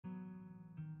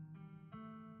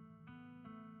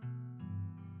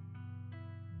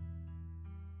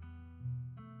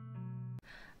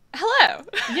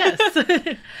Yes.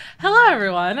 Hello,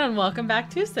 everyone, and welcome back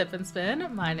to Sip and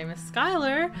Spin. My name is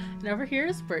Skylar, and over here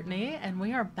is Brittany, and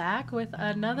we are back with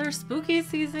another spooky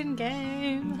season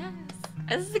game. Yes.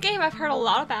 This is a game I've heard a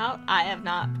lot about. I have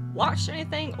not watched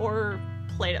anything or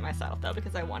played it myself, though,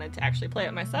 because I wanted to actually play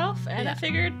it myself, and I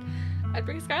figured I'd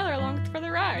bring Skylar along for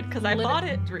the ride, because I bought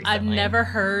it recently. I've never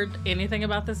heard anything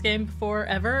about this game before,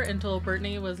 ever, until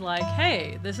Brittany was like,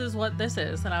 hey, this is what this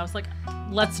is. And I was like,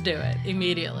 let's do it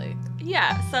immediately.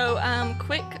 Yeah, so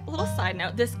quick little side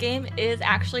note. This game is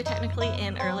actually technically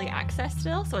in early access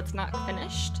still, so it's not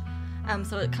finished.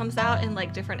 So it comes out in,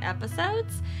 like, different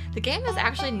episodes. The game is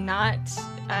actually not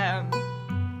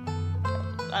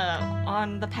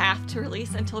on the path to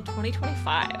release until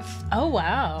 2025. Oh,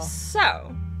 wow.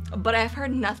 So... but I've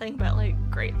heard nothing but, like,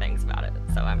 great things about it,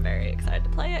 so I'm very excited to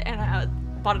play it, and I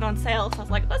bought it on sale, so I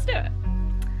was like, let's do it.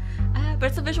 But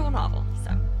it's a visual novel,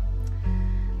 so.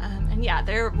 And yeah,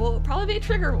 there will probably be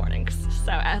trigger warnings,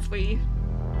 so as we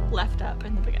left up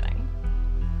in the beginning.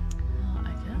 Well,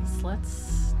 I guess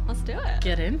let's do it.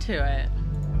 Get into it.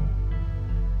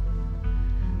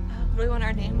 What do we want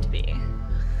our name to be?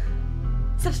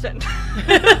 Subspin.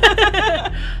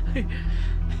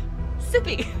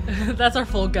 Sippy. That's our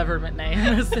full government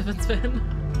name, Sip and Spin.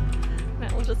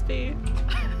 That will just be...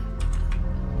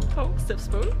 oh, Sip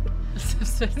Spoon? Sip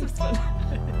Spin.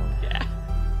 Yeah.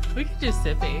 We could do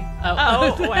Sippy.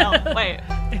 Oh, well, wait.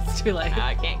 It's too late.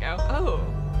 I can't go. Oh,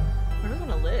 where do we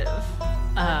want to live?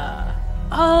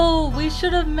 Oh, we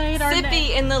should have made our Sippy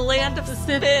in the land of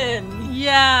spin.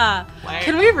 Yeah. Wait.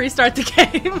 Can we restart the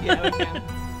game? Yeah, we can.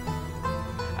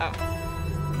 Oh.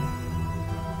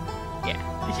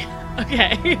 Yeah.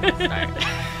 Okay. Sorry.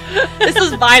 This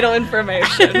is vital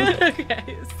information.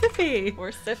 Okay. Sippy.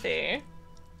 We're Sippy.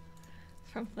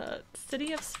 From the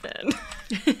city of Spin.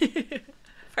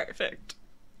 Perfect.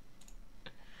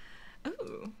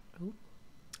 Ooh. Ooh.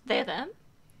 They, them?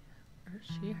 Or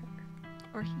she, her.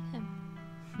 Or he, him.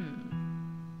 Hmm.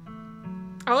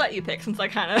 I'll let you pick since I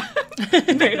kind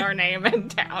of made our name in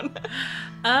town.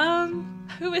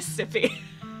 Who is Sippy?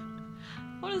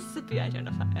 What does Sippy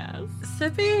identify as?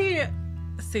 Sippy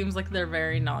seems like they're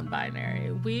very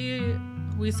non-binary.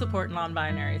 We support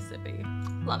non-binary Sippy.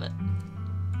 Love it.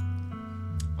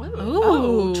 Ooh.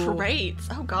 Ooh. Oh, traits.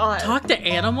 Oh, God. Talk to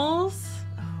animals?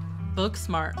 Book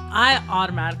smart. I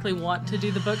automatically want to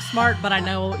do the book smart, but I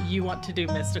know you want to do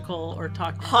mystical or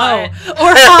talk to hot. Oh,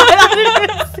 or hot. I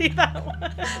didn't see that one.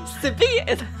 Sippy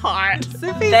is hot.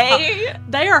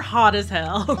 They are hot as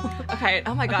hell. Okay,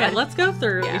 oh my God. Okay, let's go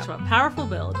through each one. Powerful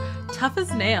build. Tough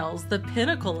as nails, the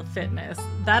pinnacle of fitness.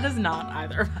 That is not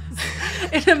either of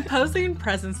us. An imposing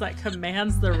presence that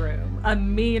commands the room. A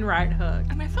mean right hook.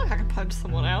 I mean, I feel like I could punch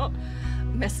someone out.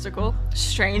 Mystical,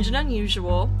 strange and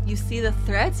unusual. You see the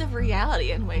threads of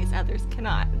reality in ways others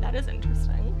cannot. That is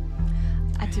interesting.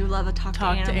 I do love a talk to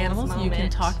animals moment. You can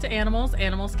talk to animals.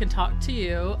 Animals can talk to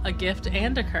you. A gift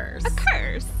and a curse. A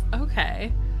curse.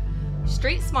 Okay.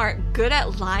 Street smart, good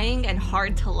at lying and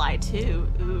hard to lie to.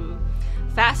 Ooh.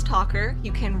 Fast talker,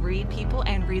 you can read people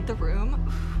and read the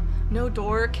room. No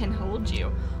door can hold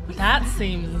you. That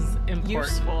seems important.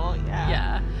 Useful, yeah.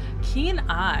 Yeah. Keen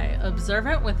eye,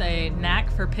 observant with a knack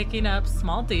for picking up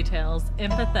small details,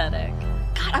 empathetic.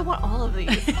 God, I want all of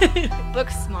these. Book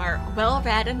smart,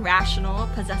 well-read and rational,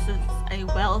 possesses a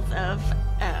wealth of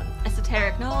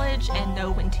esoteric knowledge and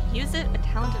know when to use it, a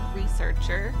talented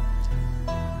researcher.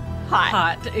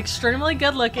 Hot. Extremely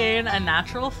good looking, a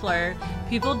natural flirt.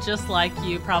 People just like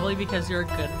you, probably because you're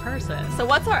a good person. So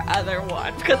what's our other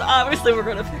one? Because obviously we're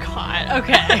gonna pick hot.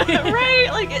 Okay. Right?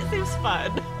 Like, it seems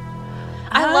fun.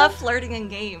 I love flirting in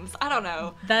games. I don't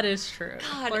know. That is true.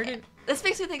 God, flirting. This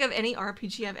makes me think of any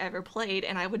RPG I've ever played,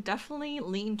 and I would definitely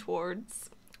lean towards...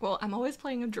 well, I'm always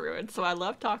playing a druid, so I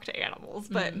love talk to animals,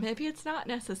 but maybe it's not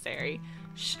necessary.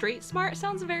 Street smart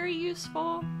sounds very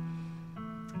useful.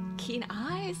 Keen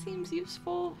eye seems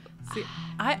useful. See,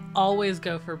 I always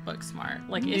go for book smart.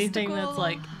 Like anything Mystical. that's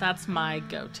like, that's my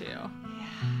go-to. Yeah.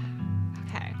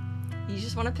 Okay. You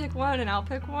just want to pick one and I'll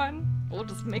pick one? We'll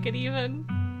just make it even.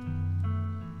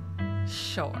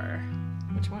 Sure.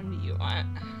 Which one do you want?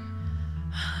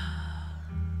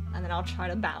 And then I'll try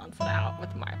to balance it out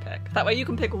with my pick. That way you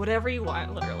can pick whatever you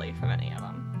want, literally, from any of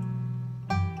them.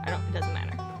 It doesn't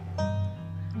matter.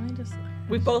 Let me just...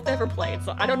 We've both never played,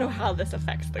 so I don't know how this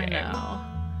affects the game. No.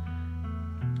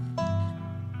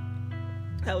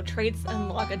 Oh, traits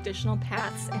unlock additional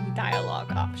paths and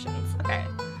dialogue options. Okay.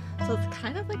 So it's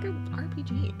kind of like an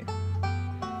RPG.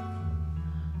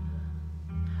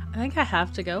 I think I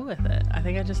have to go with it. I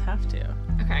think I just have to.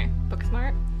 Okay. Book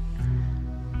smart.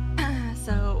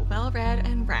 So, well-read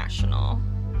and rational.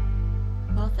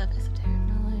 Wealth of esoteric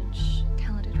knowledge,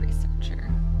 talented researcher.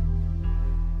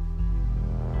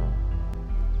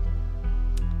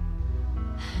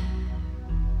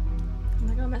 I'm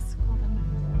gonna go miss Golden.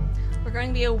 We're going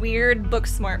to be a weird book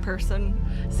smart person.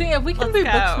 See, if we can Let's be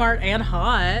go. book smart and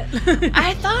hot.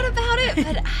 I thought about it,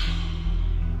 but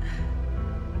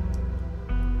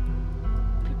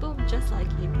people just like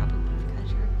you probably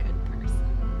because you're a good person.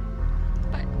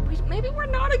 But maybe we're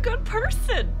not a good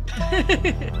person.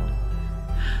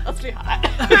 Let's be hot.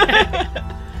 Okay.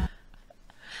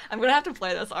 I'm gonna have to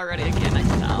play this already again. I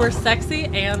can tell. We're sexy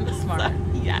and smart.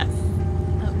 Yes.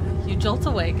 You jolt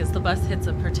awake as the bus hits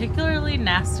a particularly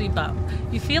nasty bump.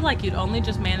 You feel like you'd only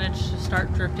just managed to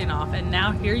start drifting off, and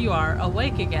now here you are,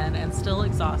 awake again and still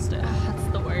exhausted. That's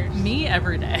the worst. Me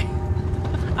every day.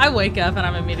 I wake up and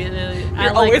I'm immediately...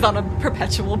 You're always on a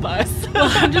perpetual bus. Well,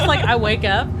 I'm just like, I wake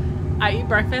up, I eat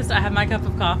breakfast, I have my cup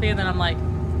of coffee, and then I'm like,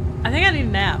 I think I need a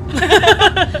nap.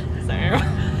 Same.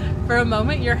 For a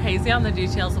moment, you're hazy on the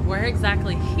details of where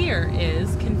exactly here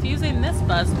is, confusing this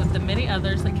bus with the many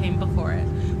others that came before it.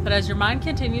 But as your mind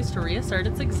continues to reassert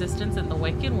its existence in the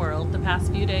waking world, the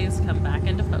past few days come back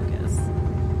into focus.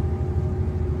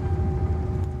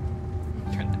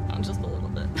 Turn it down just a little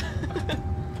bit.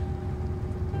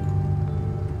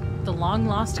 The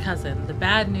long-lost cousin, the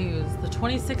bad news, the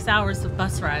 26 hours of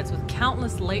bus rides with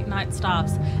countless late-night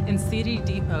stops in seedy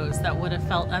depots that would have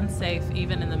felt unsafe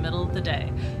even in the middle of the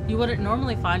day. You wouldn't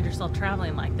normally find yourself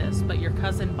traveling like this, but your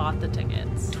cousin bought the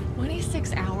tickets.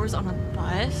 26 hours on a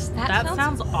bus? That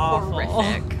sounds awful.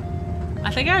 Horrific. I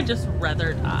think I'd just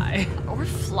rather die. Or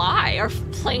fly. Are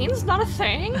planes not a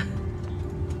thing?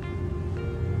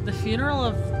 The funeral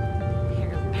of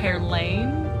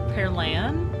Pearlan?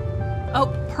 Oh,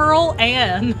 Pearl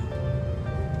Ann.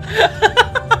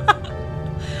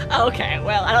 Okay,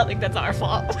 well, I don't think that's our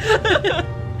fault. I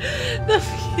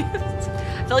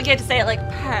feel like you have to say it like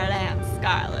Pearl Ann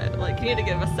Scarlet. Like, you need to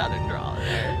give a southern drawl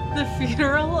there. The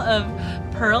funeral of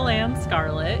Pearl Ann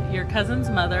Scarlet, your cousin's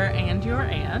mother and your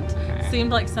aunt,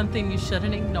 seemed like something you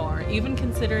shouldn't ignore, even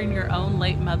considering your own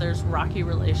late mother's rocky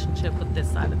relationship with this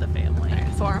side of the family. Okay,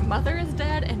 so our mother is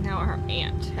dead, and now our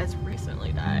aunt has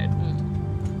recently died.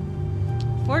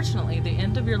 Fortunately, the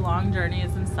end of your long journey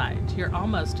is in sight. You're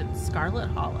almost in Scarlet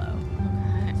Hollow.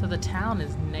 Okay. So the town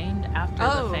is named after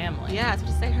the family. Yeah, I was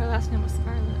going to say her last name was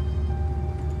Scarlet.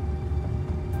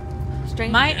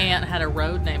 Strange. My aunt had a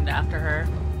road named after her.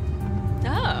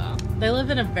 Oh. They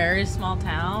live in a very small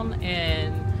town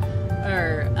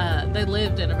they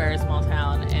lived in a very small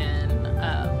town in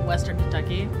western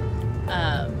Kentucky.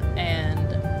 And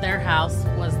their house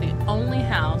was the only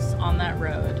house on that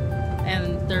road.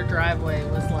 And their driveway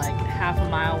was like half a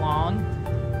mile long.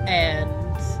 And...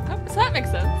 Oh, so that makes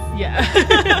sense. Yeah.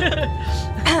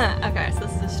 Okay, so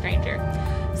this is a stranger.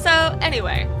 So,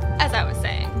 anyway, as I was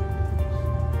saying.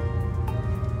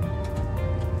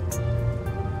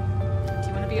 Do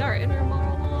you want to be our inner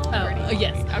monologue? Oh,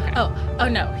 yes. Okay. Oh,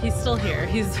 no, he's still here.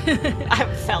 He's... I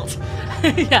felt.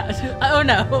 Yeah. Oh,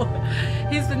 no.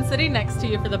 He's been sitting next to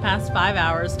you for the past 5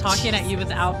 hours, talking at you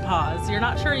without pause. You're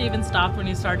not sure he even stopped when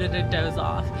you started to doze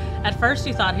off. At first,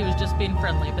 you thought he was just being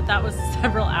friendly, but that was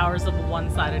several hours of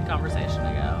one-sided conversation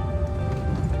ago.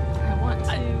 I want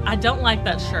to... I don't like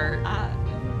that shirt.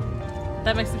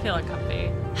 That makes me feel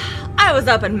uncomfy. I was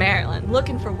up in Maryland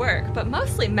looking for work, but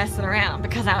mostly messing around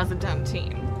because I was a dumb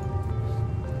teen.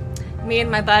 Me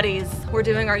and my buddies were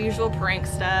doing our usual prank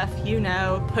stuff, you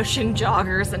know, pushing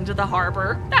joggers into the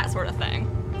harbor, that sort of thing.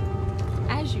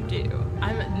 As you do.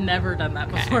 I've never done that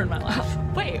before in my life.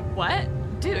 Wait, what?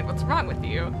 Dude, what's wrong with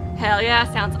you? Hell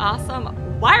yeah, sounds awesome.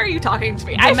 Why are you talking to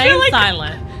me? Remain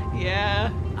silent.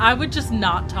 Yeah. I would just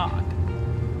not talk.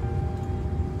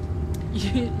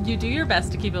 You do your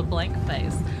best to keep a blank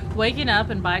face, waking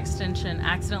up and by extension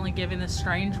accidentally giving this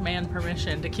strange man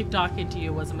permission to keep talking to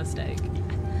you was a mistake.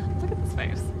 Look at this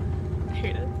face. I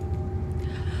hate it.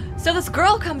 So this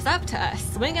girl comes up to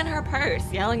us, swinging her purse,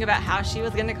 yelling about how she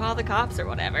was going to call the cops or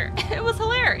whatever. It was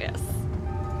hilarious.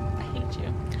 I hate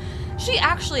you. She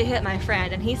actually hit my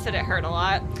friend, and he said it hurt a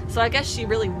lot, so I guess she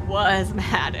really was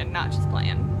mad and not just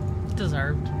playing.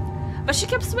 Deserved. But she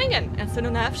kept swinging, and soon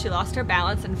enough, she lost her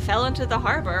balance and fell into the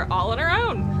harbor all on her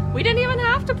own. We didn't even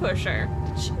have to push her.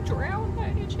 Did she drown by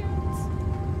any chance?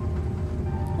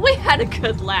 We had a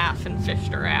good laugh and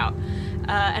fished her out.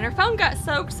 And her phone got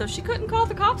soaked, so she couldn't call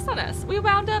the cops on us. We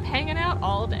wound up hanging out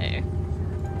all day.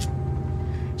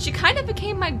 She kind of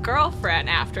became my girlfriend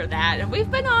after that, and we've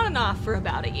been on and off for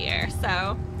about a year,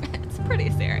 so it's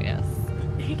pretty serious.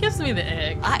 He gives me the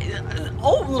ick.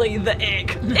 Only the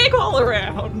ick. Ick all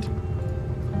around.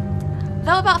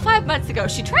 Though about 5 months ago,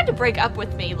 she tried to break up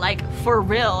with me, like, for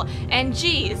real. And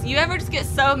geez, you ever just get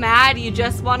so mad you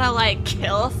just want to, like,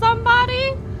 kill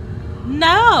somebody?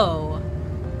 No.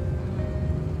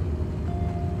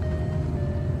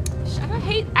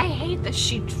 I hate that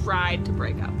she tried to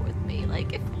break up with me.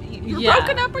 Like, if you're Yeah.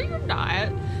 broken up or you're not.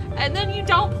 And then you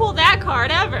don't pull that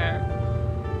card ever.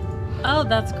 Oh,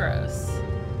 that's gross.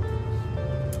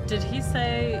 Did he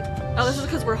say... Oh, this is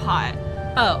because we're hot.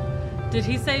 Oh. Did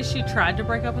he say she tried to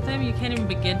break up with him? You can't even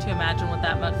begin to imagine what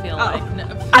that might feel like. No,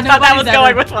 I thought that was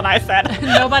going with what I said.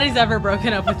 Nobody's ever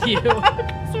broken up with you.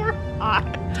 Because we're hot.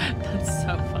 That's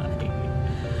so funny.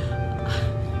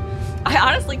 I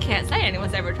honestly can't say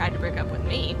anyone's ever tried to break up with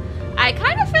me. I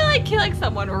kind of feel like killing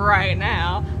someone right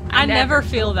now. I never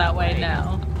feel that way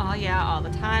now. Oh yeah, all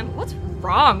the time. What's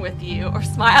wrong with you? Or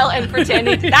smile and pretend.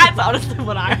 That's honestly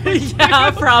what I would do.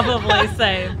 Yeah, probably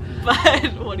same.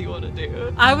 But what do you want to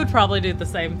do? I would probably do the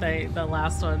same thing, the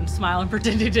last one. Smile and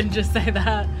pretend he didn't just say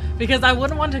that. Because I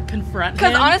wouldn't want to confront him.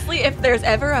 Because honestly, if there's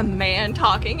ever a man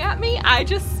talking at me, I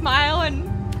just smile and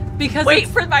wait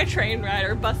for my train ride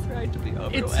or bus ride to be over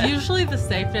It's with. usually the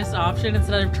safest option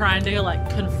instead of trying to like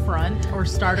confront or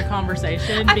start a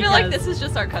conversation. I feel like this is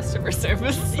just our customer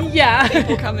service. Yeah.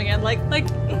 People coming in like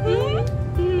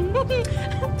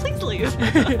please leave.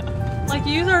 Like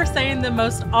you are saying the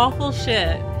most awful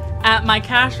shit at my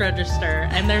cash register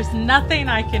and there's nothing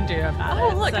I can do about it.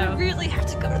 Oh look, I really have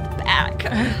to go to the back.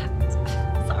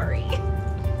 Sorry.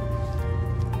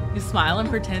 You smile and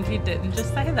pretend he didn't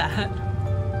just say that.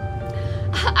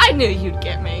 I knew you'd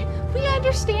get me. We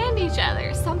understand each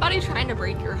other. Somebody trying to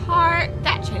break your heart,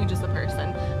 that changes a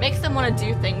person. Makes them want to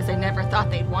do things they never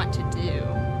thought they'd want to do.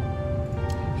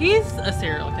 He's a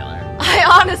serial killer. I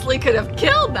honestly could have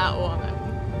killed that woman.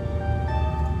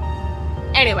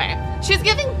 Anyway, she's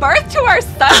giving birth to our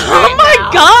son Oh my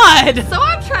god! So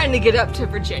I'm trying to get up to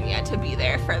Virginia to be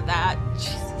there for that.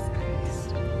 Jesus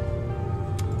Christ.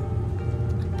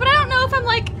 But I don't know if I'm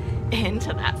like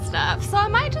into that stuff, so I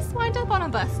might just wind up on a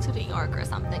bus to New York or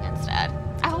something instead.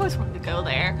 I always wanted to go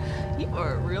there. You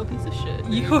are a real piece of shit.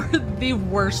 Dude. You are the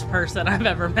worst person I've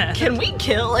ever met. Can we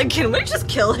just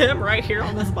kill him right here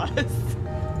on this bus?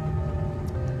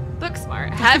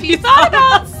 Booksmart, have you thought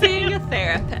about seeing a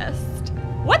therapist?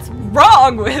 What's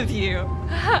wrong with you?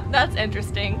 That's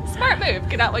interesting. Smart move.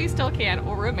 Get out while you still can,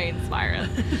 or remain smart.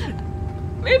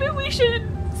 Maybe we should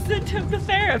send him to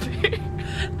therapy.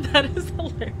 That is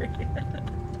hilarious.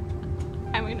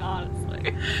 I mean,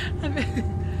 honestly.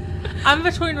 I'm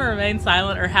between remain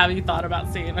silent or have you thought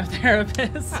about seeing a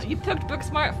therapist? You picked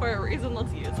Booksmart for a reason.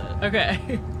 Let's use it.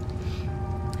 Okay.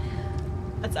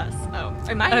 That's us. Oh,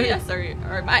 am I yes or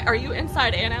are you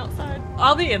inside and outside?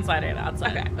 I'll be inside and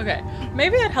outside. Okay.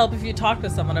 Maybe it'd help if you talk to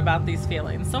someone about these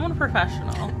feelings. Someone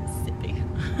professional. Sippy.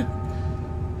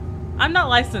 I'm not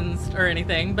licensed or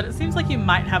anything, but it seems like you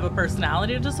might have a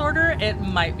personality disorder. It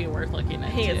might be worth looking into.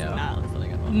 He is not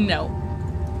listening at all. No.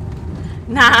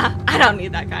 Nah, I don't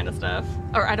need that kind of stuff.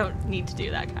 Or I don't need to do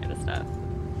that kind of stuff.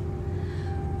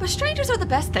 But strangers are the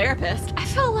best therapists. I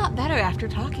feel a lot better after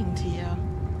talking to you.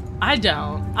 I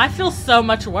don't. I feel so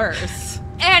much worse.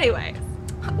 Anyway,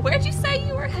 where'd you say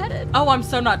you were headed? Oh, I'm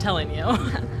so not telling you.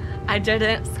 I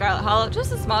didn't. Scarlet Hollow,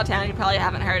 just a small town. You probably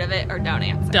haven't heard of it, or don't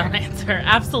answer. Don't answer.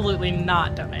 Absolutely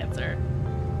not. Don't answer.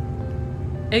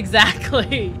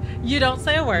 Exactly. You don't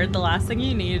say a word. The last thing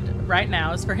you need right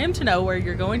now is for him to know where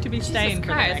you're going to be staying for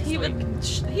the next week.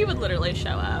 He would literally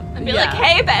show up and be like,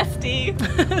 "Hey, bestie,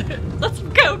 let's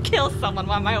go kill someone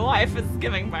while my wife is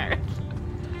giving birth."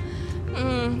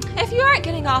 If you aren't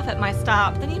getting off at my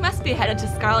stop, then you must be headed to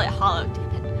Scarlet Hollow,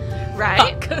 damn it.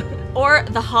 Right? Or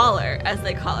the Holler, as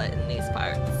they call it in these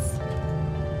parts.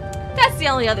 That's the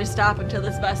only other stop until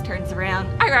this bus turns around.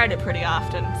 I ride it pretty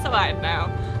often, so I'd know.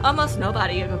 Almost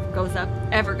nobody ever goes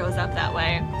up that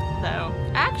way, though.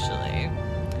 Actually,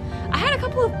 I had a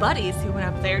couple of buddies who went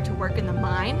up there to work in the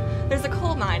mine. There's a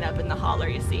coal mine up in the Holler,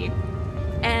 you see.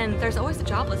 And there's always a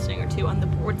job listing or two on the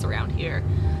boards around here.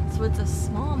 So it's a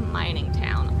small mining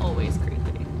town. Always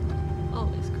creepy.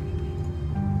 Always creepy.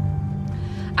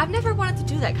 I've never wanted to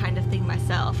do that kind of thing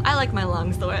myself. I like my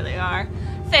lungs the way they are.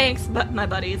 Thanks, but my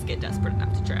buddies get desperate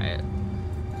enough to try it.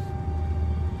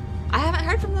 I haven't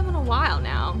heard from them in a while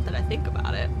now that I think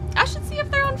about it. I should see if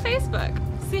they're on Facebook.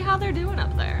 See how they're doing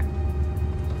up there.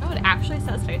 Oh, it actually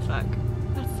says Facebook.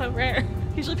 That's so rare.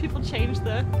 Usually people change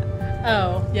the...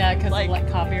 Oh, yeah, because of like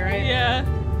copyright. Yeah.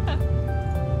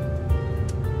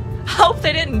 Hope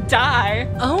they didn't die.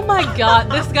 Oh my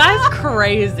god, this guy's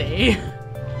crazy.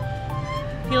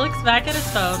 He looks back at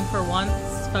his phone for once,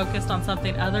 focused on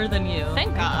something other than you.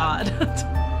 Thank God.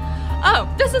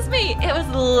 Oh, this is me. It was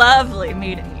lovely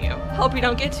meeting you. Hope you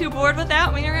don't get too bored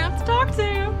without me around to talk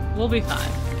to. We'll be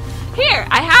fine. Here,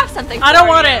 I have something for you. I don't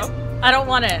want it. I don't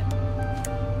want it.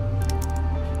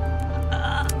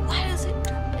 Why is it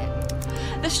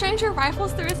dripping? The stranger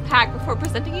rifles through his pack before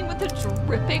presenting you with a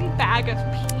dripping bag of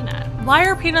peanuts. Why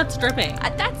are peanuts dripping?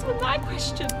 That's my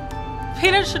question.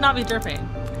 Peanuts should not be dripping.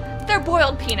 They're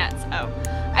boiled peanuts. Oh.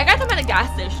 I got them at a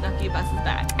gas station a few buses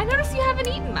back. I noticed you haven't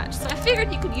eaten much, so I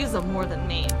figured you could use them more than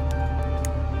me.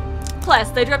 Plus,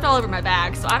 they dripped all over my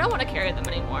bag, so I don't want to carry them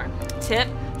anymore. Tip,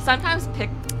 sometimes pick...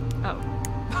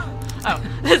 Oh,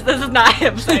 this is not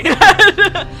him saying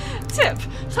that. Tip,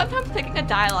 sometimes picking a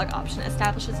dialogue option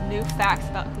establishes new facts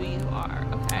about who you are.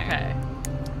 Okay.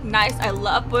 Nice, I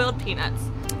love boiled peanuts.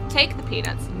 Take the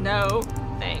peanuts. No,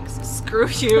 thanks. Screw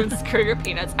you and screw your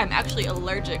peanuts. I'm actually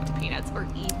allergic to peanuts, or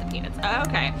eat the peanuts.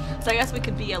 Okay, so I guess we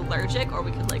could be allergic, or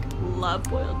we could, like, love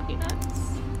boiled peanuts.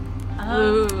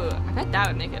 Ooh, I bet that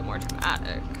would make it more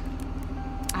dramatic.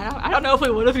 I don't know if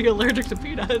we want to be allergic to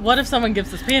peanuts. What if someone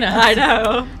gives us peanuts? I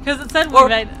know. Because it said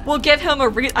we'll give him a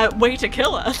way to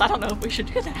kill us. I don't know if we should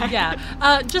do that.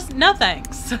 Yeah. Just no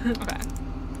thanks. Okay.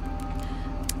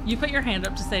 You put your hand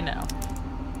up to say no.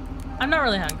 I'm not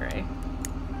really hungry.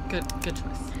 Good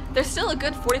choice. There's still a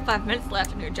good 45 minutes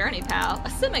left in your journey, pal.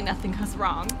 Assuming nothing goes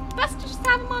wrong. Best to just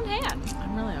have him on hand.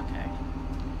 I'm really okay.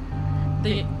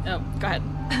 Go ahead.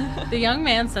 The young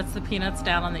man sets the peanuts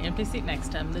down on the empty seat next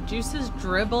to him. The juices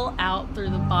dribble out through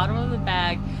the bottom of the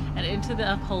bag and into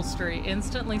the upholstery,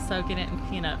 instantly soaking it in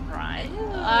peanut brine.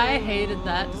 Ew. I hated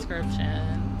that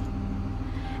description.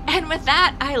 And with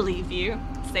that, I leave you.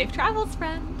 Safe travels,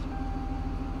 friend.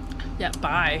 Yeah,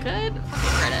 bye. Good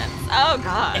fucking riddance. Oh,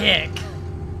 God. Ick.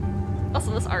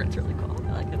 Also, this art's really cool.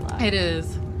 I like it a lot. It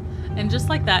is. And just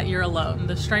like that, you're alone.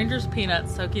 The stranger's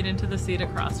peanuts soaking into the seat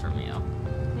across from you.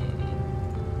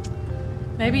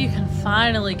 Maybe you can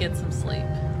finally get some sleep.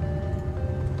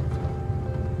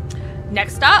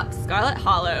 Next stop, Scarlet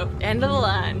Hollow. End of the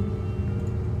line.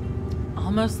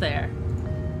 Almost there.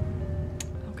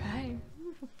 Okay.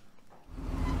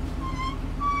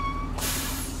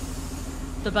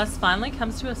 The bus finally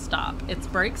comes to a stop, its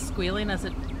brakes squealing as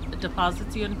it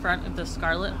deposits you in front of the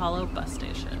Scarlet Hollow bus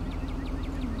station.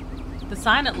 The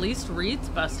sign at least reads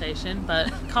bus station,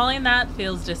 but calling that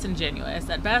feels disingenuous.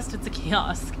 At best, it's a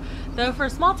kiosk. Though for a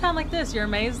small town like this, you're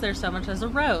amazed there's so much as a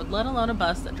road, let alone a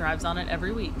bus that drives on it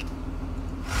every week.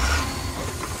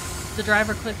 The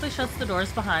driver quickly shuts the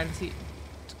doors behind you.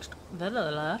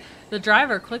 The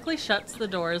driver quickly shuts the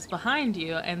doors behind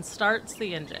you and starts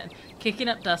the engine, kicking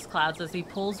up dust clouds as he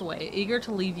pulls away, eager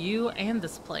to leave you and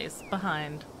this place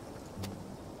behind.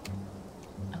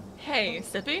 Hey,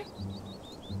 Sippy?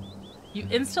 You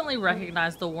instantly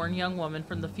recognize the worn young woman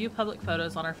from the few public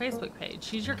photos on our Facebook page.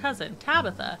 She's your cousin,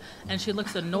 Tabitha, and she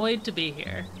looks annoyed to be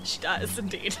here. She does,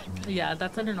 indeed. Yeah,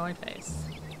 that's an annoyed face.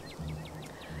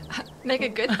 Make a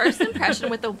good first impression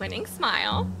with a winning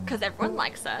smile, because everyone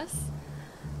likes us.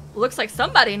 Looks like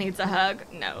somebody needs a hug.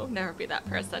 No, never be that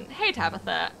person. Hey,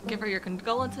 Tabitha, give her your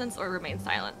condolences or remain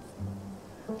silent.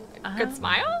 Good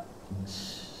smile?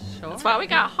 Sure. That's why we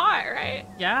got hot, right?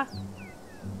 Yeah.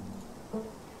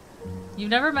 You've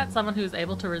never met someone who's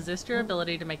able to resist your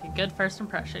ability to make a good first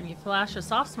impression. You flash a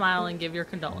soft smile and give your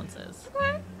condolences.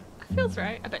 Okay. Feels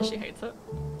right. I bet she hates it.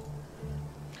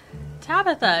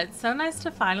 Tabitha, it's so nice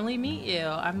to finally meet you.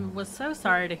 I was so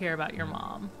sorry to hear about your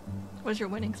mom. What's your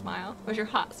winning smile? What's your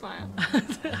hot smile?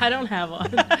 I don't have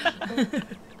one.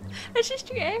 It's just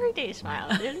your everyday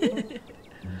smile, dude.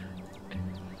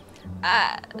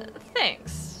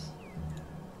 Thanks.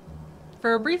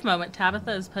 For a brief moment,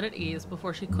 Tabitha is put at ease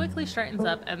before she quickly straightens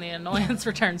up and the annoyance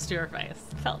returns to her face.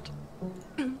 Felt.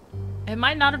 It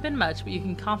might not have been much, but you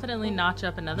can confidently notch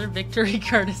up another victory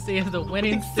courtesy of the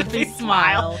winning sippy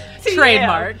smile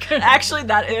trademark. Yeah. Actually,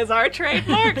 that is our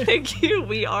trademark. Thank you.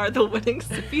 We are the winning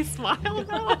sippy smile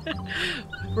now.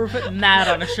 We're putting that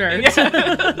on a shirt. Yes.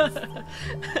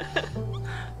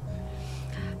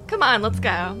 Come on, let's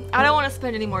go. I don't want to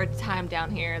spend any more time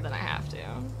down here than I have to.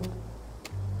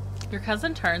 Your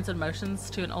cousin turns and motions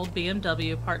to an old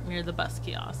BMW parked near the bus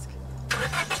kiosk.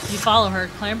 You follow her,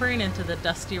 clambering into the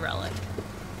dusty relic.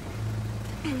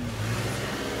 I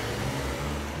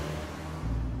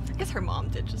guess her mom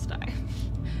did just die.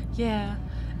 Yeah.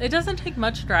 It doesn't take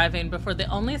much driving before the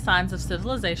only signs of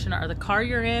civilization are the car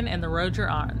you're in and the road you're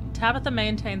on. Tabitha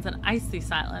maintains an icy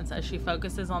silence as she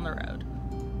focuses on the road.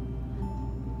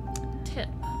 Tip.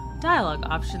 Dialogue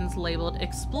options labeled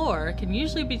Explore can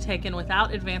usually be taken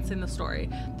without advancing the story.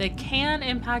 They can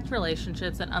impact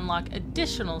relationships and unlock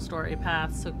additional story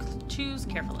paths, so choose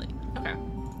carefully. Okay.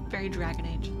 Very Dragon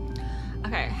Age.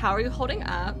 Okay, how are you holding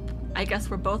up? I guess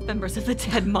we're both members of the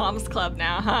Dead Moms Club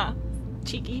now, huh?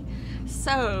 Cheeky.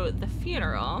 So, the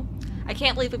funeral. I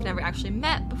can't believe we've never actually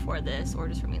met before this, or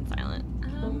just remain silent.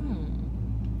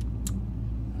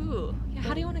 Ooh. Yeah,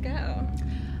 how do you want to go?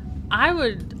 I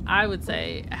would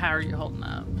say, how are you holding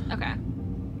up? Okay.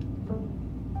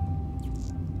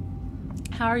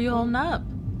 How are you holding up?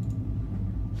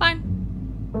 Fine.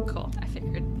 Cool. I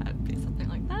figured that would be something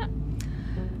like that.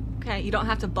 Okay, you don't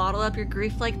have to bottle up your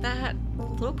grief like that. A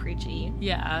little preachy.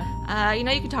 Yeah. You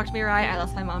can talk to me, right? I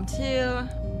lost my mom too.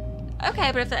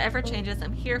 Okay, but if that ever changes,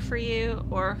 I'm here for you.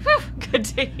 Or, whew, good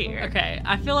to hear. Okay,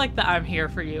 I feel like the I'm here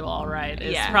for you, all right,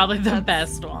 is probably the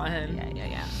best one.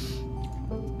 Yeah.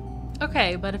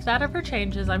 Okay, but if that ever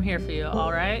changes, I'm here for you,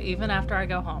 all right? Even after I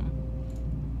go home.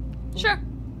 Sure.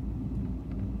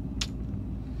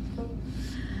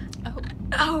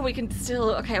 Oh, we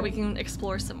can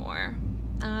explore some more.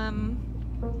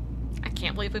 I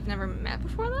can't believe we've never met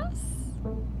before this.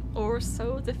 Or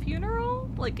so the funeral?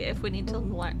 Like, if we need to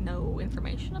know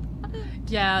information about it?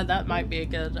 Yeah, that might be a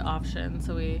good option,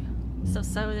 So the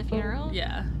funeral?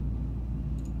 Yeah.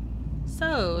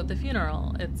 So, the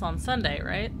funeral, it's on Sunday,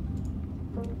 right?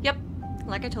 Yep,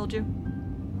 like I told you.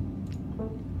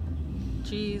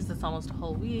 Geez, it's almost a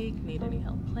whole week. Need any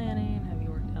help planning? Have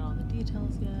you worked out all the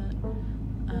details yet?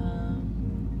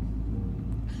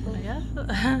 Yeah.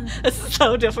 This is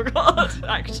so difficult,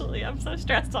 actually. I'm so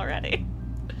stressed already.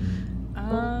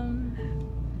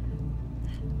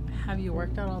 Have you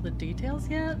worked out all the details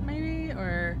yet, maybe?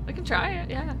 Or we can try it,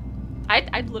 yeah. I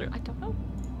don't know.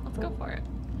 Let's go for it.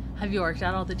 Have you worked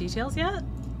out all the details yet?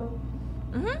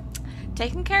 Mm-hmm.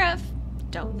 Taken care of.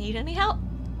 Don't need any help.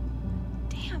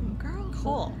 Damn, girl.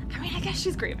 Cool. I mean, I guess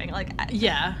she's grieving. Like,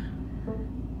 yeah.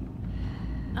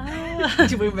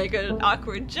 Do we make an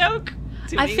awkward joke?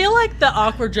 I feel like the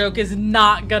awkward joke is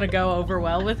not gonna go over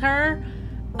well with her.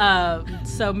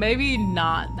 So maybe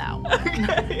not that one.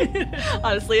 Okay.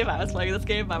 Honestly, if I was playing this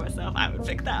game by myself, I would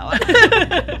pick that one.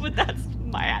 But that's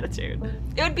my attitude.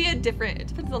 It would be it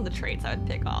depends on the traits I would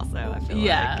pick also, I feel like.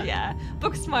 Yeah.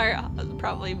 Book smart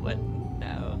probably wouldn't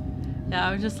know. Yeah,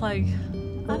 I was just like,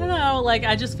 I don't know, like,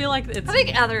 I just feel like it's... I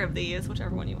think either of these,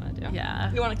 whichever one you want to do.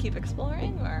 Yeah. You want to keep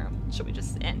exploring, or should we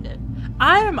just end it?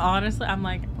 I'm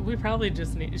like, we probably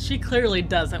just need... She clearly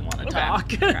doesn't want to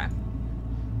talk. Okay.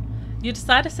 You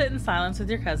decide to sit in silence with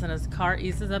your cousin as the car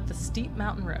eases up the steep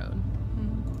mountain road.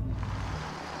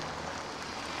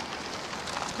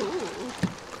 Ooh,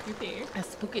 creepy. It's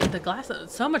spooky.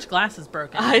 So much glass is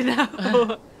broken. I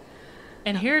know.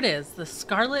 And here it is, the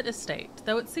Scarlet Estate.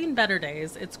 Though it's seen better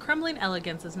days, its crumbling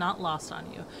elegance is not lost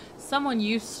on you. Someone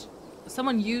used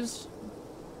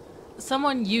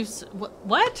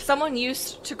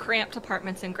to cramped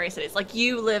apartments in gray cities. Like,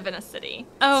 you live in a city,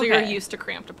 oh, so okay. you're used to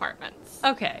cramped apartments.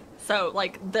 Okay. So,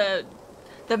 like, the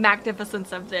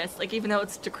magnificence of this, like, even though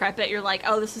it's decrepit, you're like,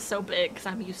 oh, this is so big because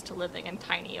I'm used to living in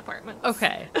tiny apartments.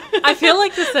 Okay. I feel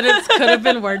like the sentence could have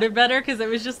been worded better because it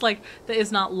was just like, that is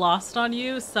not lost on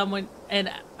you. And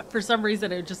for some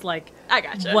reason it just like, I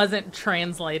gotcha. Wasn't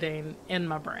translating in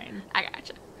my brain. I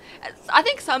gotcha. I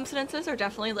think some sentences are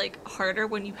definitely, like, harder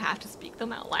when you have to speak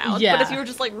them out loud. Yeah. But if you were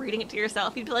just, like, reading it to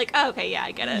yourself, you'd be like, oh, okay, yeah,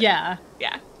 I get it. Yeah.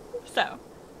 Yeah. So,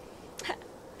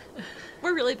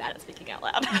 we're really bad at speaking out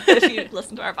loud if you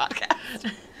listen to our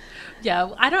podcast. Yeah,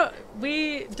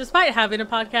 despite having a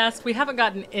podcast, we haven't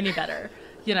gotten any better.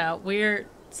 We're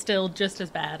still just as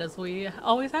bad as we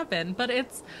always have been, but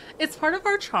it's part of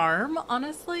our charm,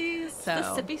 honestly. So it's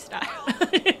the sippy style.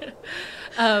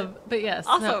 But yes.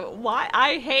 Also, why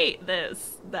I hate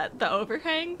that the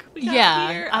overhang we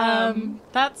got here.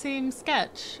 That seems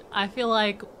sketch. I feel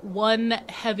like one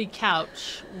heavy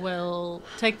couch will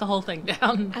take the whole thing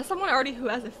down. As someone already who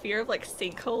has a fear of, like,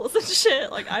 sinkholes and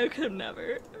shit, like, I could have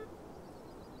never.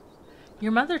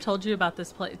 Your mother told you about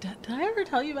this place. Did I ever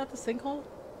tell you about the sinkhole?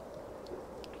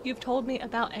 You've told me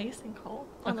about a sinkhole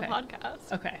on the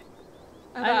podcast. Okay.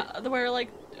 About where, like,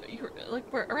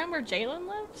 around where Jalen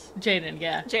lives? Jaden,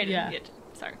 yeah. Jaden, yeah.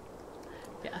 Sorry.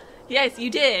 Yeah. Yes, you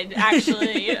did,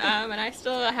 actually. And I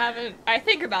still haven't. I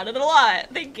think about it a lot.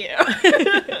 Thank you.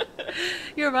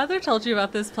 Your mother told you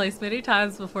about this place many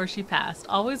times before she passed,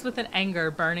 always with an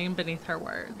anger burning beneath her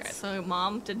words. Okay, so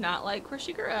Mom did not like where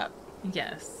she grew up.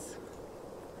 Yes.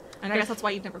 And I guess that's why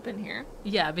you've never been here.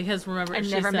 Yeah, because remember, she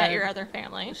never met your other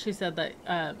family. She said that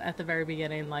at the very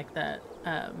beginning, like that.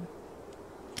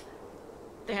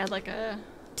 They had like a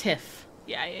tiff.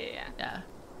 Yeah.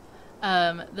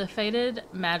 The fated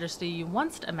majesty you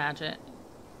once imagined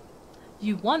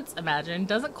you once imagined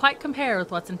doesn't quite compare with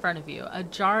what's in front of you, a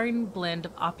jarring blend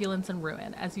of opulence and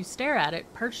ruin. As you stare at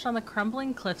it, perched on the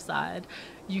crumbling cliffside,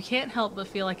 you can't help but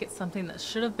feel like it's something that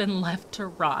should have been left to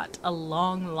rot a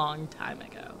long, long time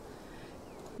ago.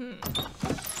 Ooh,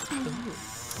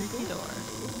 creepy door.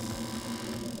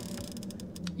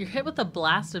 You're hit with a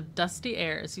blast of dusty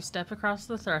air as you step across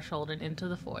the threshold and into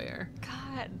the foyer.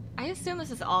 God, I assume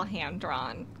this is all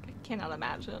hand-drawn. I cannot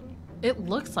imagine. It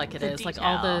looks like it is, detail. like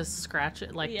all the scratchy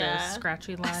lines.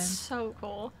 That's so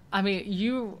cool. I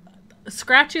mean,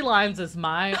 scratchy lines is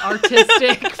my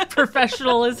artistic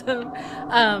professionalism,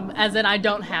 as in I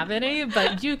don't have any,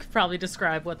 but you could probably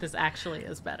describe what this actually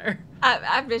is better.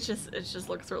 It just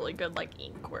looks really good, like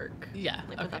ink work. Yeah,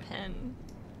 like with a pen.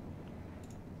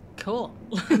 Cool.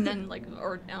 And then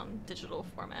or digital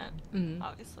format,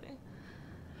 obviously.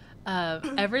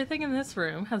 Everything in this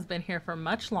room has been here for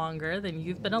much longer than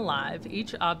you've been alive,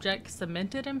 each object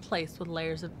cemented in place with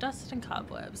layers of dust and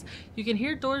cobwebs. You can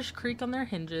hear doors creak on their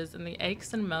hinges and the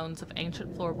aches and moans of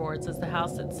ancient floorboards as the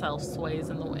house itself sways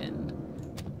in the wind.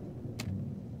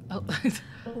 Oh.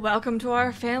 Welcome to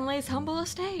our family's humble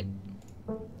estate.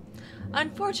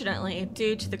 Unfortunately,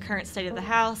 due to the current state of the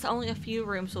house, only a few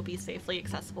rooms will be safely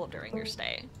accessible during your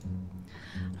stay.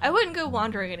 I wouldn't go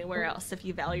wandering anywhere else if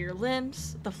you value your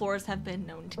limbs. The floors have been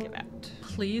known to give out.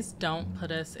 Please don't put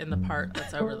us in the part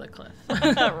that's over the cliff.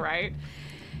 Right.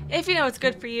 If you know what's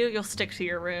good for you, you'll stick to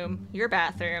your room, your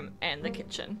bathroom, and the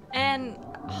kitchen. And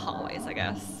hallways, I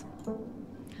guess.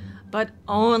 But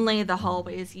only the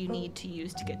hallways you need to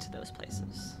use to get to those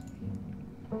places.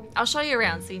 I'll show you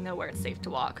around so you know where it's safe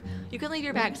to walk. You can leave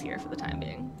your bags here for the time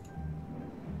being.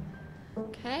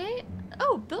 Okay.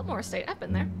 Oh, Biltmore Estate. I've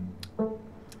been there.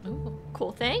 Ooh.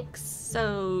 Cool, thanks.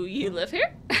 So, you live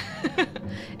here?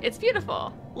 It's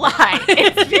beautiful. Lie.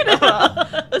 It's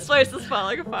beautiful. This place is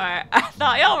falling apart. I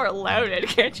thought y'all were loaded.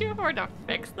 Can't you afford to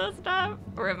fix this stuff?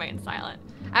 Or remain silent?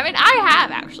 I mean, I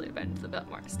have actually been to the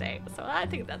Biltmore Estate, so I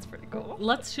think that's pretty cool.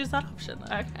 Let's choose that option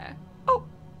then. Okay. Oh.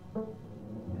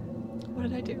 What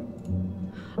did I do?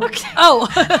 Okay. Oh!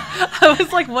 I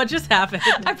was like, what just happened?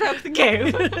 I broke the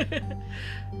game.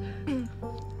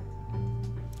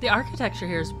 The architecture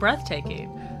here is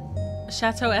breathtaking.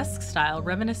 Chateau-esque style,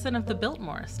 reminiscent of the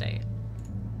Biltmore Estate.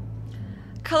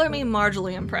 Color me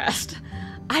marginally impressed.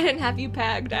 I didn't have you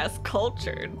pegged as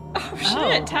cultured. Oh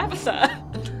shit, Tabitha.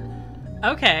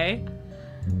 Okay.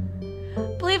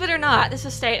 Believe it or not, this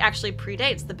estate actually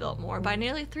predates the Biltmore by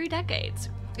nearly 3 decades.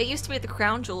 It used to be the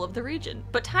crown jewel of the region,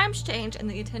 but times change and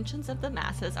the intentions of the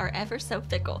masses are ever so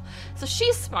fickle. So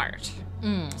she's smart.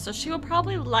 So she will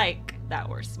probably like that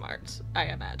we're smart, I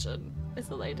imagine, is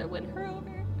the way to win her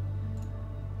over.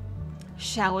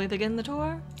 Shall we begin the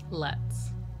tour?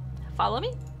 Let's. Follow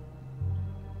me.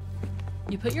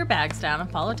 You put your bags down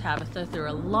and follow Tabitha through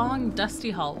a long,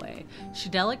 dusty hallway. She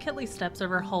delicately steps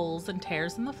over holes and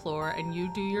tears in the floor, and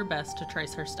you do your best to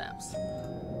trace her steps.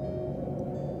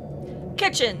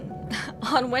 Kitchen.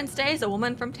 On Wednesdays, a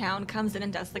woman from town comes in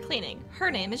and does the cleaning.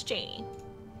 Her name is Janie.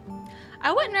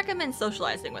 I wouldn't recommend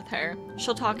socializing with her.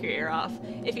 She'll talk your ear off.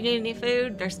 If you need any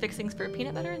food, there's fixings for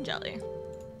peanut butter and jelly.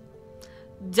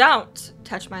 Don't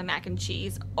touch my mac and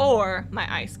cheese or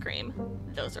my ice cream.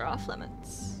 Those are off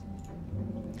limits.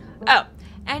 Oh,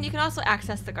 and you can also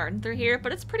access the garden through here,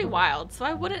 but it's pretty wild, so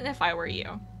I wouldn't if I were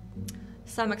you.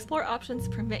 Some explore options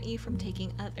prevent you from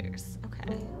taking others.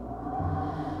 Okay.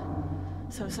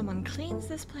 So someone cleans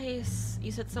this place.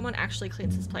 You said someone actually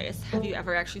cleans this place. Have you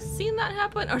ever actually seen that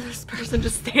happen? Or does this person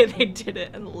just say they did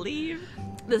it and leave?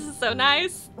 This is so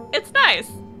nice. It's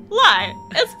nice. Lie.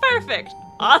 It's perfect.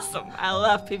 Awesome. I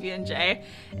love PB&J.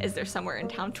 Is there somewhere in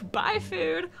town to buy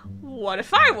food? What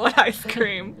if I want ice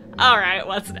cream? All right,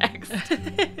 what's next?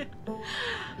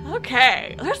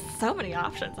 Okay. There's so many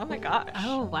options. Oh my gosh.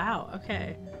 Oh, wow.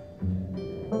 Okay.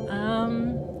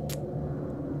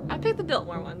 I picked the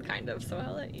Biltmore one, kind of, so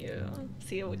I'll let you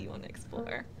see what you want to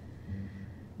explore.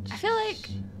 I feel like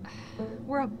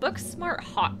we're a book-smart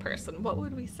hot person. What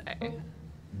would we say?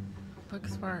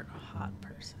 Book-smart hot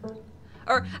person.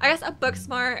 Or, I guess, a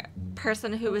book-smart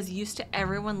person who is used to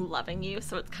everyone loving you,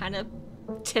 so it's kind of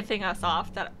tipping us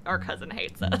off that our cousin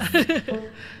hates us.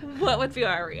 What would be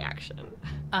our reaction?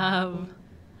 Awesome.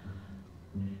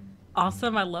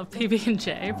 I love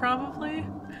PB&J, probably.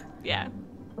 Yeah.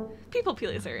 People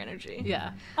pleaser energy.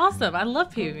 Yeah. Awesome. I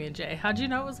love PB&J. How'd you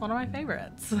know it was one of my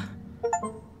favorites?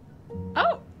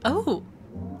 Oh. Oh.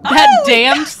 That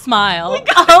damned smile.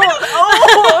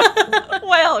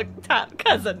 Well,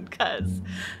 cousin, cuz.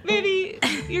 Maybe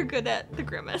you're good at the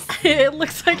grimace. It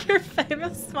looks like your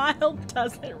famous smile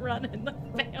doesn't run in the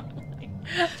family.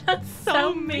 That's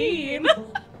so mean.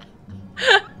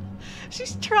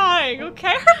 She's trying,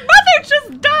 okay? Her mother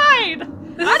just died!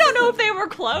 I don't know if they were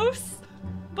close,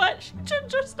 but she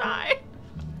just died.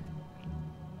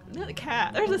 Another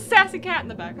cat. There's a sassy cat in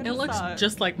the back. It looks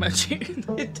just like Mochi. It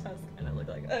does kind of look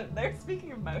like. Oh, they're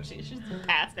speaking of Mochi. She's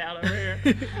passed out over here.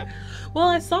 Well,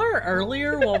 I saw her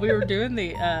earlier while we were doing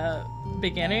the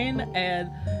beginning, and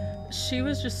she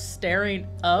was just staring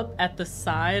up at the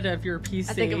side of your PC.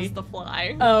 I think it was the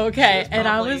fly. Oh, okay. And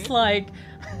I was like,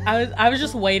 I was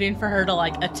just waiting for her to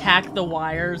like attack the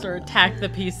wires or attack the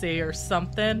PC or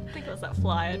something. I think it was that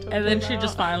fly. And then she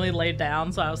just finally laid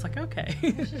down, so I was like, okay.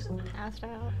 She just passed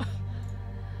out.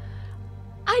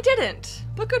 I didn't,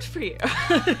 but good for you.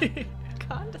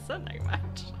 Condescending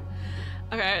much.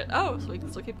 Okay, oh, so we can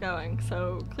still keep going.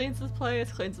 So, cleans this place.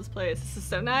 This is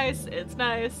so nice. It's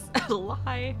nice.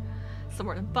 Lie.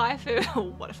 Somewhere to buy food.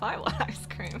 What if I want ice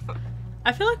cream?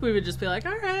 I feel like we would just be like,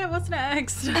 alright, what's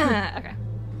next? Okay.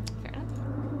 Fair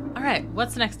enough. Alright,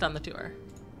 what's next on the tour?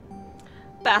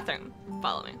 Bathroom.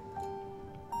 Follow me.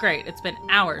 Great, it's been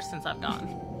hours since I've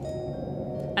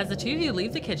gone. As the two of you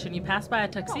leave the kitchen, you pass by a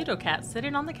tuxedo cat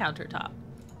sitting on the countertop.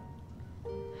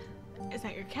 Is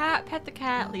that your cat? Pet the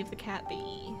cat, leave the cat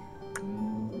be.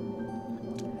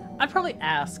 I'd probably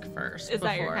ask first. Is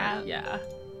that your cat? Yeah.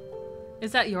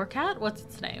 Is that your cat? What's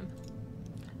its name?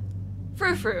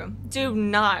 Frou-Frou. Do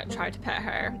not try to pet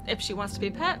her. If she wants to be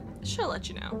a pet, she'll let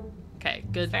you know. Okay,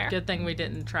 good. Fair. Good thing we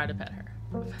didn't try to pet her.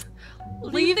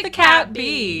 Leave the cat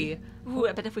be. Ooh,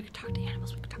 I bet if we could talk to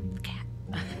animals, we could talk to the cat.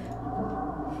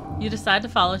 You decide to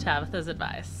follow Tabitha's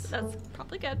advice. That's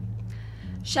probably good.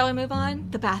 Shall we move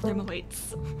on? The bathroom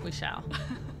awaits. We shall.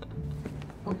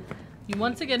 You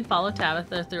once again follow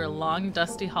Tabitha through a long,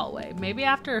 dusty hallway. Maybe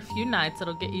after a few nights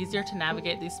it'll get easier to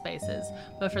navigate these spaces,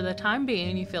 but for the time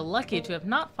being you feel lucky to have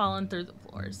not fallen through the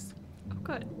floors. Oh,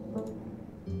 good.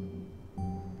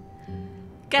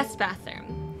 Guest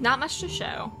bathroom. Not much to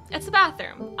show. It's a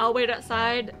bathroom. I'll wait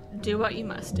outside. Do what you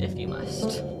must, if you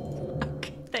must.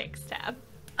 Okay, thanks, Tab.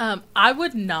 I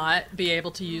would not be able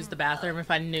to use the bathroom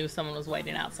if I knew someone was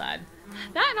waiting outside.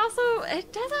 That, and also,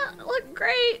 it doesn't look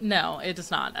great. No, it does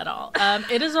not at all.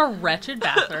 It is a wretched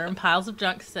bathroom. Piles of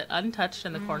junk sit untouched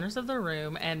in the corners of the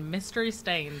room, and mystery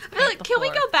stains paint the Can we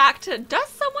floor. go back to, does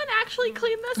someone actually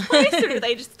clean this place, or do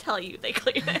they just tell you they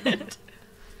clean it?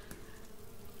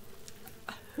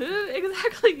 Who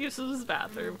exactly uses this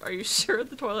bathroom? Are you sure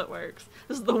the toilet works?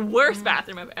 This is the worst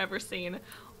bathroom I've ever seen.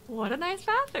 What a nice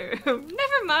bathroom.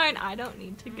 Never mind, I don't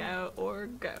need to go or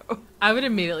go. I would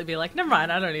immediately be like, never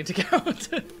mind, I don't need to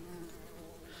go.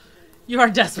 You are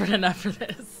desperate enough for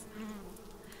this.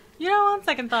 You know, on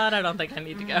second thought, I don't think I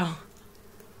need to go.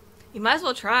 You might as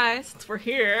well try, since we're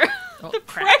here. Oh, the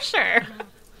crap. pressure.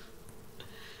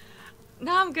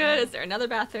 No, I'm good. Is there another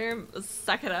bathroom?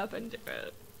 Suck it up and do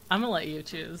it. I'm gonna let you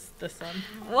choose this one.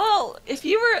 Well, if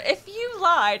you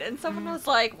lied and someone was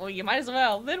like, well, you might as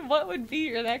well, then what would be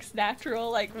your next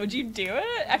natural, like, would you do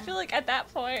it? I feel like at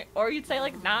that point, or you'd say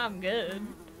like, nah, I'm good.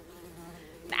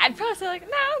 I'd probably say like,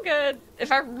 nah, I'm good,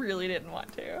 if I really didn't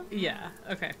want to. Yeah,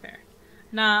 okay, fair.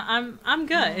 Nah, I'm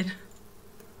good.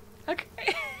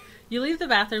 Okay. You leave the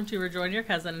bathroom to rejoin your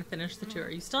cousin and finish the tour.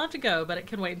 You still have to go, but it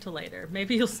can wait until later.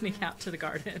 Maybe you'll sneak out to the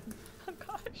garden. Oh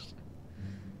gosh.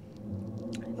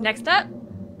 Next up,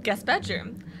 guest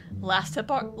bedroom. Last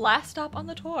stop on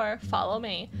the tour. Follow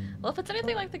me. Well, if it's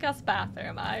anything like the guest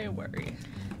bathroom, I worry.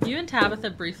 You and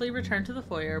Tabitha briefly return to the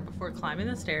foyer before climbing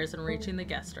the stairs and reaching the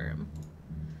guest room.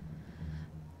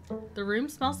 The room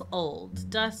smells old.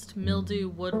 Dust, mildew,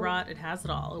 wood rot, it has it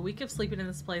all. A week of sleeping in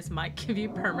this place might give you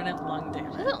permanent lung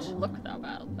damage. It doesn't look that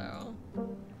bad, though.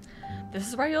 This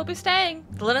is where you'll be staying.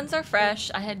 The linens are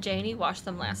fresh. I had Janie wash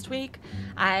them last week.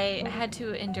 I had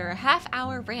to endure a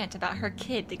half-hour rant about her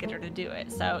kid to get her to do it,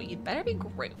 so you'd better be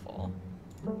grateful.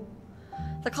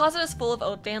 The closet is full of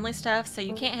old family stuff, so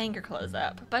you can't hang your clothes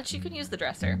up, but you can use the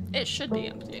dresser. It should be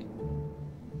empty.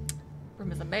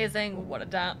 Room is amazing. What a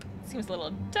dump. Seems a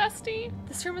little dusty.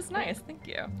 This room is nice, thank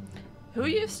you. Who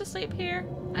used to sleep here?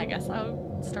 I guess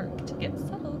I'll start to get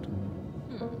settled.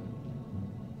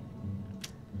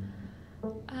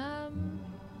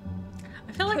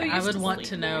 I feel like I would want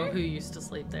to know here? who used to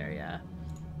sleep there, yeah.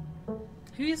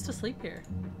 Who used to sleep here?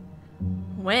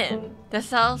 When? This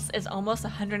house is almost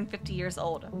 150 years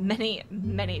old. Many,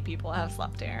 many people have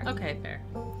slept here. Okay, fair.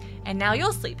 And now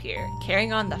you'll sleep here,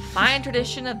 carrying on the fine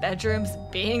tradition of bedrooms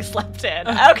being slept in.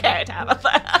 Okay,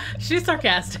 Tabitha. She's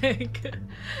sarcastic.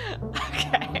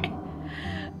 Okay.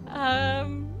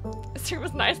 This room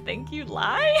was nice, thank you.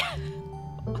 Lie?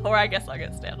 Or I guess I'll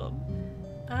get settled.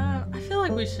 I feel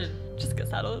like we should... Just get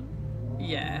settled.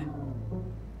 Yeah.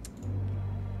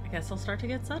 I guess I'll start to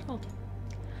get settled.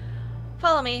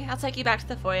 Follow me. I'll take you back to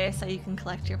the foyer so you can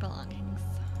collect your belongings.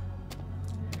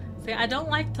 See, I don't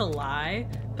like to lie,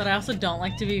 but I also don't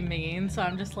like to be mean, so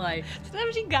I'm just like...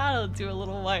 Sometimes you gotta do a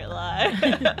little white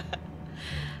lie.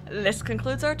 This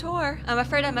concludes our tour. I'm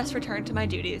afraid I must return to my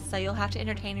duties, so you'll have to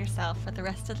entertain yourself for the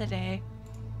rest of the day.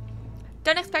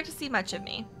 Don't expect to see much of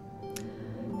me.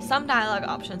 Some dialogue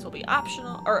options will be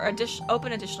optional, or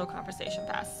open additional conversation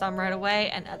paths. Some right away,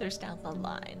 and others down the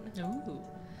line. Ooh.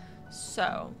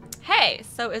 So, hey,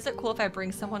 so is it cool if I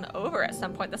bring someone over at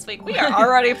some point this week? We are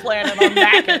already planning on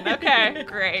backing. Okay,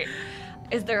 great.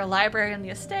 Is there a library on the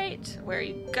estate? Where are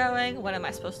you going? What am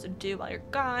I supposed to do while you're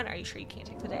gone? Are you sure you can't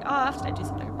take the day off? Did I do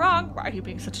something wrong? Why are you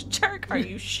being such a jerk? Are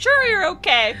you sure you're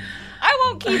okay? I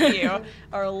won't keep you.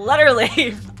 Or let her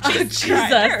leave. Oh, Jesus,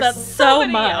 that's so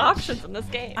many much. options in this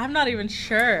game. I'm not even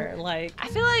sure. Like, I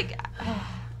feel like...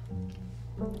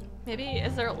 maybe,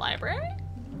 is there a library?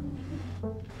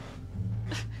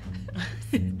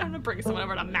 I'm gonna bring someone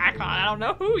over to Macon. I don't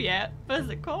know who yet, but is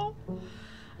it cool?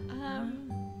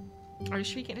 Are you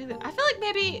sure you can't take the... I feel like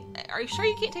maybe... Are you sure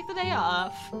you can't take the day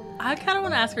off? I kind of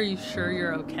want to ask her, are you sure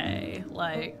you're okay?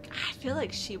 Like... I feel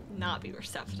like she would not be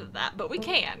receptive to that, but we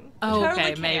can. We Oh, totally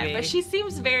okay, can. maybe. But she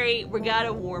seems very... We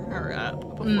gotta warm her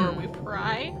up before we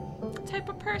pry type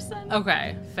of person.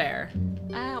 Okay, fair.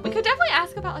 We could definitely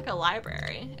ask about, like, a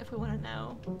library if we want to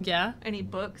know. Yeah? Any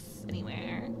books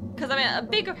anywhere. Because, I mean, a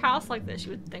big house like this,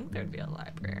 you would think there'd be a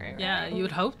library, right? Yeah, you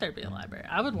would hope there'd be a library.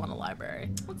 I would want a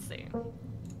library. Let's see.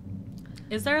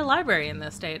 Is there a library in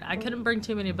this state? I couldn't bring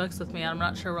too many books with me. I'm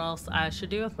not sure what else I should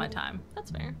do with my time. That's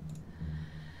fair.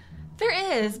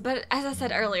 There is, but as I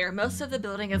said earlier, most of the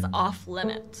building is off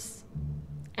limits.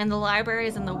 And the library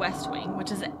is in the West Wing, which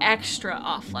is extra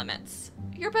off limits.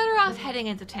 You're better off heading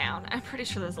into town. I'm pretty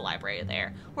sure there's a library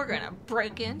there. We're gonna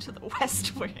break into the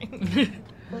West Wing.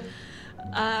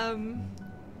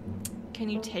 Can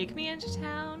you take me into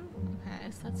town?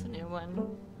 Okay, so that's a new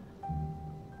one.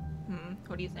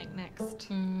 What do you think next?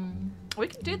 We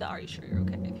can do the Are You Sure You're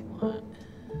Okay if you want.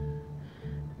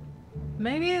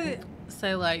 Maybe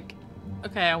say like,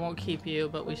 okay, I won't keep you,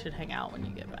 but we should hang out when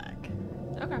you get back.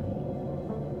 Okay.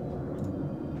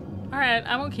 Alright,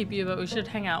 I won't keep you, but we should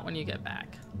hang out when you get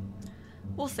back.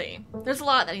 We'll see. There's a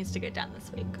lot that needs to get done this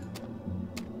week.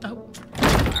 Oh.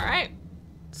 Alright.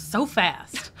 So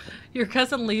fast. Your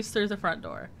cousin leaves through the front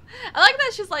door. I like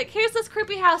that she's like, here's this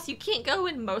creepy house, you can't go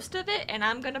in most of it, and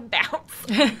I'm gonna bounce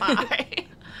by.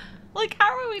 Like,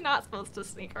 how are we not supposed to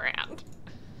sneak around?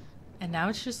 And now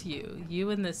it's just you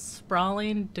in this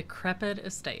sprawling, decrepit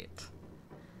estate.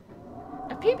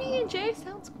 A PB&J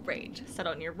sounds great.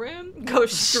 Settle in your room, go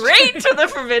straight to the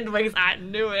Forbidden Wings. I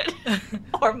knew it.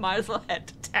 Or might as well head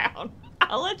to town.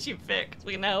 I'll let you pick.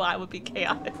 We know I would be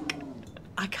chaotic.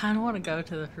 I kind of want to go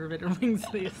to the Forbidden Wings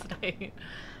of the estate.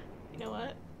 You know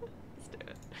what? Let's do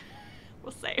it.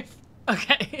 We'll save.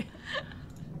 Okay.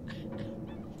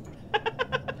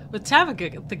 With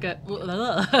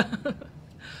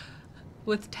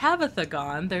With Tabitha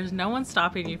gone, there's no one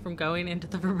stopping you from going into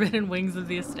the Forbidden Wings of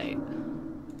the estate.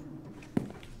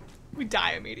 We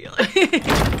die immediately.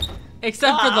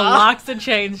 Except for the locks and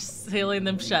chains sealing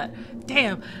them shut.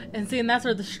 Damn. And see, and that's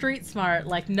where the street smart,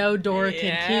 like, no door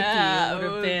can keep you,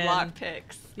 would have been.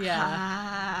 Lockpicks.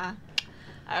 Yeah.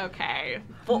 Okay.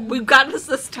 Well, we've got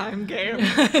this time, game.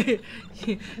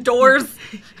 Doors.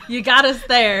 You got us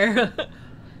there.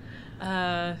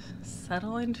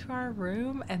 Settle into our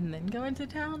room and then go into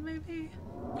town, maybe?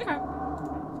 Okay.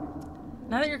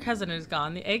 Now that your cousin is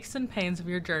gone, the aches and pains of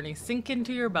your journey sink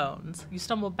into your bones. You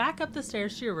stumble back up the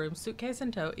stairs to your room, suitcase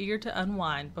in tow, eager to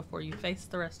unwind before you face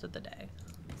the rest of the day.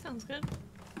 Sounds good.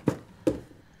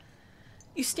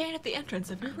 You stand at the entrance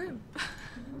of your room.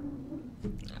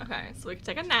 Okay, so we can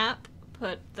take a nap,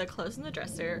 put the clothes in the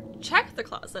dresser, check the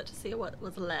closet to see what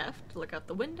was left, look out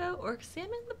the window, or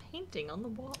examine the painting on the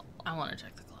wall. I want to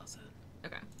check the closet.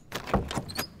 Okay.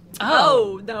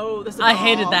 Oh, no, this is I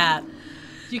hated that.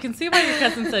 You can see why your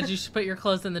cousin said you should put your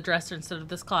clothes in the dresser instead of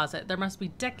this closet. There must be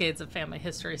decades of family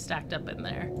history stacked up in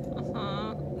there.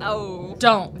 No.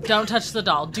 Don't touch the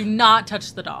doll. Do not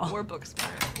touch the doll. We're book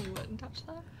smart. We wouldn't touch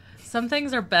that. Some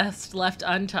things are best left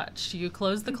untouched. You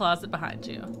close the closet behind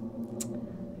you.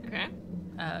 Okay.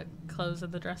 Clothes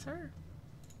in the dresser.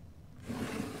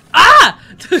 Ah!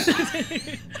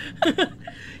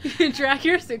 You drag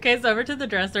your suitcase over to the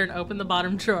dresser and open the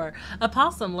bottom drawer. A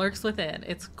possum lurks within.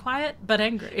 It's quiet but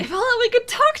angry. If only we could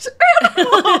talk to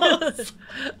animals!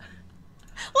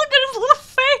 Look at his little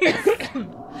face!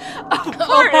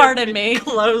 Oh, pardon me.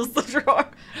 Close the drawer.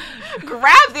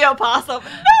 Grab the opossum.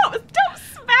 No, don't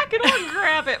smack it or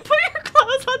grab it. Put your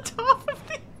clothes on top of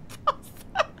the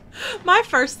opossum. My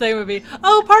first thing would be,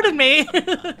 oh, pardon me.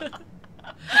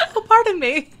 Oh, pardon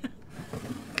me.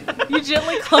 You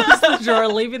gently close the drawer,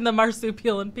 leaving the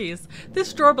marsupial in peace.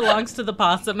 This drawer belongs to the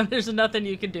possum, and there's nothing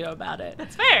you can do about it.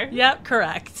 That's fair. Yep,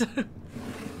 correct.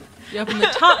 You open the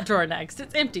top drawer next.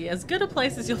 It's empty, as good a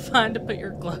place as you'll find to put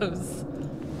your clothes.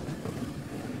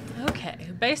 Okay,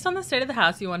 based on the state of the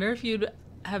house, you wonder if you'd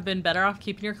have been better off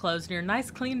keeping your clothes in your nice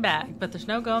clean bag, but there's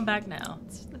no going back now.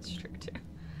 That's true, too.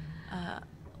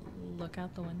 Look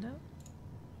out the window.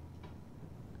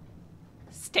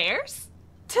 Stairs?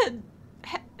 To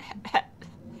heaven?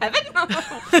 Where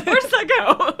does that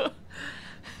go?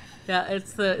 Yeah,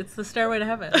 it's the Stairway to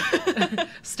Heaven.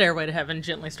 Stairway to Heaven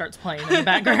gently starts playing in the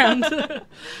background.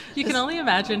 You can only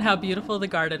imagine how beautiful the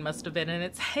garden must have been in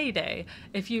its heyday.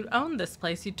 If you owned this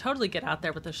place, you'd totally get out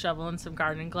there with a shovel and some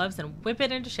gardening gloves and whip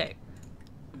it into shape.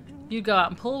 You'd go out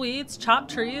and pull weeds, chop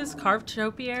trees, carve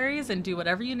topiaries, and do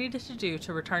whatever you needed to do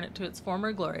to return it to its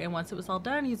former glory. And once it was all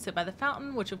done, you'd sit by the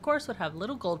fountain, which of course would have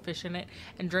little goldfish in it,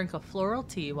 and drink a floral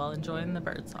tea while enjoying the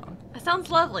birdsong. That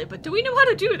sounds lovely, but do we know how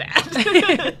to do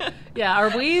that? Yeah,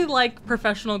 are we like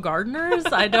professional gardeners?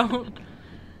 I don't...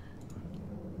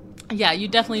 Yeah, you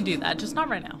definitely do that, just not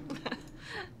right now.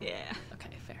 Yeah.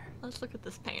 Okay, fair. Let's look at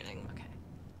this painting. Okay.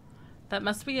 That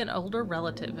must be an older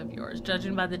relative of yours,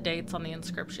 judging by the dates on the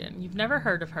inscription. You've never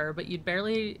heard of her, but you'd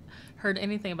barely heard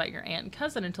anything about your aunt and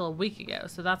cousin until a week ago,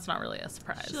 so that's not really a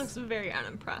surprise. She looks very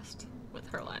unimpressed with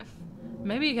her life.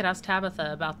 Maybe you could ask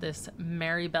Tabitha about this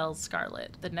Mary Bell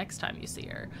Scarlet the next time you see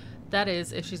her. That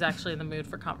is, if she's actually in the mood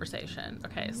for conversation.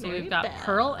 Okay, so we've got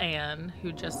Pearl Ann,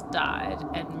 who just died,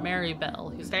 and Mary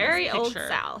Bell, who's very in this old picture.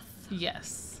 South.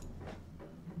 Yes.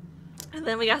 And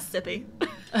then we got Sippy.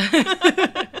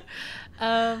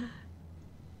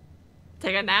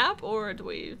 Take a nap, or do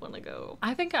we want to go?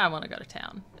 I think I want to go to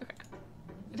town. Okay.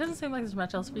 It doesn't seem like there's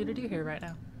much else for you to do here right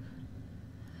now.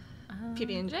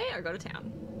 PB&J or go to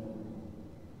town?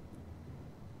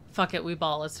 Fuck it, we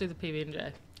ball. Let's do the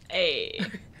PB&J. Hey.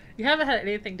 You haven't had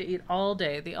anything to eat all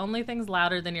day. The only thing's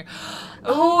louder than your...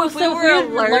 Oh, if we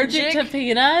were allergic to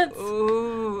peanuts?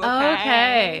 Ooh,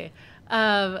 okay.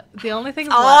 The only thing...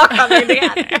 all coming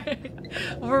together.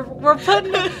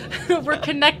 we're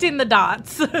connecting the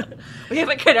dots. We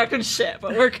haven't connected shit,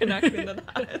 but we're connecting the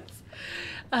dots.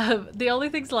 The only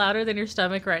things louder than your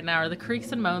stomach right now are the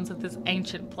creaks and moans of this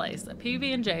ancient place. A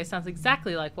PB&J sounds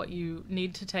exactly like what you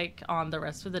need to take on the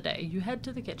rest of the day. You head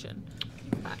to the kitchen.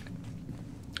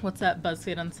 What's that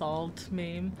BuzzFeed Unsolved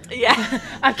meme? Yeah.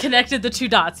 I've connected the two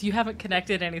dots. You haven't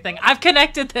connected anything. I've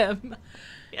connected them.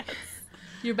 Yes.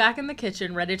 You're back in the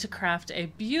kitchen, ready to craft a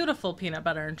beautiful peanut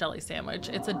butter and jelly sandwich.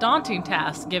 It's a daunting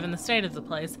task, given the state of the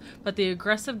place, but the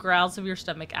aggressive growls of your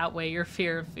stomach outweigh your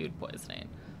fear of food poisoning.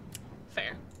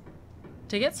 Fair.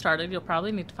 To get started, you'll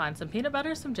probably need to find some peanut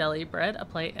butter, some jelly, bread, a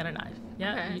plate, and a knife.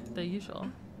 Yeah, okay. The usual.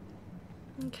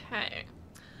 Okay.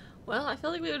 Well, I feel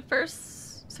like we would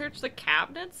first search the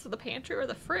cabinets, the pantry, or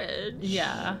the fridge.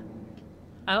 Yeah.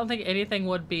 I don't think anything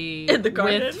would be in the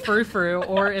garden with frou-frou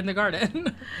or in the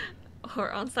garden.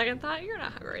 Or on second thought, you're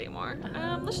not hungry anymore.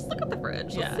 Let's just look at the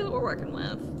fridge. Let's see what we're working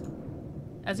with.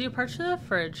 As you approach the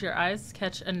fridge, your eyes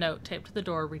catch a note taped to the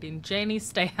door reading, "Janie,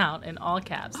 stay out," in all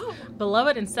caps. Oh. Below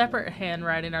it in separate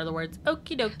handwriting are the words,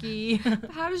 "Okie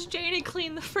dokie." How does Janie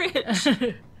clean the fridge?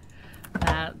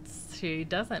 She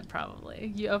doesn't,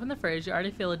 probably. You open the fridge, you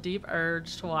already feel a deep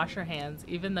urge to wash your hands,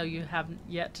 even though you have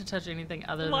yet to touch anything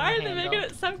other than the handle. Why are they making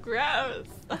it so gross?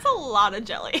 That's a lot of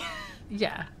jelly.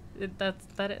 Yeah,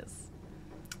 that is.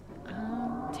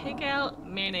 Take out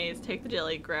mayonnaise, take the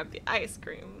jelly, grab the ice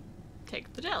cream,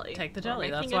 take the jelly. Take the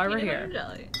jelly, that's why we're here.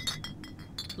 Jelly.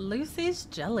 Lucy's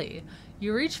Jelly.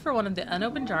 You reach for one of the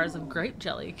unopened jars of grape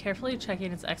jelly, carefully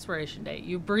checking its expiration date.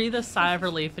 You breathe a sigh of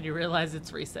relief and you realize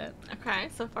it's recent. Okay,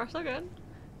 so far so good.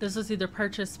 This was either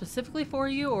purchased specifically for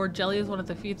you, or jelly is one of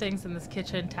the few things in this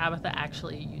kitchen Tabitha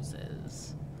actually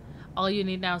uses. All you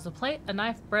need now is a plate, a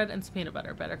knife, bread, and some peanut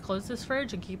butter. Better close this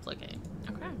fridge and keep looking.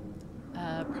 Okay.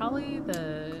 Probably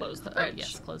the... Close the fridge.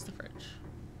 Yes, close the fridge.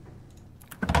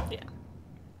 Yeah.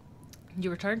 You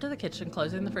return to the kitchen,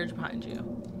 closing the fridge behind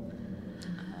you.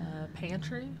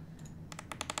 Pantry.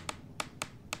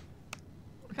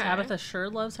 Okay. Tabitha sure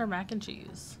loves her mac and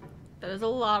cheese. That is a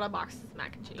lot of boxes of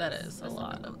mac and cheese. That is a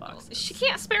lot of boxes. She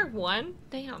can't spare one?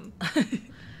 Damn.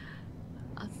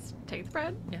 Let's take the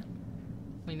bread. Yeah.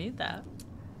 We need that.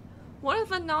 One of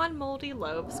the non-moldy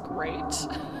loaves. Great.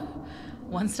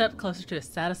 One step closer to a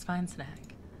satisfying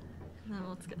snack. And then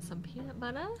let's get some peanut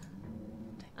butter.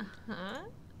 Uh-huh.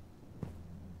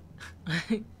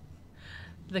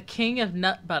 the king of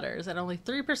nut butters, and only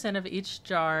 3% of each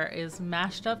jar is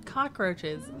mashed up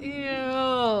cockroaches. Ew.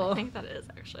 I think that is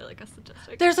actually like a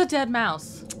statistic. There's a dead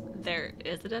mouse. There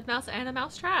is a dead mouse and a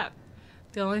mouse trap.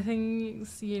 The only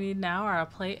things you need now are a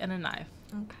plate and a knife.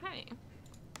 Okay.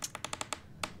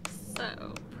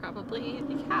 So, probably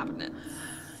the cabinets.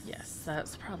 Yes,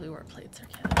 that's probably where plates are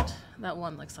kept. That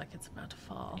one looks like it's about to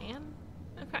fall. And,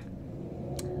 okay.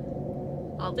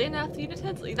 Oddly enough, the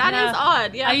utensils. That is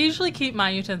odd, yeah. I usually keep my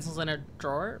utensils in a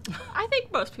drawer. I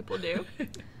think most people do.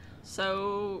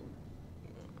 So,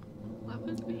 what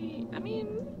would we, I mean,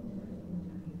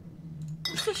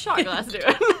 what's the shot glass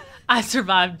doing? I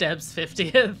survived Deb's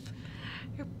 50th.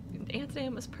 Your aunt's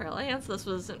name was Pearl Ann, so this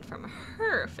wasn't from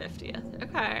her 50th.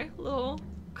 Okay, little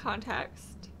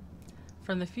context.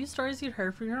 From the few stories you'd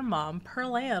heard from your mom,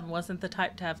 Pearl Ann wasn't the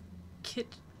type to have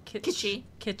kitschy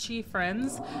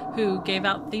friends who gave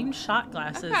out themed shot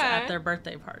glasses at their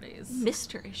birthday parties.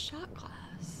 Mystery shot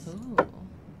glass. Ooh.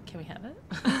 Can we have it?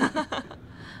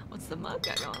 What's the mug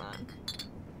got going on?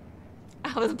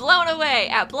 I was blown away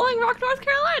at Blowing Rock, North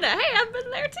Carolina. Hey, I've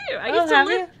been there too.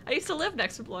 I used to live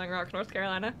next to Blowing Rock, North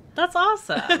Carolina. That's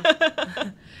awesome.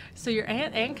 So your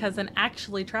aunt and cousin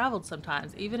actually traveled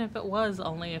sometimes, even if it was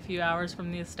only a few hours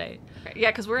from the estate. Okay. Yeah,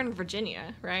 because we're in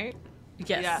Virginia, right?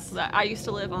 Yes. Yeah, so I used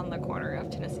to live on the corner of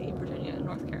Tennessee, Virginia, and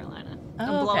North Carolina. Oh,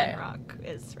 and Blowing okay. Rock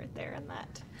is right there in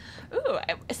that. Ooh,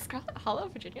 is Scarlet Hollow,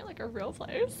 Virginia, like a real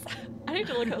place? I need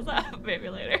to look those up maybe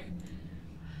later.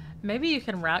 Maybe you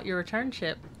can route your return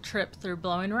trip through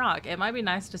Blowing Rock. It might be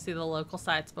nice to see the local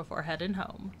sights before heading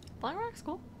home. Blowing Rock's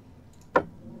cool.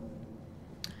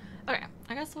 Okay,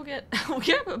 I guess we'll get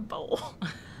a bowl.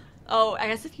 Oh, I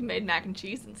guess if you made mac and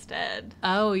cheese instead.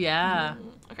 Oh, yeah.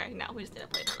 Okay, now we just need a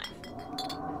plate and a knife.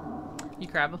 You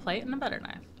grab a plate and a butter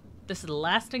knife. This is the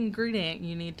last ingredient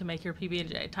you need to make your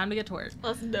PB&J. Time to get to work.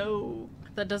 Let's go.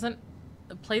 That doesn't...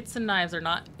 Plates and knives are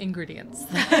not ingredients.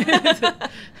 The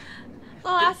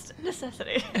last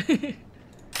necessity.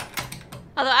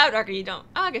 Although I would argue you don't...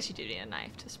 Oh, I guess you do need a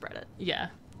knife to spread it. Yeah.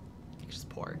 You can just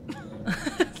pour it.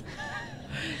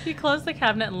 You close the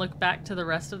cabinet and look back to the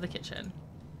rest of the kitchen.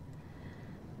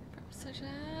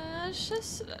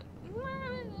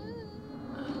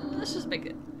 Let's just make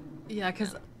it. Yeah,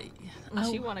 because...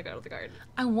 Unless you want to go to the garden.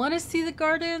 I want to see the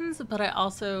gardens, but I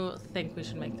also think we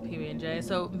should make the PB&J.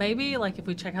 So maybe, like, if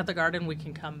we check out the garden, we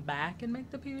can come back and make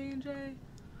the PB&J?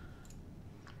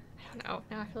 I don't know.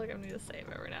 Now I feel like I need to save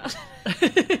every now and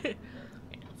then.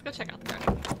 Let's go check out the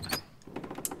garden.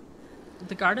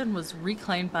 The garden was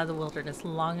reclaimed by the wilderness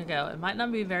long ago. It might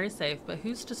not be very safe, but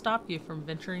who's to stop you from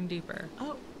venturing deeper?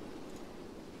 Oh.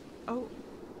 Oh.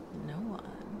 No one.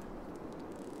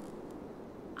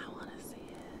 I want to see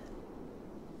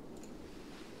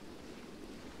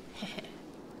it.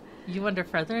 You wander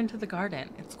further into the garden.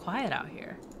 It's quiet out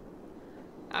here.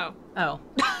 Oh. Oh.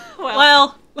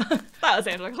 Well. That was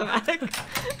anticlimactic.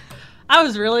 I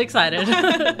was really excited.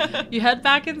 You head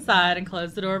back inside and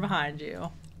close the door behind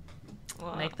you.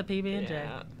 Well, Make the PB&J.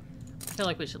 Yeah. I feel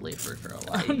like we should leave Roofer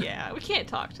alone. Yeah, we can't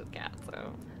talk to the cat,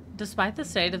 so. Despite the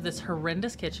state of this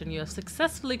horrendous kitchen, you have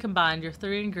successfully combined your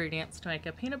 3 ingredients to make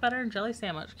a peanut butter and jelly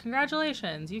sandwich.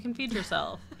 Congratulations, you can feed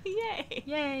yourself. Yay.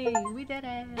 Yay, we did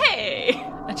it. Hey.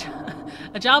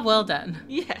 A job well done.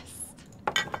 Yes.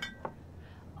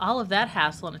 All of that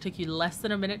hassle, and it took you less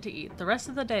than a minute to eat. The rest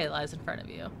of the day lies in front of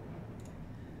you.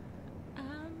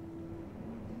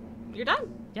 You're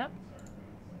done. Yep.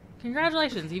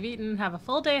 Congratulations, you've eaten and have a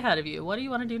full day ahead of you. What do you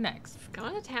want to do next?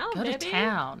 Go to town, Go baby. to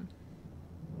town.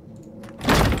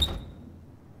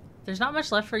 There's not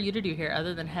much left for you to do here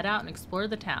other than head out and explore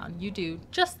the town. You do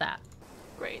just that.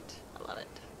 Great. I love it.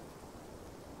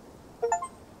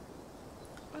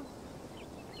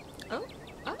 Oh.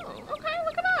 Oh, okay,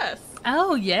 look at us.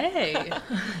 Oh, yay.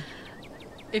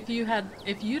 If you'd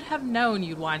have known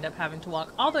you'd wind up having to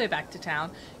walk all the way back to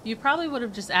town, you probably would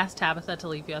have just asked Tabitha to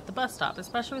leave you at the bus stop,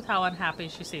 especially with how unhappy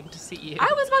she seemed to see you.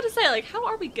 I was about to say, like, how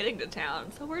are we getting to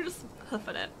town? So we're just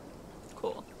hoofing it.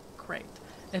 Cool. Great.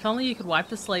 If only you could wipe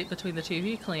the slate between the two of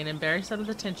you clean and bury some of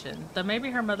the tension, though maybe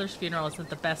her mother's funeral isn't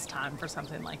the best time for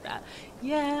something like that.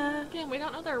 Yeah. Yeah, we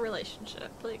don't know their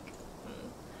relationship. Like,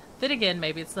 Then again,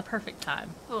 maybe it's the perfect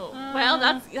time. oh, well,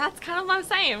 that's kind of what I'm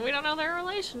saying. We don't know their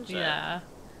relationship. Yeah.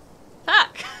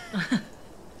 Fuck.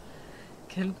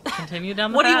 Continue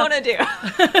down the What do you path. want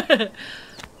to do?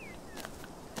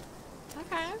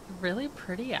 Okay. Really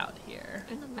pretty out here.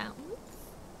 In the mountains?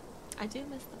 I do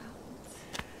miss the mountains.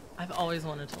 I've always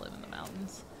wanted to live in the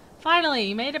mountains. Finally,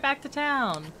 you made it back to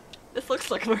town. This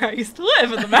looks like where I used to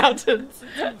live, in the mountains.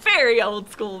 Very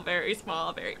old school, very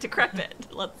small, very decrepit.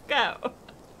 Let's go.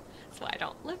 That's why I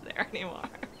don't live there anymore.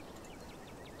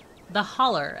 The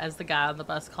holler, as the guy on the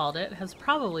bus called it, has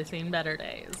probably seen better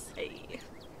days. Hey.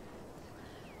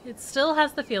 It still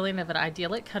has the feeling of an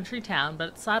idyllic country town, but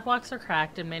its sidewalks are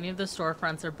cracked and many of the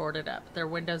storefronts are boarded up, their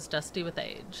windows dusty with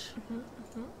age.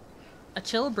 A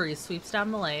chill breeze sweeps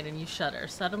down the lane and you shudder,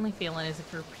 suddenly feeling as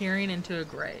if you're peering into a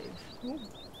grave. Ooh.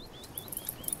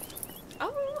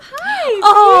 Oh, hi!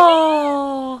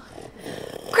 Oh!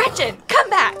 Gretchen, come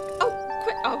back! Oh,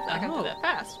 quick. Oh, I got through that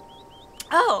fast.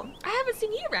 Oh, I haven't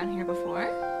seen you around here before.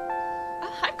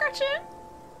 Oh, hi, Gretchen.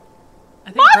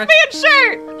 Mothman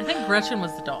shirt! I think Gretchen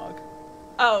was the dog.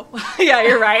 Oh, yeah,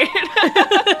 you're right.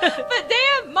 But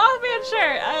damn, Mothman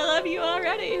shirt. I love you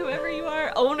already, whoever you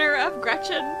are. Owner of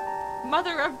Gretchen,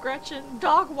 mother of Gretchen,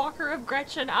 dog walker of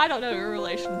Gretchen. I don't know your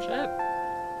relationship.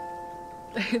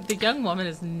 The young woman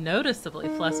is noticeably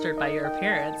flustered by your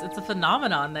appearance. It's a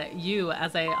phenomenon that you,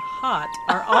 as a hot,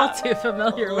 are all too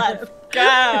familiar Let's with.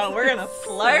 go. We're gonna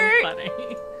flirt. So funny.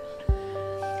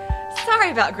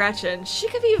 Sorry about Gretchen. She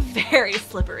can be very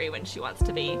slippery when she wants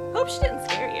to be. Hope she didn't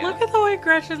scare you. Look at the way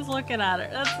Gretchen's looking at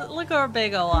her. Look at her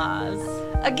big ol' eyes.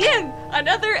 Again,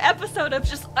 another episode of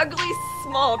just ugly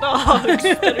small dogs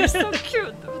that are so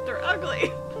cute, but they're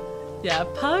ugly. Yeah,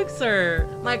 pugs are...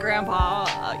 My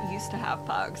grandpa used to have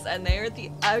pugs, and they are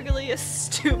the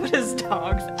ugliest, stupidest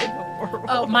dogs in the world.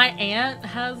 Oh, my aunt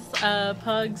has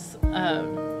pugs,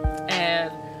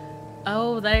 and...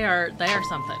 Oh, they are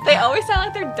something. They always sound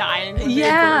like they're dying when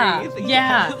yeah, they breathe.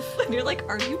 Yeah. Yes. And you're like,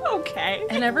 are you okay?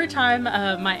 And every time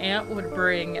my aunt would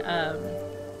bring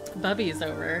Bubbies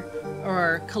over,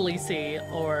 or Khaleesi,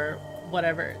 or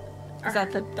whatever. Is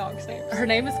that the dog's name? Her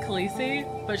name is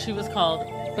Khaleesi, but she was called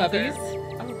Bubbies.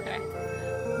 Okay.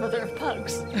 Mother of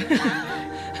pugs.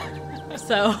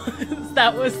 So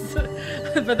that was,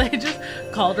 but they just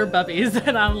called her Bubbies,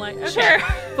 and I'm like, okay. Sure.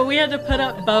 But we had to put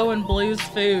up Bo and Blue's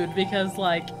food because,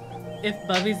 like, if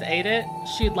Bubbies ate it,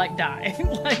 she'd like die.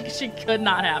 Like, she could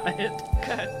not have it.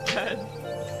 Good.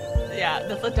 Yeah,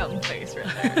 that's a dumb face right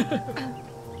there.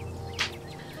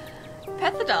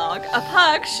 Pet the dog. A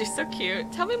pug. She's so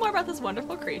cute. Tell me more about this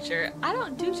wonderful creature. I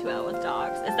don't do too well with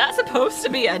dogs. Is that supposed to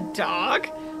be a dog?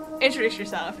 Introduce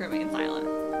yourself. Remain silent.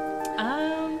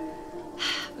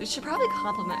 We should probably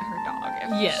compliment her dog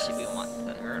if she wants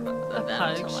her A them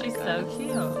pug. to like She's so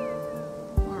cute.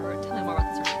 Or tell me more about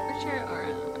this creature. Or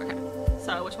okay.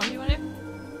 So which one do you want to do?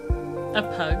 A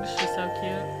pug. She's so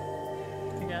cute.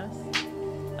 I guess.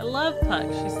 I love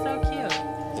pugs. She's so cute.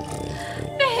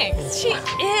 Thanks. She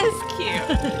is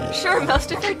cute. Sure,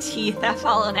 most of her teeth have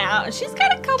fallen out, and she's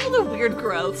got a couple of weird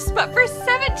growths, but for a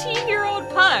 17-year-old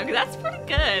pug, that's pretty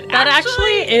good. That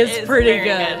actually is pretty very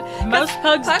good. Most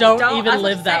pugs don't even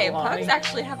live that long. Pugs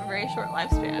actually have a very short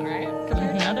lifespan, right?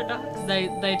 Compared to other dogs. They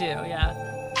do, yeah.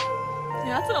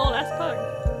 Yeah, that's an old-ass pug.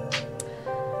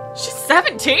 She's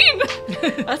 17!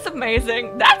 That's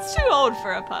amazing. That's too old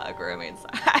for a pug. Or, I mean,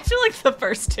 I feel like the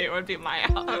first two would be my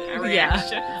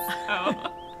reaction.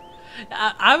 So.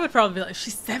 I would probably be like,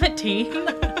 she's 17?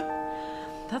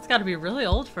 That's got to be really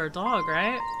old for a dog,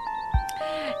 right?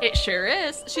 It sure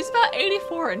is. She's about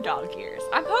 84 in dog years.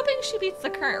 I'm hoping she beats the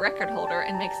current record holder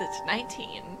and makes it to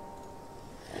 19.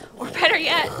 Or better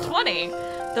yet, 20.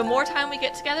 The more time we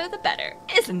get together, the better.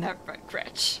 Isn't that right,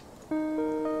 Gretch?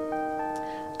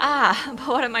 But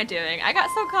what am I doing? I got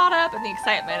so caught up in the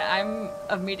excitement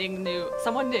of meeting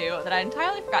someone new that I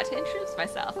entirely forgot to introduce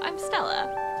myself. I'm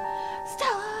Stella.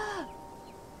 Stella!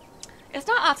 It's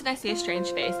not often I see a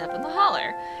strange face up in the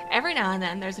holler. Every now and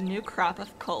then there's a new crop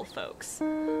of coal folks.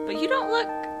 But you don't look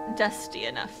dusty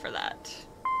enough for that.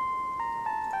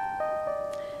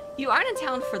 You aren't in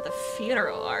town for the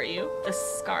funeral, are you? The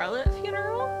Scarlet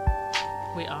funeral?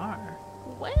 We are.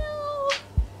 Well...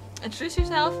 Introduce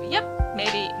yourself? Yep.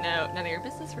 Maybe. No. None of your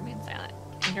business. Remain silent.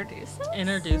 Introduce us?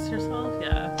 Introduce yourself?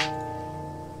 Yeah.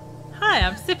 Hi,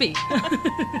 I'm Sippy.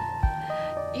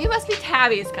 You must be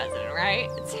Tabby's cousin, right?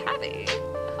 Tabby.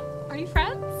 Are you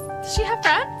friends? Does she have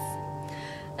friends?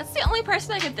 That's the only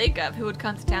person I could think of who would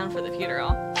come to town for the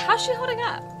funeral. How's she holding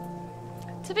up?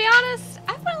 To be honest,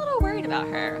 I've been a little worried about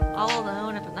her. All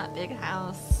alone up in that big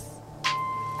house.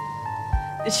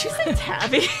 Did you say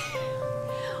Tabby?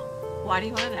 Why do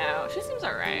you want to know? She seems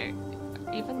alright.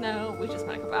 Even though we just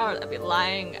met a couple hours, I'd be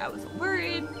lying. I wasn't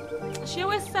worried. She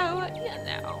always so,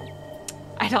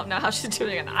 I don't know how she's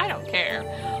doing and I don't care.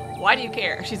 Why do you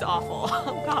care? She's awful.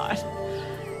 Oh god.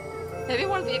 Maybe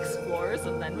one of the explorers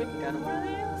and then we can go to one of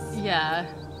these? Yeah.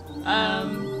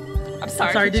 I'm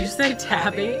sorry. Did you say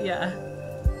Tabby? Yeah.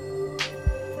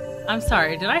 I'm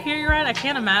sorry. Did I hear you right? I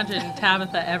can't imagine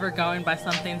Tabitha ever going by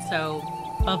something so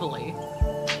bubbly.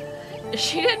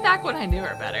 She did back when I knew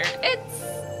her better.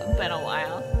 been a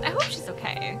while. I hope she's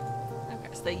okay. Okay,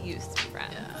 so they used to be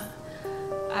friends. Yeah.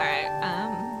 Alright,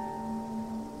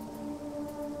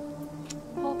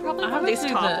 well, probably one of these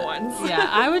top ones. Yeah,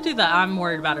 I would do that. I'm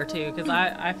worried about her too, because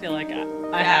I feel like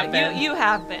I have been. You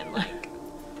have been, like,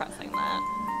 pressing that.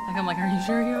 Like, I'm like, are you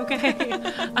sure you're okay?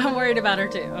 I'm worried about her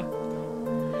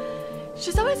too.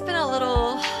 She's always been a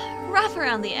little rough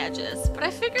around the edges, but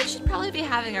I figured she'd probably be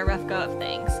having a rough go of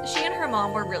things. She and her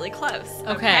mom were really close.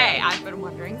 Okay. I've been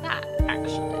wondering that,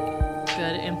 actually.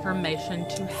 Good information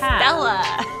to have.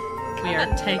 Stella! We are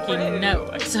taking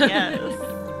notes. Yes.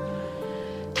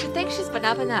 She thinks she's been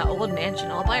up in that old mansion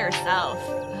all by herself.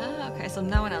 Oh, okay, so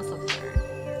no one else lives there.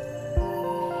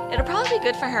 It'll probably be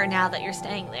good for her now that you're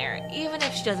staying there, even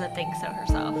if she doesn't think so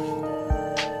herself.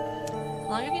 How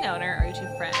long have you known her? Are you two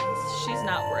friends? She's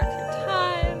not worth your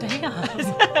time.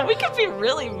 Damn. We could be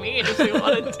really mean if we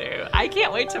wanted to. I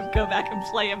can't wait to go back and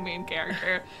play a mean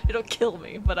character. It'll kill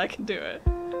me, but I can do it.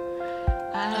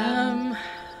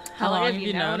 How long have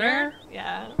you known her?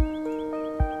 Yeah.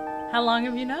 How long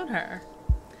have you known her?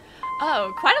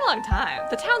 Oh, quite a long time.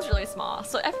 The town's really small,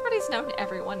 so everybody's known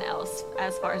everyone else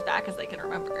as far as back as they can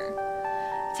remember.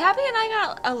 Tabby and I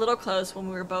got a little close when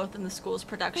we were both in the school's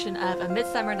production of A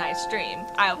Midsummer Night's Dream.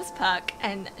 I was Puck,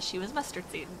 and she was Mustard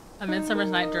Seed. A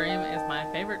Midsummer's Night Dream is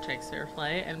my favorite Shakespeare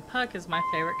play, and Puck is my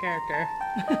favorite character.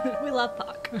 We love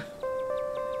Puck.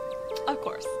 Of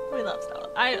course, we love Stella.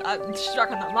 She's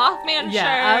rocking the Mothman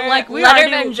shirt, like we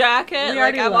Letterman already, jacket. We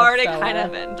Like I'm love already Stella. kind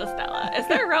of into Stella. Is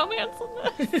there romance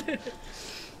in this?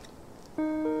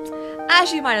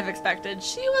 As you might have expected,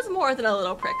 she was more than a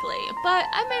little prickly, but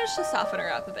I managed to soften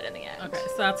her up a bit in the end. Okay,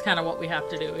 so that's kind of what we have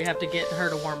to do. We have to get her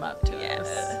to warm up to us.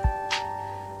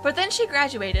 But then she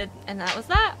graduated, and that was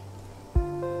that.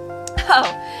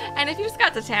 Oh, and if you just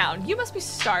got to town, you must be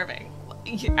starving.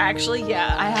 Actually,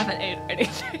 yeah, I haven't ate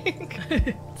anything.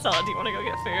 Stella, do you want to go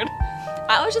get food?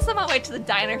 I was just on my way to the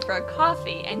diner for a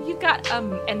coffee, and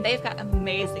and they've got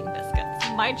amazing biscuits.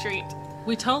 My treat.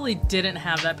 We totally didn't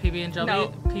have that PB&J.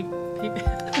 No.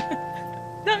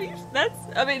 No,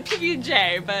 I mean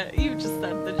PB&J, but you just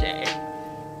said the J.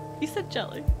 You said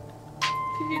jelly.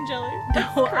 PB and jelly.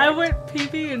 No, I went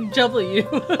PB&W.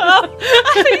 Oh,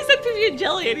 I thought you said PB and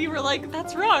jelly, and you were like,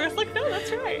 "That's wrong." I was like, "No,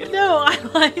 that's right." No, I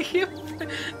like you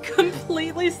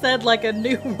completely said like a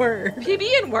new word.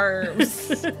 PB and worms.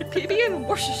 PB and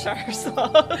Worcestershire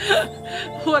sauce.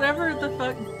 Whatever the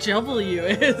fuck W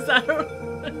is, I don't.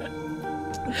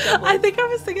 I think I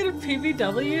was thinking of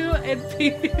PBW and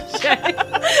PBJ,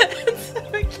 and so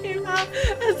it came out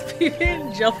as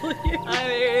PB&W. I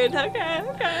mean, okay.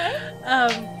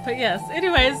 But yes,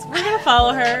 anyways, we're gonna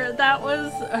follow her. That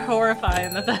was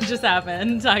horrifying that just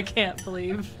happened. I can't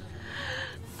believe.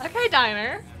 Okay,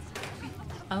 diner.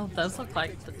 Oh, those look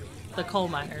like the coal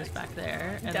miners back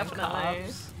there. And Definitely. The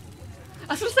cops.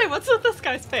 I was gonna say, what's with this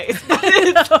guy's face?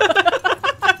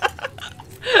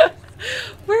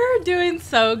 We're doing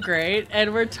so great,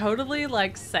 and we're totally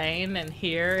like sane and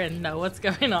here and know what's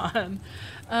going on.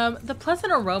 The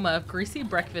pleasant aroma of greasy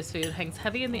breakfast food hangs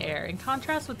heavy in the air. In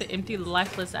contrast with the empty,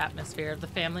 lifeless atmosphere of the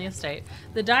family estate,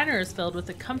 the diner is filled with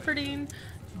the comforting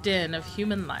din of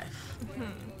human life. Mm-hmm.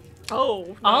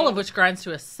 Oh, no. All of which grinds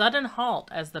to a sudden halt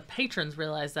as the patrons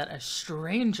realize that a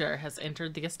stranger has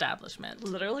entered the establishment.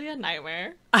 Literally a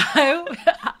nightmare.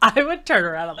 I would turn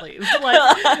around and leave. Like,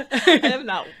 I am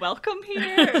not welcome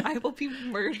here. I will be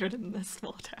murdered in this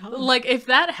small town. Like, if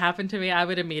that happened to me, I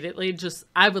would immediately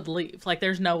I would leave. Like,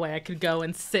 there's no way I could go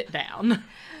and sit down.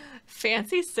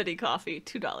 Fancy city coffee,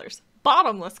 $2.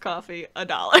 Bottomless coffee, $1.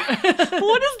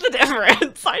 What is the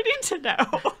difference? I need to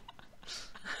know.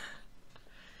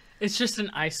 It's just an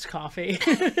iced coffee.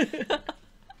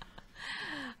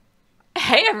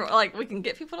 Hey, everyone, like, we can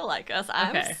get people to like us.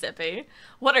 I'm Okay. Sippy.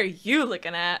 What are you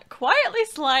looking at? Quietly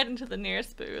slide into the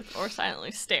nearest booth or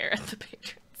silently stare at the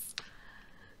patrons.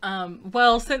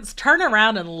 Well, since turn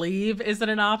around and leave isn't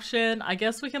an option, I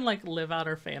guess we can, like, live out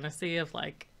our fantasy of,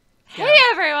 like... Hey,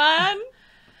 everyone!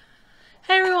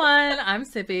 Hey, everyone. I'm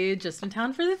Sippy, just in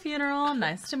town for the funeral.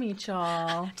 Nice to meet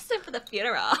y'all. Just in for the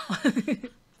funeral.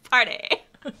 Party.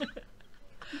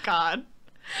 God.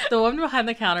 The woman behind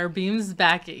the counter beams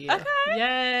back at you. Okay.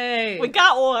 Yay! We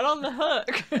got one on the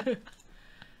hook.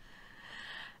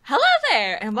 Hello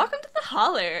there, and welcome to the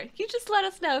holler. You just let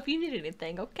us know if you need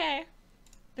anything, okay?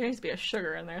 There needs to be a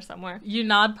sugar in there somewhere. You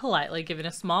nod politely, giving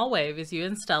a small wave as you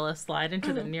and Stella slide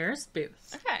into the nearest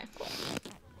booth. Okay, cool.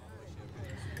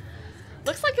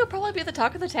 Looks like you'll probably be the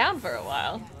talk of the town for a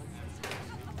while.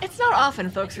 It's not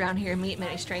often folks around here meet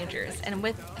many strangers, and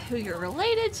with who you're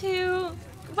related to,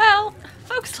 well,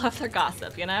 folks love their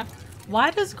gossip, you know? Why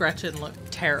does Gretchen look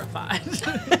terrified.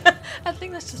 I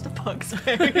think that's just a pug's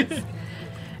face.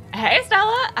 Hey,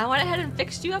 Stella, I went ahead and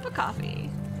fixed you up a coffee.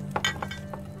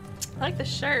 I like the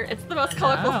shirt. It's the most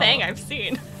colorful thing I've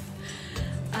seen.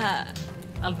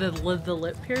 The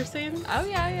lip piercing? Oh,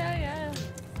 yeah.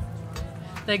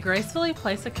 They gracefully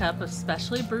place a cup of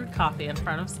specially brewed coffee in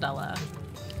front of Stella.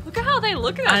 Look at how they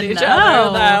look at I each know.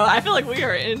 other, though. I feel like we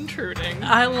are intruding.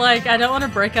 I don't want to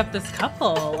break up this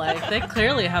couple. Like, they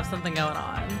clearly have something going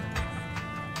on.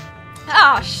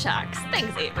 Oh, shucks.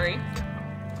 Thanks, Avery.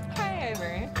 Hi,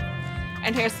 Avery.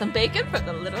 And here's some bacon for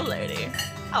the little lady.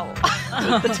 Oh,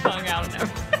 with the tongue out and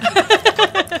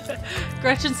everything.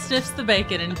 Gretchen sniffs the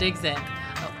bacon and digs in.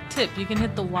 Oh, tip, you can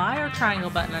hit the Y or triangle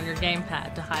button on your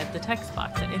gamepad to hide the text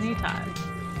box at any time.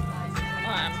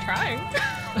 Well, I'm trying.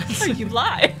 You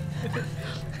lie.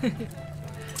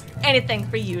 Anything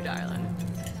for you, darling.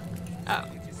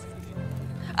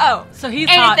 Oh, so he's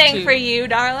hot anything too. for you,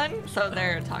 darling. So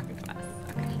they're talking to us.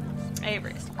 Okay.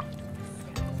 Avery's.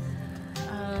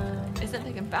 Isn't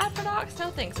thinking bad for dogs? No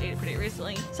thanks, ate it pretty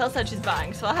recently. Sel said she's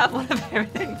buying, so I'll have one of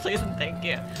everything, please and thank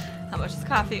you. How much is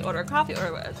coffee? Order a coffee or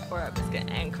a biscuit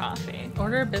and coffee.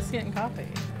 Order a biscuit and coffee.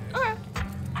 Okay.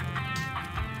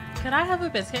 Could I have a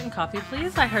biscuit and coffee,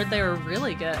 please? I heard they were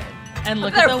really good. And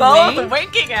look They're at the both wing.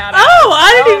 winking at us. Oh,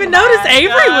 I didn't even notice my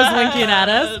Avery was God. winking at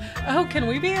us. Oh, can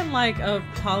we be in like a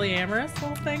polyamorous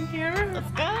little thing here?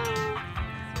 Let's go.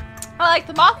 I like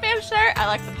the Mothman shirt. I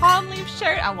like the palm leaf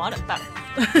shirt. I want it better.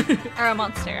 Or a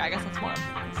monster. I guess that's more of a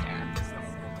monster.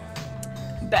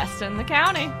 Best in the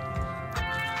county.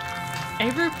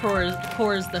 Avery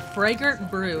pours the fragrant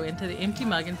brew into the empty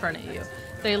mug in front of you.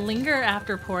 They linger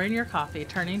after pouring your coffee,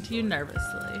 turning to you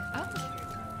nervously.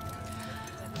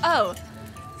 Oh.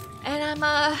 And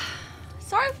I'm,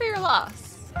 sorry for your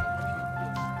loss.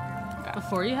 Okay.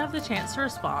 Before you have the chance to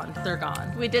respond, they're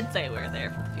gone. We did say we were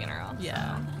there for the funeral.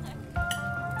 Yeah.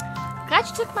 Glad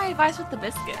you took my advice with the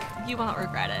biscuit. You won't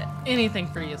regret it. Anything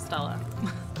for you, Stella.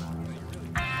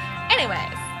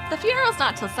 Anyways, the funeral's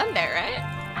not till Sunday, right?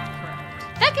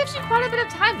 Correct. That gives you quite a bit of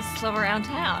time to slow around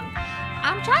town.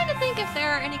 I'm trying to think if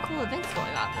there are any cool events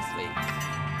going on this week.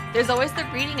 There's always the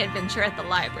reading adventure at the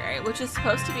library, which is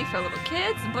supposed to be for little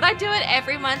kids, but I do it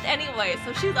every month anyway,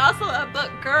 so she's also a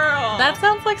book girl. That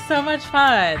sounds like so much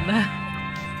fun.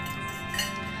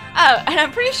 Oh, and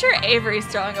I'm pretty sure Avery's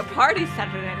throwing a party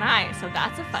Saturday night, so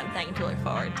that's a fun thing to look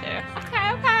forward to.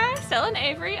 Okay. Stella and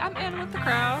Avery, I'm in with the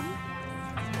crowd.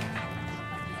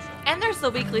 And there's the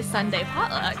weekly Sunday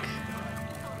potluck.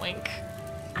 Wink.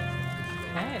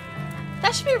 Okay.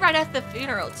 That should be right at the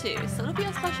funeral, too, so it'll be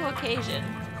a special occasion.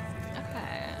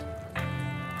 Okay.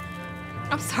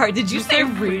 I'm sorry, did you say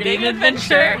reading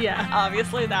adventure? Yeah.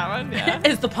 Obviously that one, yeah.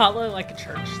 Is the potluck like a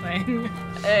church thing?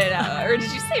 Or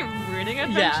did you say reading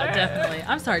adventure? Yeah, definitely.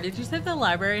 I'm sorry, did you say the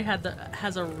library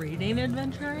has a reading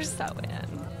adventure? So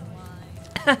in.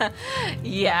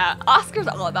 Yeah, Oscar's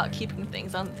all about keeping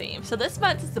things on theme. So this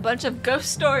month is a bunch of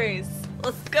ghost stories.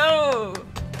 Let's go!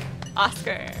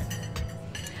 Oscar.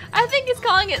 I think he's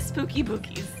calling it spooky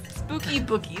bookies. Spooky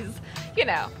bookies. You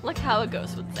know, like how a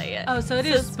ghost would say it. Oh, so it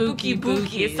is spooky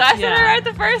bookies. So I said Yeah. it right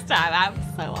the first time. I was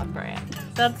so on brand.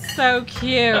 That's so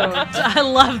cute. I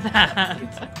love that.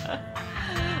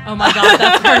 Oh my god,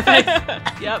 that's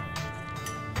perfect. Yep.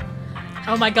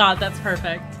 Oh my god, that's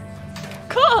perfect.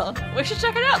 Cool. We should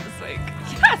check it out this week.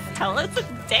 Yes, tell us a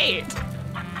date.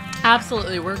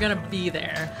 Absolutely, we're gonna be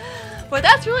there. But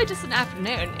that's really just an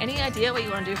afternoon. Any idea what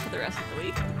you want to do for the rest of the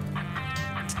week?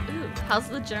 Ooh, how's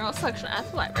the general selection at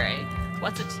the library?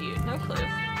 What's it to you? No clue.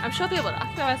 I'm sure I'll be able to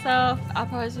occupy myself. I'll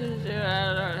probably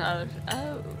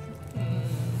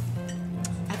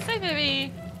I'd say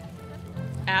maybe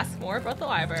ask more about the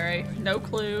library. No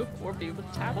clue. Or be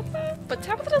with Tabitha. But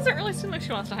Tabitha doesn't really seem like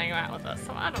she wants to hang out with us,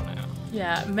 so I don't know.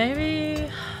 Yeah, maybe.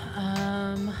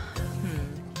 I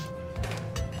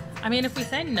mean, if we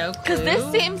say no clue, Because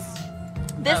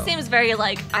this seems very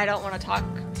like I don't want to talk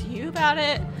to you about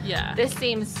it. Yeah. This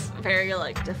seems very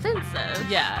like defensive.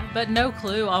 Yeah, but no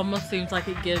clue almost seems like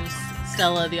it gives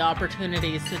Stella the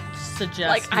opportunity to suggest.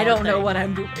 Like I more don't know things. what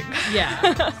I'm doing.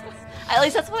 Yeah. At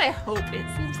least that's what I hope it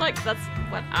seems like. 'Cause that's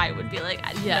what I would be like.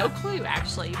 Yeah. No clue,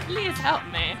 actually. Please help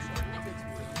me.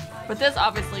 But this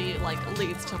obviously like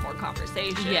leads to more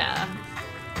conversation. Yeah.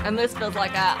 And this feels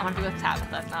like I want to be with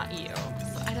Tabitha, not you.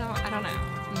 So I don't know.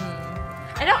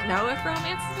 I don't know if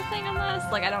romance is a thing in this.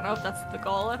 Like I don't know if that's the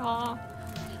goal at all,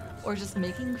 or just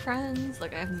making friends.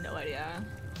 Like I have no idea.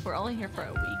 We're only here for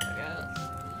a week, I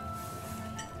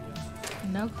guess.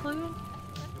 No clue?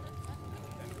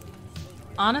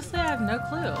 Honestly, I have no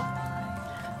clue.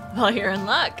 Well, you're in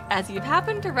luck, as you've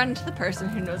happened to run into the person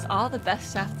who knows all the best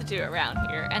stuff to do around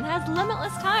here and has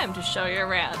limitless time to show you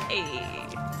around. Hey.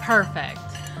 Perfect.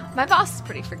 My boss is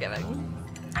pretty forgiving.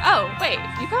 Oh, wait,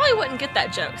 you probably wouldn't get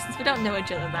that joke since we don't know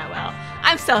each other that well.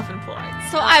 I'm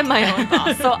self-employed, so I'm my own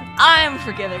boss, so I'm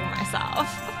forgiving myself.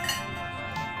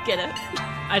 Get it?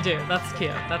 I do. That's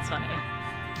cute. That's funny.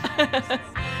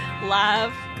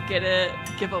 Laugh, get it,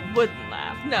 give a wooden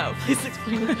laugh. No, please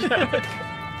explain the joke.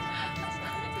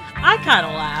 I kind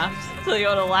of laughed. So you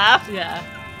want to laugh? Yeah.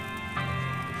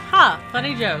 Ha!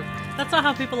 Funny joke. That's not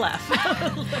how people laugh.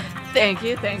 Thank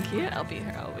you. I'll be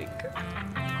here all week.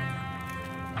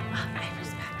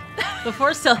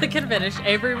 Before Stella can finish,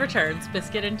 Avery returns,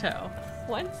 biscuit in tow.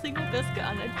 One single biscuit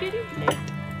on a pretty plate.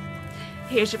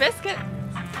 Here's your biscuit.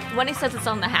 When he says it's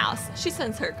on the house, she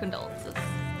sends her condolences.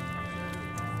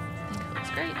 Think it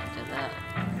looks great. Did that.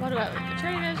 What do I look?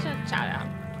 Trade shout out.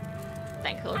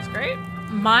 Think it looks great.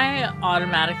 My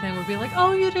automatic thing would be like,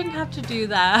 oh, you didn't have to do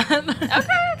that.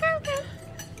 Okay.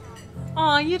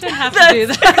 Aw, you didn't have to do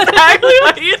that. Exactly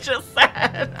what you just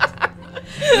said.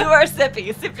 You are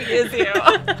Sippy. Sippy is you.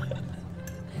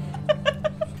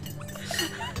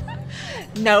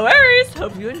 No worries.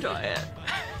 Hope you enjoy it.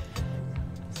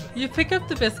 You pick up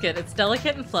the biscuit. It's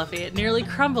delicate and fluffy. It nearly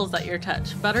crumbles at your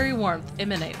touch. Buttery warmth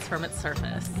emanates from its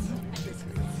surface.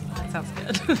 That sounds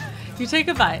good. You take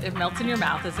a bite. It melts in your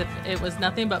mouth as if it was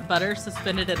nothing but butter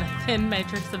suspended in a thin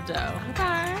matrix of dough.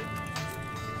 Okay.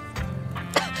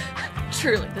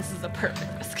 Truly, this is a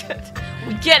perfect biscuit.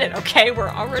 We get it, okay? We're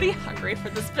already hungry for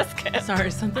this biscuit.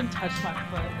 Sorry, something touched my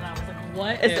foot, and I was like,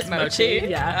 "What is it, mochi?"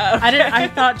 Yeah, Oh, okay. I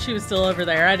thought she was still over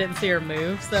there. I didn't see her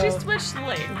move, so she switched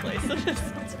lane places.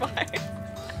 It's fine.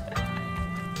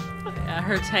 Yeah,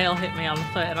 her tail hit me on the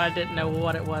foot, and I didn't know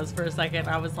what it was for a second.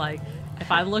 I was like,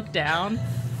 if I look down,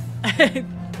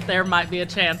 there might be a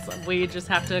chance we just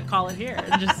have to call it here.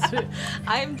 And just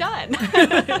I'm done.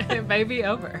 It may be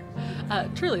over.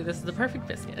 Truly, this is the perfect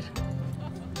biscuit.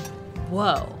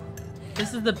 Whoa.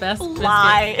 This is the best biscuit.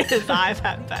 Lies. I've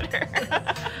had better.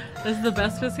 This is the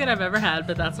best biscuit I've ever had,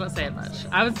 but that's not saying much.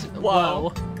 Whoa.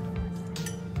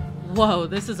 Whoa,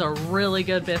 this is a really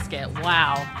good biscuit.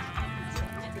 Wow.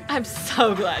 I'm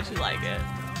so glad you like it.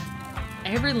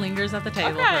 Avery lingers at the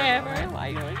table. Okay, Avery, why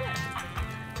you like it?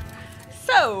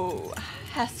 So,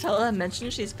 has Stella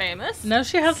mentioned she's famous? No,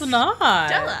 she has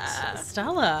not.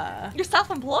 Stella. You're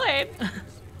self-employed.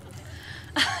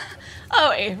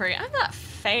 Oh, Avery, I'm not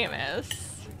famous.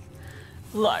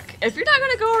 Look, if you're not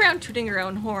going to go around tooting your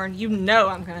own horn, you know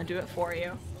I'm going to do it for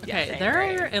you. Okay, Yes, they're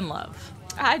Avery. in love.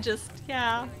 I just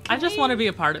want to be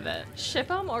a part of it. Ship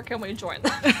them, or can we join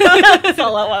them? That's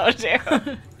all I want to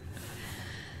do.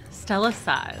 Stella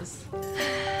sighs.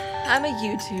 I'm a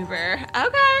YouTuber.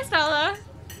 Okay, Stella.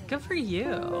 Good for you.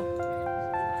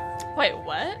 Wait,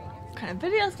 what? What kind of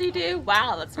videos do you do?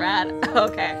 Wow, that's rad.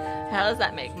 Okay. How does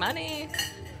that make money?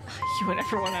 You and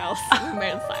everyone else. We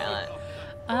made it silent.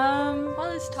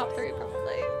 Well, it's top 3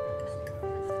 probably.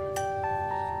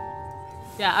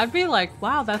 Yeah, I'd be like,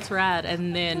 wow, that's rad.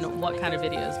 And then what kind of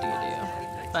videos do you do?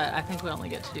 But I think we only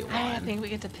get to do one. I think we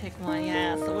get to pick one,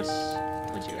 yeah. So which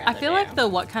would you rather I feel do? like the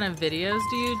what kind of videos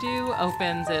do you do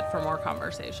opens it for more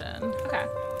conversation. Okay.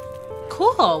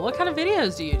 Cool. What kind of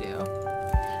videos do you do?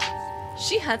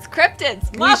 She hunts cryptids.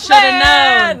 We should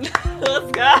have known.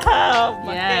 Let's go.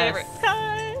 My Yes. favorite kind.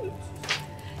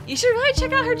 You should really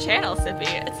check out her channel, Sippy.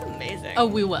 It's amazing. Oh,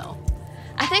 we will.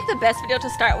 I think the best video to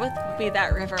start with would be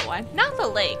that river one. Not the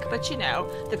lake, but you know,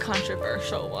 the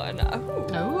controversial one.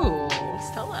 Oh.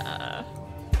 Stella.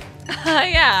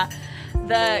 Yeah.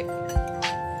 The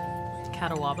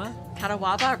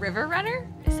Catawba? River Runner?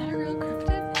 Is that a real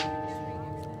cryptid?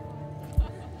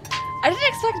 I didn't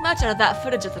expect much out of that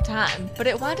footage at the time, but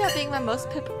it wound up being my most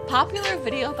popular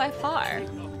video by far.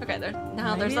 Okay,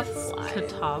 there's a fly.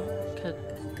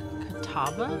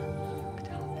 Catawba?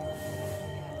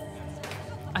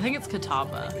 I think it's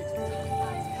Catawba.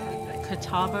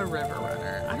 Catawba River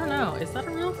Runner. I don't know. Is that a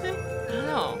real thing? I don't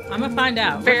know. I'm gonna find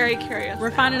out. Very curious.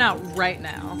 We're finding out right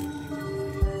now.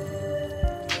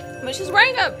 I mean, she's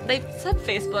wearing they said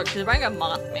Facebook, she's wearing a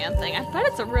Mothman thing. I bet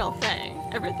it's a real thing.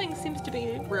 Everything seems to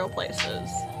be real places.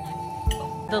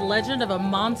 The legend of a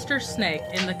monster snake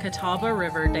in the Catawba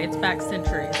River dates back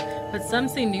centuries, but some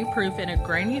see new proof in a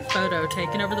grainy photo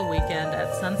taken over the weekend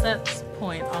at Sunset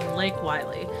Point on Lake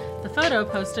Wiley. The photo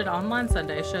posted online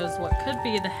Sunday shows what could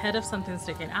be the head of something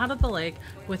sticking out of the lake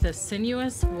with a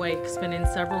sinuous wake spinning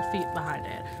several feet behind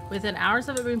it. Within hours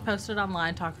of it being posted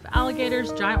online, talk of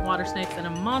alligators, giant water snakes, and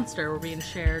a monster were being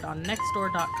shared on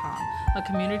Nextdoor.com, a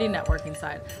community networking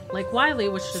site. Lake Wiley,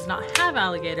 which does not have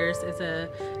alligators, is a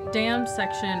dammed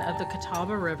section of the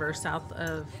Catawba River south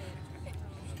of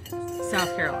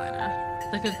South Carolina.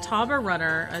 The Catawba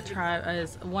Runner,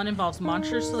 one involves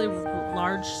monstrously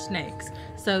large snakes.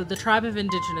 So the tribe of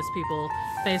indigenous people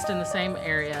based in the same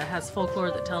area has folklore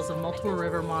that tells of multiple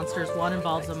river monsters. One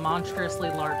involves a monstrously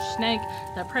large snake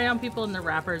that prey on people in their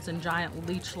wrappers and giant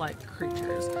leech-like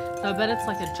creatures. So I bet it's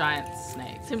like a giant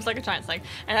snake. Seems like a giant snake.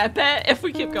 And I bet if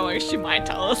we keep going, she might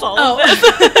tell us all of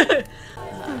this.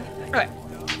 Right.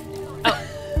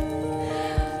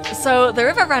 So, the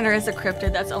River Runner is a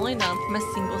cryptid that's only known from a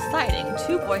single sighting.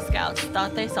 2 Boy Scouts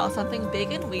thought they saw something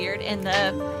big and weird in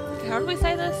the... How do we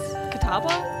say this? Catawba?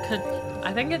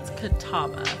 I think it's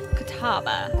Catawba.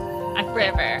 Catawba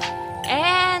River.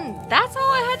 And that's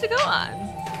all I had to go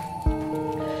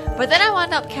on. But then I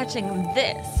wound up catching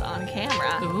this on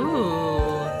camera.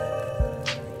 Ooh.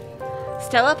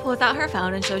 Stella pulls out her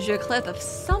phone and shows you a clip of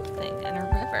something in a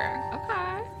river.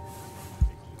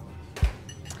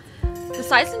 The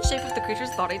size and shape of the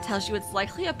creature's body tells you it's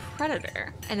likely a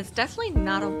predator, and it's definitely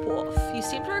not a wolf. You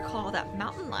seem to recall that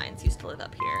mountain lions used to live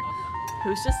up here.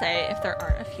 Who's to say if there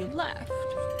aren't a few left?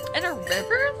 In a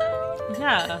river, though?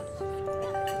 Yeah.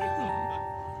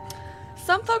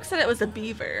 Some folks said it was a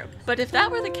beaver, but if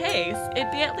that were the case,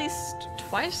 it'd be at least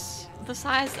twice the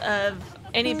size of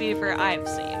any beaver I've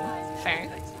seen. Fair?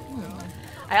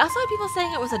 I also had people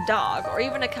saying it was a dog, or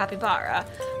even a capybara,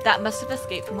 that must have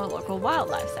escaped from a local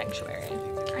wildlife sanctuary.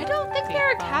 I don't think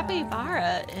there are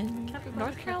capybara in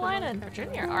North Carolina and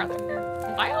Virginia, are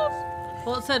there? Wild?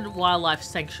 Well, it said wildlife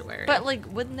sanctuary. But, like,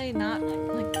 wouldn't they not,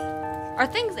 like... Are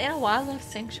things in a wildlife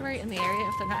sanctuary in the area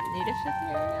if they're not native to the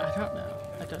area?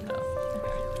 I don't know.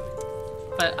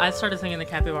 But I started singing the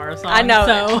capybara song. I know.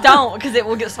 So. Don't, because it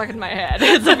will get stuck in my head.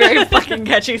 It's a very fucking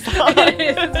catchy song.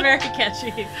 It's very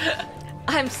catchy.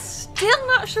 I'm still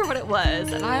not sure what it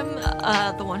was, and I'm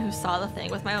the one who saw the thing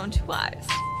with my own 2 eyes.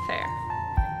 Fair.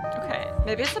 Okay,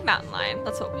 maybe it's a mountain lion.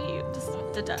 That's what we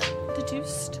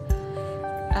deduced.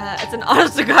 It's an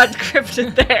honest-to-God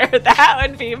cryptid there. That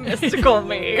would be mystical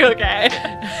me, okay?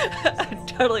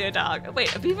 Totally a dog.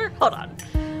 Wait, a beaver? Hold on.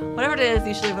 Whatever it is,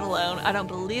 you should leave it alone. I don't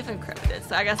believe in cryptids,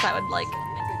 so I guess that would, like,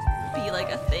 be, like,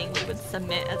 a thing we would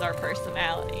submit as our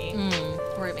personality.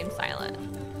 Or remain silent.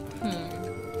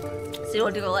 So you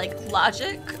want to do, like,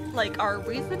 logic? Like, our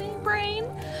reasoning brain?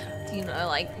 Do you know,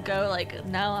 like, go, like,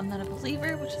 no, I'm not a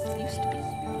believer, which is used to be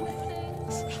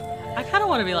things. I kind of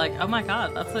want to be like, oh my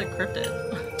god, that's a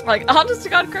cryptid. Like, honest to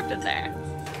God cryptid there.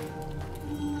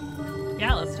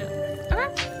 Yeah, let's do it.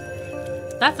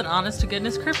 Okay. That's an honest to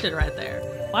goodness cryptid right there.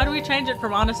 Why do we change it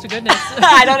from honest to goodness?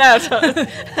 I don't know.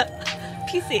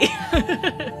 PC.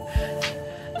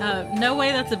 No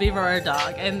way that's a beaver or a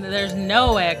dog. And there's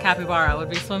no way a capybara would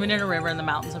be swimming in a river in the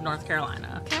mountains of North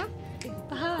Carolina.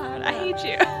 Capybara. I hate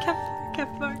you.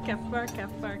 Capybara.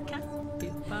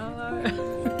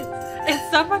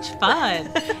 It's so much fun.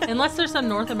 Unless there's some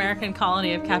North American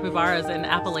colony of capybaras in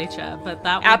Appalachia. But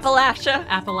that would... Appalachia.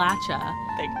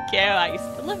 Thank you. I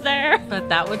used to live there. But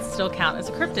that would still count as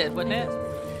a cryptid, wouldn't it?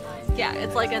 Yeah,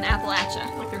 it's like an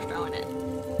Appalachia. Like they're throwing it.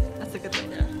 That's a good way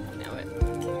to know it.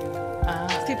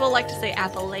 People like to say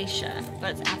Appalachia,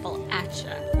 but it's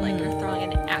Appalachia. Like you're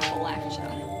throwing an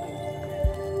Appalachia.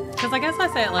 Because I guess I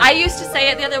say it like... I used to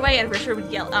say it the other way, and Richard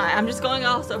would yell. I'm just going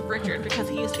off of Richard, because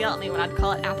he used to yell at me when I'd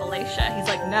call it Appalachia. He's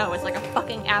like, no, it's like a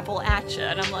fucking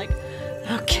Appalachia. And I'm like,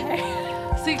 okay.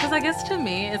 See, because I guess to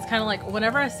me, it's kind of like,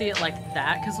 whenever I see it like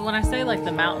that, because when I say like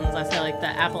the mountains, I say like the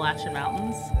Appalachian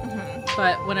Mountains.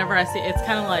 But whenever I see it, it's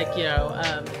kind of like, you know,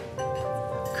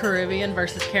 Caribbean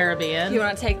versus Caribbean. You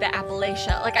want to take the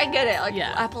Appalachia. Like, I get it. Like,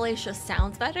 yeah. Appalachia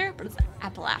sounds better, but it's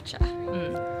Appalachia.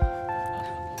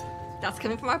 That's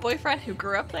coming from my boyfriend who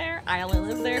grew up there. I only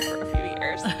lived there for a few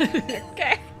years.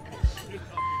 Okay.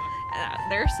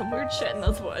 There's some weird shit in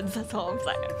those woods. That's all I'm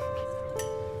saying.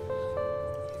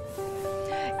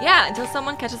 Yeah, until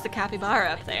someone catches the capybara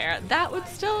up there, that would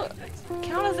still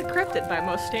count as a cryptid by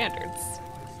most standards.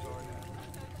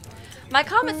 My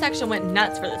comment section went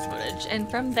nuts for this footage, and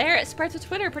from there it spread to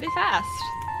Twitter pretty fast.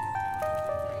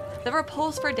 There were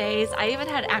polls for days. I even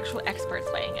had actual experts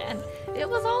weighing in. It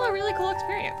was all a really cool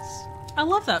experience. I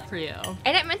love that for you.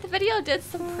 And it meant the video did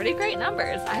some pretty great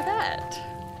numbers, I bet.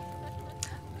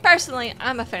 Personally,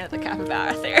 I'm a fan of the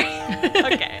capybara theory.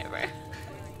 Okay,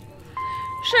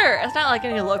 Sure, it's not like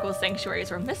any local sanctuaries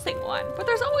were missing one, but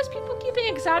there's always people keeping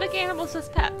exotic animals as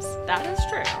pets. That is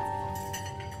true.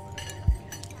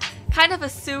 Kind of a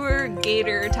sewer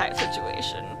gator type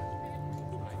situation.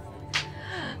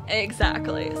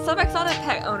 Exactly. Some exotic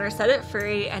pet owner set it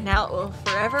free, and now it will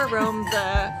forever roam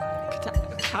the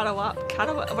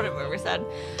whatever we said,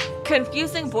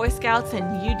 confusing Boy Scouts and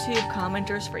YouTube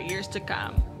commenters for years to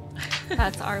come.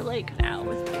 That's our lake now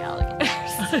with the alligators.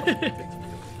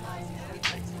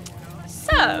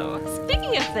 So,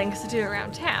 speaking of things to do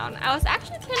around town, I was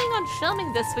actually planning on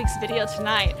filming this week's video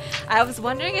tonight. I was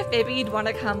wondering if maybe you'd want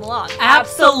to come along.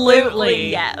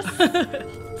 Absolutely. Yes.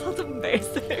 Sounds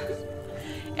amazing.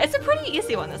 It's a pretty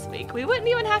easy one this week. We wouldn't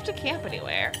even have to camp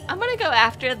anywhere. I'm gonna go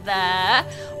after the...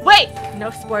 Wait! No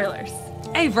spoilers.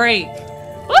 Avery!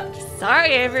 Whoops!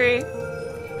 Sorry, Avery.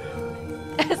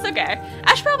 It's okay.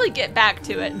 I should probably get back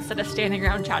to it instead of standing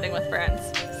around chatting with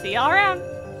friends. See y'all around.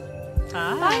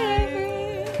 Bye, Avery.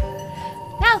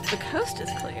 Now that the coast is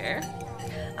clear,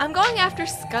 I'm going after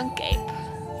Skunk Ape.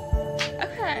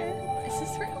 Okay. Is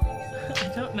this real?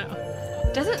 I don't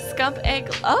know. Doesn't Skunk Ape...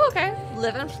 Oh, okay.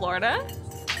 Live in Florida?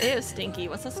 Ew, stinky.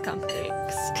 What's a skunk ape?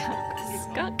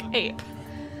 Skunk ape.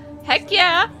 Heck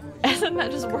yeah! Isn't that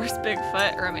just worse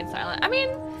Bigfoot? Remain silent. I mean,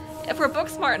 if we're book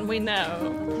smart and we know,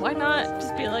 why not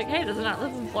just be like, hey, does it not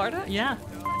live in Florida? Yeah.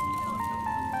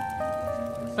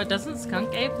 But doesn't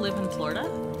Skunk Ape live in Florida?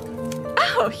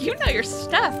 Oh, you know your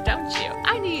stuff, don't you?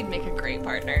 I knew you'd make a great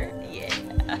partner. Yeah.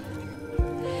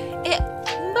 It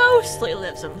mostly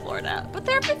lives in Florida, but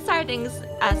there have been sightings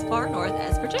as far north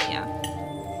as Virginia.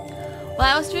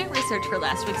 While I was doing research for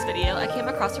last week's video, I came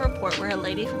across a report where a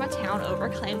lady from a town over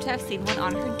claimed to have seen one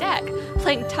on her deck,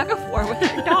 playing tug-of-war with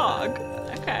her dog.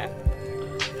 Okay.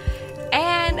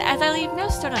 And as I leave no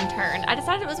stone unturned, I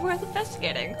decided it was worth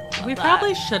investigating. We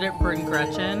probably shouldn't bring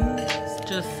Gretchen,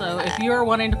 just so if you are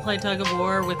wanting to play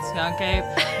tug-of-war with Skunk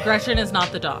Ape, Gretchen is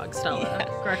not the dog, Stella.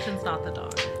 Yeah. Gretchen's not the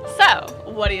dog.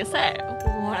 So, what do you say?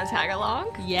 Want to tag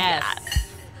along? Yes.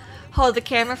 Hold the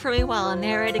camera for me while I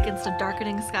narrate against a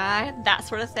darkening sky, that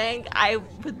sort of thing. I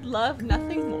would love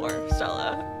nothing more,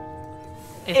 Stella.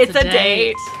 It's a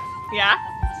date. Yeah?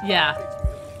 Yeah.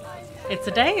 It's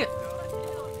a date.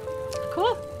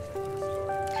 Cool.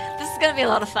 This is gonna be a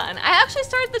lot of fun. I actually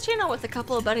started the channel with a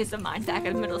couple of buddies of mine back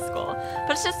in middle school,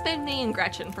 but it's just been me and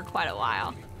Gretchen for quite a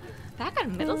while. Back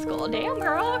in middle school? Damn,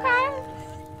 girl, okay.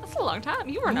 That's a long time.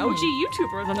 You were an OG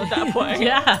YouTuber then at that point.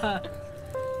 Yeah.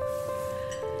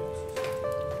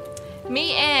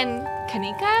 Me and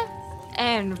Kanika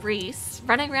and Reese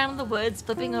running around in the woods,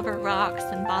 flipping over rocks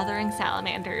and bothering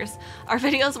salamanders. Our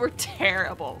videos were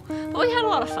terrible, but we had a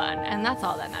lot of fun, and that's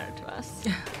all that mattered to us.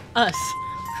 Us.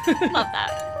 Love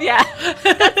that. Yeah.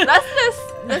 That's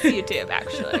this YouTube,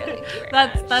 actually. Thank you very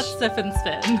much. That's Sip and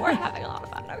Spin. We're having a lot of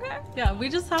fun, okay? Yeah, we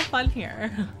just have fun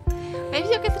here. Maybe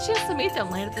you'll get the chance to meet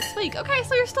them later this week. Okay,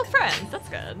 so you're still friends. That's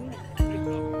good.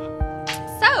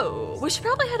 So, we should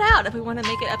probably head out if we want to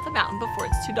make it up the mountain before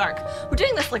it's too dark. We're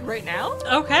doing this, like, right now?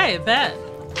 Okay, bet.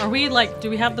 Are we, like, do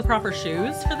we have the proper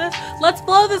shoes for this? Let's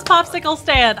blow this popsicle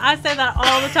stand. I say that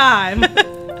all the time.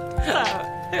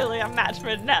 So, clearly I'm match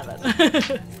made in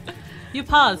heaven. You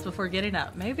pause before getting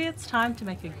up. Maybe it's time to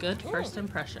make a good first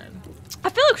impression.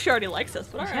 I feel like she already likes this,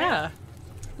 but alright. Yeah.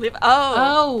 Leave,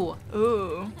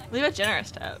 Ooh. Leave a generous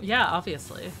tip. Yeah,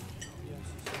 obviously.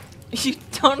 You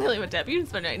don't leave a tip. You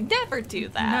just never do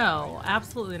that. No,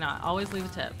 absolutely not. Always leave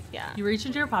a tip. Yeah. You reach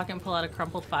into your pocket and pull out a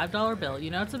crumpled $5 bill. You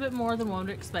know it's a bit more than one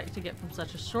would expect to get from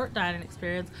such a short dining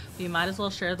experience, but you might as well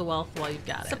share the wealth while you've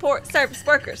got it. Support service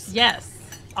workers. Yes.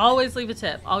 Always leave a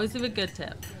tip. Always leave a good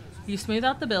tip. You smooth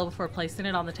out the bill before placing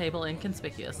it on the table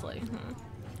inconspicuously. Mm-hmm.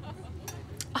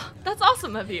 Oh, that's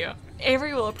awesome of you.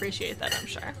 Avery will appreciate that, I'm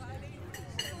sure.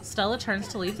 Stella turns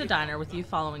to leave the diner with you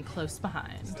following close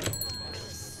behind.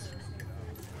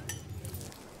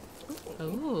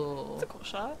 Ooh. That's a cool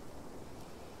shot.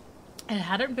 It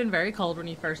hadn't been very cold when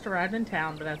you first arrived in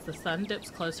town, but as the sun dips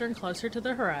closer and closer to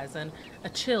the horizon, a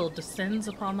chill descends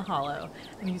upon the hollow,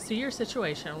 and you see your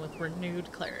situation with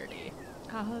renewed clarity.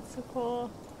 Oh, that's so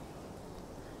cool.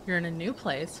 You're in a new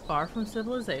place, far from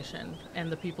civilization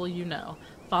and the people you know,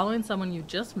 following someone you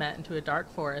just met into a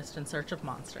dark forest in search of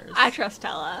monsters. I trust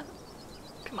Ella.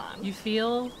 Come on. You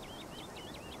feel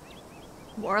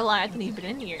more alive than you've been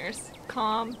in years.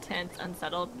 Calm, tense,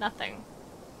 unsettled, nothing.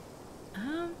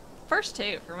 First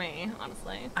two for me,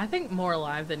 honestly. I think more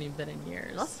alive than you've been in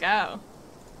years. Let's go.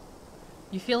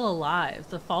 You feel alive.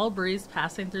 The fall breeze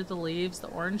passing through the leaves, the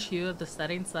orange hue of the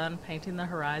setting sun painting the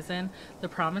horizon, the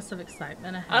promise of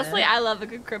excitement ahead. Honestly, I love a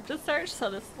good cryptid search, so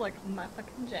this is like my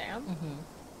fucking jam. Mm-hmm.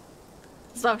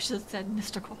 So I should have said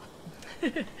mystical.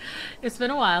 It's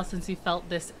been a while since you felt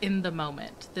this in the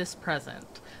moment, this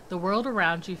present. The world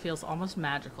around you feels almost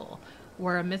magical.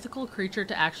 Were a mythical creature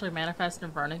to actually manifest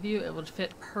in front of you, it would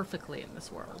fit perfectly in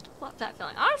this world. Love that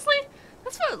feeling. Honestly,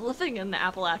 that's what living in the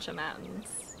Appalachian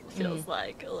Mountains feels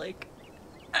like. Like,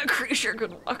 a creature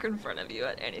could walk in front of you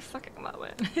at any fucking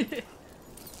moment.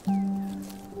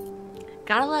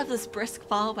 Gotta love this brisk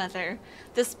fall weather.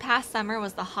 This past summer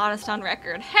was the hottest on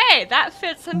record. Hey, that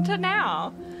fits into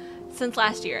now. Since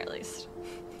last year, at least.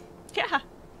 Yeah.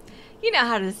 You know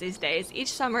how it is these days.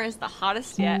 Each summer is the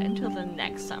hottest yet until the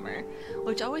next summer,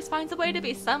 which always finds a way to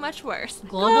be so much worse.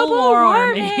 Global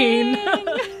warming.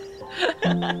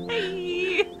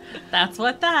 Hey. That's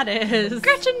what that is.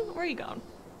 Gretchen, where are you going?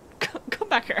 Come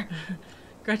back here.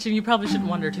 Gretchen, you probably shouldn't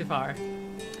wander too far.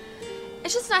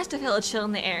 It's just nice to feel a chill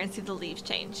in the air and see the leaves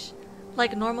change.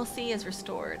 Like normalcy is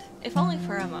restored, if only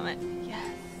for a moment.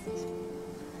 Yes.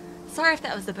 Sorry if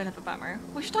that was a bit of a bummer.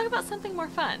 We should talk about something more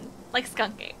fun, like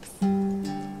skunk apes.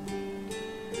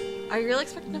 Are you really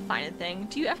expecting to find a thing?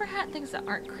 Do you ever hunt things that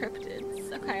aren't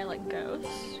cryptids? Okay, like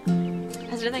ghosts.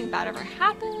 Has anything bad ever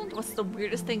happened? What's the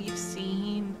weirdest thing you've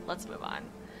seen? Let's move on.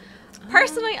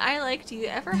 Personally, I like, do you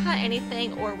ever hunt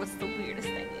anything, or what's the weirdest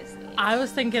thing you've seen? I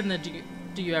was thinking the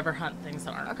do you ever hunt things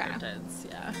that aren't cryptids?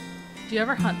 Yeah. Do you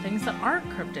ever hunt things that aren't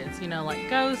cryptids? You know, like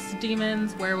ghosts,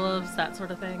 demons, werewolves, that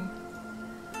sort of thing?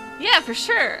 Yeah, for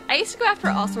sure. I used to go after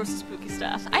all sorts of spooky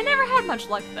stuff. I never had much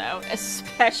luck, though,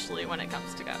 especially when it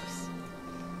comes to ghosts.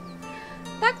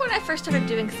 Back when I first started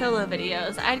doing solo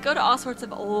videos, I'd go to all sorts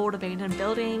of old abandoned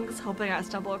buildings, hoping I'd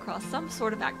stumble across some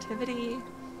sort of activity.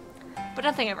 But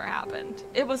nothing ever happened.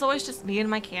 It was always just me and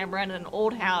my camera in an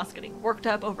old house getting worked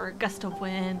up over a gust of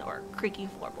wind or a creaky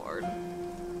floorboard.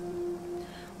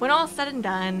 When all's said and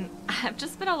done, I've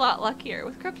just been a lot luckier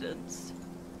with cryptids.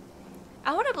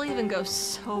 I want to believe in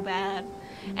ghosts so bad,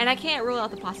 and I can't rule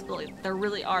out the possibility that there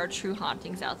really are true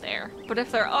hauntings out there. But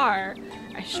if there are,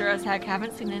 I sure as heck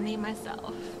haven't seen any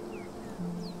myself.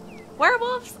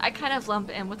 Werewolves, I kind of lump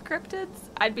in with cryptids.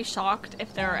 I'd be shocked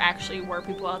if there actually were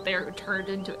people out there who turned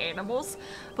into animals,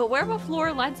 but werewolf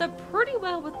lore lines up pretty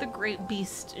well with the great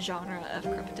beast genre of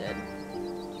cryptid.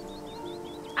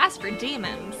 As for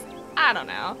demons, I don't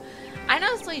know. I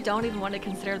honestly don't even want to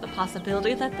consider the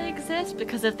possibility that they exist,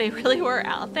 because if they really were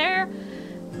out there,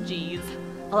 geez,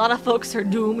 a lot of folks are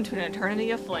doomed to an eternity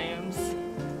of flames.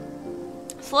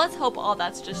 So let's hope all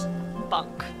that's just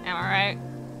bunk, am I right?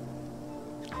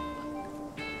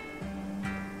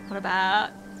 What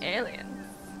about aliens?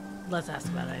 Let's ask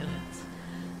about aliens.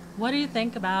 What do you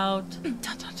think about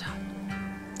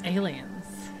aliens?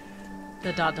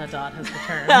 The ... has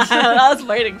returned. I was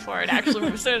waiting for it, actually.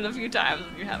 We've said it a few times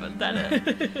and you haven't done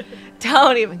it.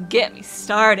 Don't even get me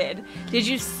started. Did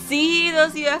you see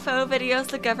those UFO videos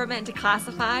the government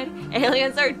declassified?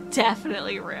 Aliens are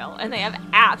definitely real, and they have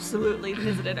absolutely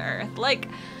visited Earth. Like,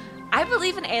 I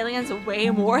believe in aliens way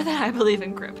more than I believe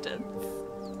in cryptids.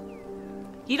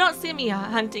 You don't see me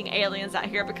hunting aliens out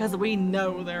here because we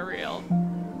know they're real.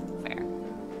 Fair.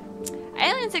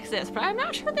 Aliens exist, but I'm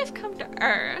not sure they've come to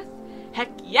Earth. Heck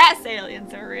yes,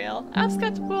 aliens are real. I'm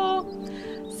skeptical.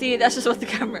 See, that's just what the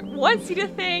government wants you to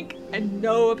think, and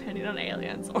no opinion on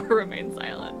aliens, or remain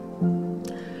silent.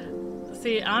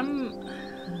 See,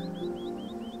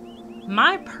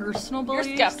 my personal beliefs...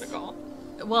 You're skeptical.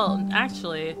 Well,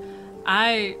 actually,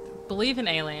 I believe in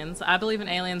aliens. I believe in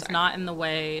aliens not in the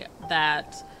way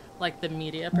that, like, the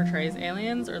media portrays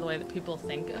aliens, or the way that people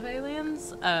think of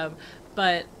aliens.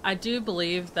 But I do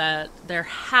believe that there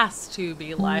has to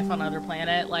be life on other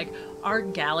planet. Like, our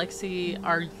galaxy,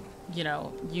 our,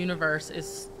 universe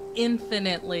is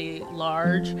infinitely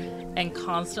large and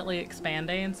constantly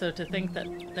expanding. So to think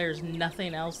that there's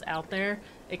nothing else out there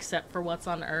except for what's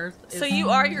on Earth is... So you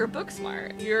are your book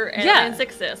smart. Your aliens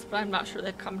exist, but I'm not sure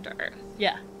they've come to Earth.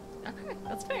 Yeah. Okay,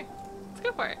 that's fair. Let's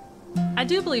go for it. I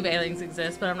do believe aliens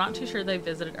exist, but I'm not too sure they've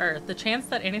visited Earth. The chance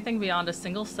that anything beyond a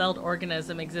single-celled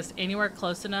organism exists anywhere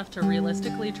close enough to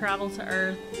realistically travel to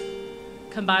Earth,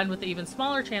 combined with the even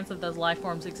smaller chance of those life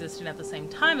forms existing at the same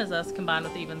time as us, combined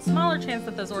with the even smaller chance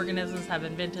that those organisms have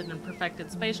invented and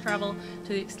perfected space travel to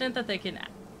the extent that they can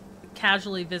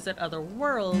casually visit other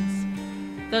worlds,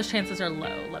 those chances are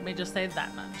low. Let me just say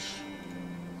that much.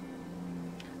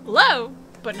 Low,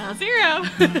 but not zero.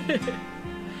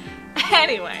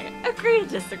 Anyway, agree to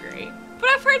disagree, but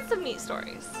I've heard some neat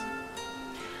stories.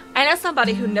 I know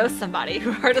somebody who knows somebody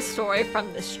who heard a story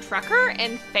from this trucker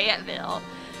in Fayetteville.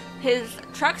 His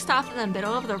truck stopped in the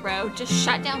middle of the road, just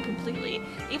shut down completely,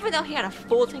 even though he had a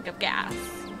full tank of gas.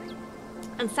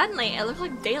 And suddenly, it looked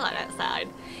like daylight outside.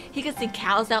 He could see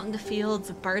cows out in the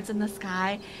fields, birds in the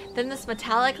sky, then this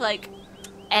metallic,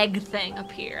 egg thing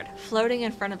appeared, floating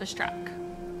in front of his truck.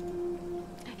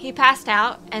 He passed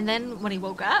out, and then when he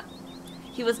woke up,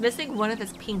 he was missing one of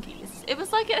his pinkies. It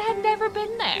was like it had never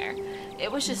been there.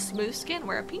 It was just smooth skin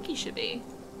where a pinky should be.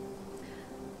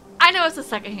 I know it's a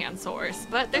secondhand source,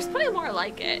 but there's plenty more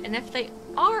like it, and if they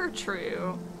are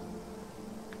true,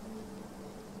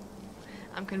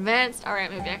 I'm convinced.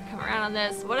 Alright, maybe I can come around on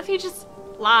this. What if he just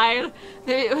lied?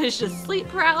 Maybe it was just sleep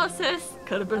paralysis.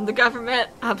 Could have been the government.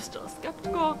 I'm still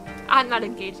skeptical. I'm not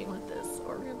engaging with this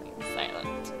or remaining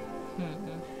silent.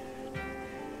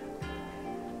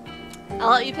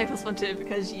 I'll let you pick this one too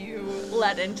because you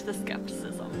led into the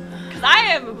skepticism. Because I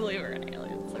am a believer in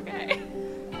aliens, okay?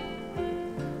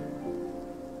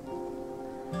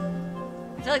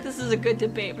 I feel like this is a good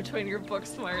debate between your book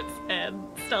smarts and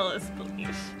Stella's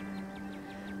belief.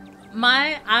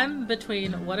 I'm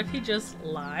between what if he just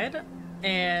lied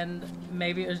and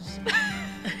maybe it was just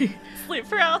sleep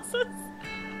paralysis.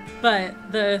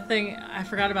 But the thing, I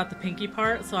forgot about the pinky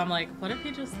part, so I'm like, what if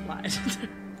he just lied?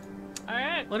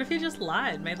 Alright. What if he just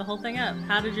lied, made the whole thing up?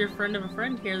 How did your friend of a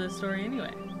friend hear this story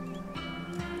anyway?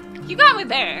 You got me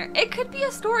there. It could be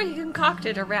a story he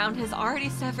concocted around his already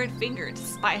severed finger to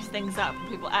spice things up when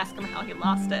people ask him how he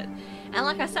lost it. And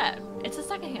like I said, it's a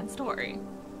secondhand story.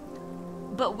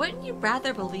 But wouldn't you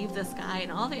rather believe this guy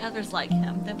and all the others like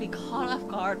him than be caught off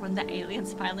guard when the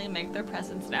aliens finally make their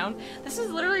presence known? This is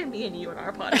literally me and you in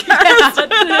our podcast.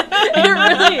 It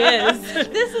really is.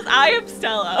 This is I Am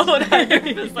Stella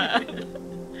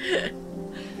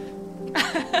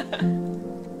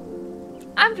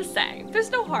 100%. I'm just saying,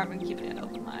 there's no harm in keeping an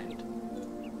open mind.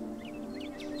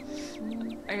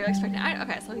 Are you expecting...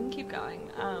 okay, so we can keep going.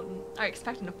 Are you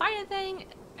expecting to find anything?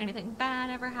 Anything bad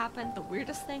ever happened? The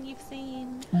weirdest thing you've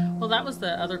seen? Well, that was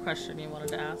the other question you wanted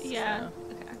to ask. Yeah. So.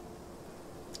 Okay.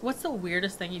 What's the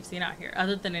weirdest thing you've seen out here?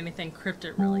 Other than anything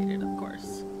cryptid related, of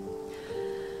course.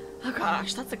 Oh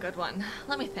gosh, that's a good one.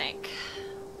 Let me think.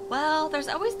 Well, there's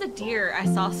always the deer I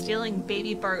saw stealing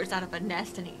baby birds out of a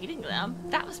nest and eating them.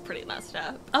 That was pretty messed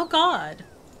up. Oh god.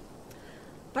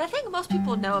 But I think most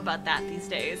people know about that these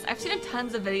days. I've seen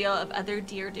tons of video of other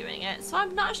deer doing it, so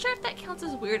I'm not sure if that counts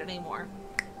as weird anymore.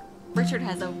 Richard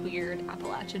has a weird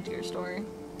Appalachian deer story.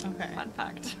 Okay. Fun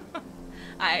fact.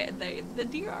 The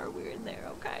deer are weird there,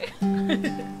 okay?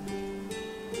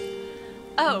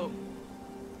 Oh.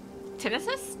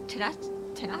 Tinnitus? Tinnitus?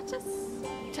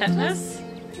 Tetanus?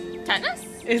 Tetanus?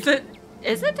 Is it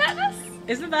tetanus?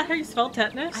 Isn't that how you spell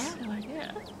tetanus? I have no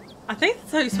idea. I think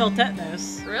that's how you spell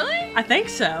tetanus. Really? I think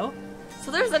so. So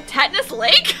there's a tetanus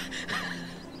lake?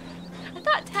 I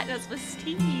thought tetanus was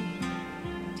steam.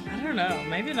 I don't know.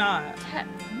 Maybe not.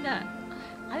 No.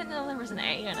 I didn't know there was an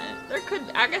A in it.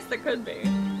 I guess there could be.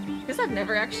 Because I've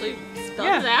never actually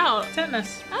spelled it out.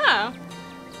 Tetanus. Oh.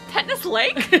 Tetanus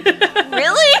Lake?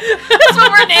 Really? That's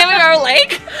what we're naming our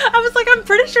lake? I was like, I'm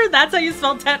pretty sure that's how you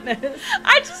spell tetanus.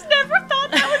 I just never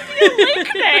thought that would be a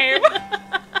lake name.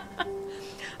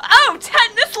 Oh,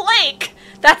 Tetanus Lake!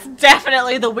 That's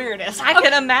definitely the weirdest I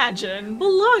can imagine.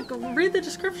 Well, look, read the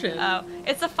description. Oh,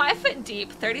 it's a 5-foot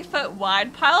deep, 30-foot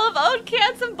wide pile of old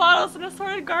cans and bottles and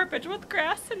assorted garbage with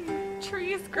grass and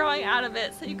trees growing out of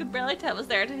it, so you could barely tell it was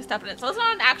there until you stepped in it. So it's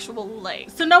not an actual lake.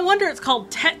 So no wonder it's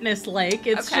called Tetanus Lake.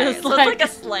 It's okay, just so like... it's like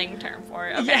a slang term for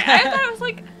it. Okay, Yeah. I thought it was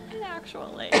like an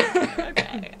actual lake.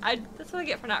 Okay, that's what I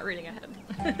get for not reading ahead.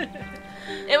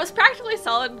 It was practically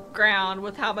solid ground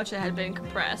with how much it had been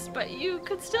compressed, but you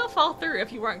could still fall through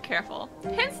if you weren't careful.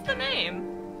 Hence the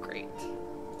name. Great.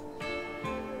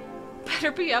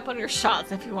 Better be up on your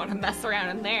shots if you want to mess around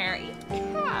in there.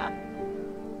 Yeah.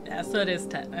 Yeah, so it is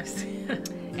tetanus.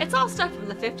 It's all stuff from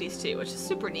the 50s too, which is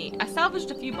super neat. I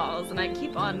salvaged a few bottles and I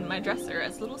keep on my dresser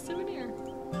as a little souvenir.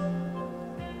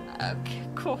 Okay,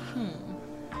 cool.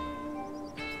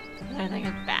 Has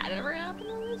anything bad ever happened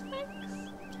on these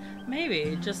things?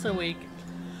 Maybe, just so we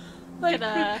Get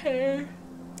a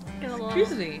little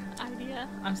Excuse me. idea.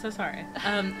 I'm so sorry.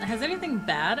 Has anything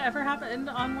bad ever happened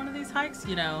on one of these hikes?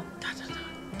 You know,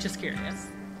 just curious.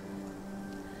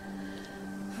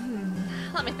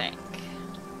 Let me think.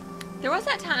 There was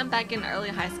that time back in early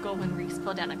high school when Reese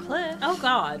fell down a cliff. Oh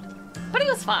god. But he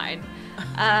was fine.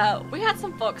 We had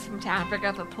some folks from town pick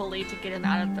up a pulley to get him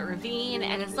out of the ravine,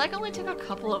 and his leg only took a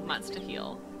couple of months to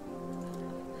heal.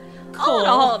 Cool. All in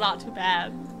all, not too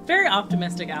bad. Very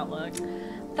optimistic outlook.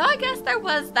 Though I guess there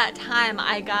was that time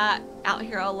I got out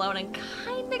here alone and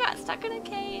kinda got stuck in a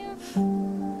cave.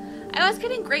 I was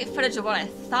getting great footage of what I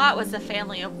thought was a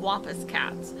family of wampus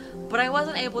cats, but I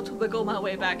wasn't able to wiggle my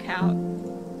way back out.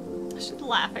 She's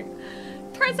laughing.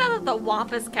 Turns out that the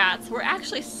wampus cats were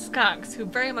actually skunks who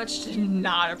very much did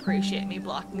not appreciate me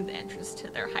blocking the entrance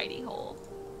to their hidey hole.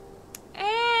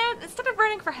 And instead of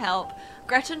running for help,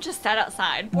 Gretchen just sat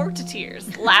outside, bored to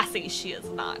tears. Lassie she is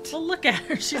not. Well, look at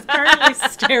her. She's currently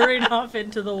staring off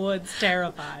into the woods,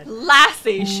 terrified.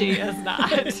 Lassie she is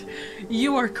not.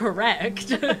 You are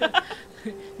correct.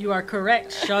 You are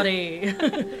correct, shoddy.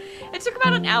 It took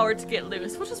about an hour to get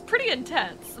loose, which was pretty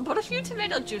intense, but a few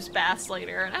tomato juice baths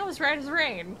later, and I was right as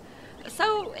rain.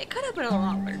 So, it could have been a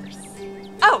lot worse.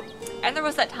 Oh, and there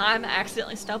was that time I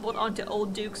accidentally stumbled onto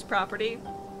old Duke's property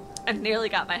and nearly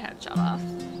got my head shot off.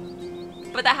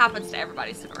 But that happens to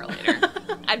everybody sooner or later.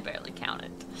 I'd barely count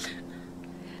it.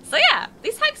 So yeah,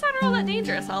 these hikes aren't all that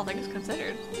dangerous, all things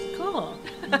considered. Cool.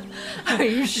 Are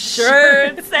you sure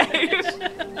it's safe?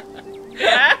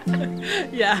 Yeah?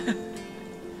 Yeah.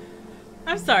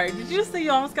 I'm sorry, did you just say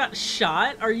you almost got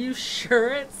shot? Are you sure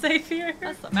it's safe here?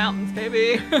 That's the mountains,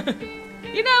 baby.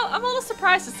 You know, I'm a little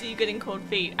surprised to see you getting cold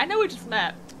feet. I know we just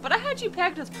met, but I had you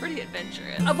pegged as pretty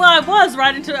adventurous. Well, I was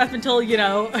up until, you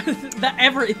know,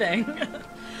 everything.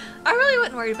 I really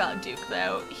wouldn't worry about Duke,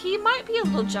 though. He might be a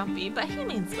little jumpy, but he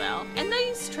means well, and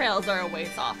these trails are a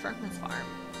ways off from his farm.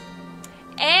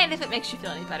 And if it makes you feel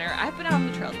any better, I've been out on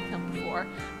the trails with him before.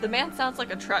 The man sounds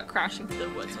like a truck crashing through the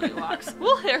woods when he walks.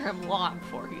 We'll hear him long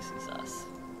before he sees us.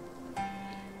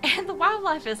 And the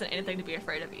wildlife isn't anything to be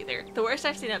afraid of either. The worst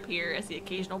I've seen up here is the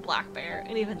occasional black bear,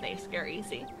 and even they scare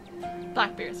easy.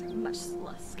 Black bears are much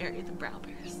less scary than brown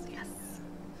bears, yes.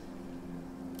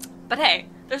 But hey,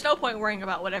 there's no point worrying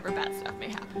about whatever bad stuff may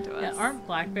happen to us. Yeah, aren't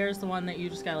black bears the one that you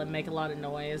just gotta make a lot of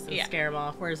noise and scare them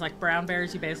off? Whereas like brown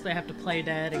bears, you basically have to play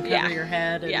dead and cover your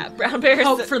head and brown bears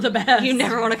hope for the best. You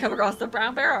never want to come across a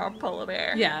brown bear or a polar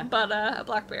bear. Yeah. But a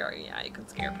black bear, yeah, you can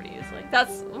scare pretty easily.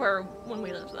 That's where, when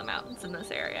we lived in the mountains in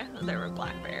this area, there were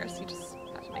black bears. You just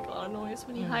have to make a lot of noise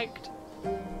when you hiked.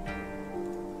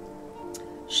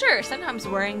 Sure, sometimes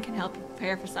worrying can help you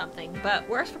prepare for something, but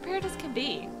we're as prepared as can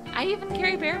be. I even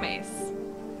carry bear mace.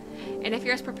 And if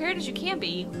you're as prepared as you can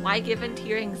be, why give in to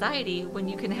your anxiety when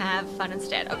you can have fun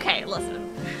instead? Okay,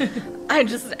 listen. I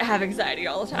just have anxiety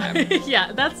all the time.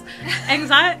 Yeah, that's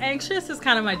anxious is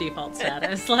kind of my default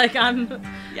status. Like I'm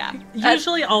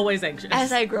usually always anxious.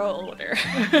 As I grow older.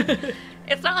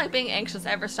 It's not like being anxious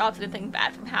ever stops anything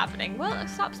bad from happening. Well, it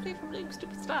stops me from doing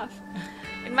stupid stuff.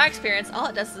 In my experience, all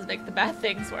it does is make the bad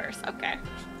things worse. Okay.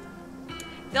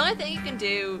 The only thing you can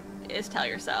do is tell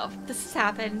yourself, this has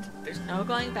happened, there's no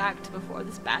going back to before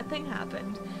this bad thing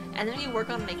happened, and then you work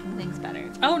on making things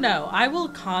better. Oh no, I will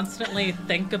constantly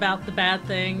think about the bad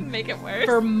thing. Make it worse?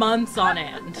 For months on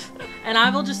end. And I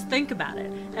will just think about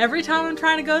it. Every time I'm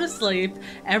trying to go to sleep,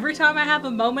 every time I have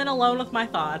a moment alone with my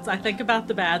thoughts, I think about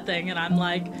the bad thing and I'm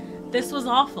like, this was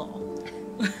awful.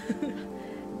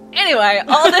 Anyway,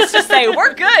 all this to say,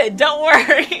 we're good, don't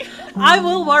worry. I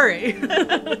will worry.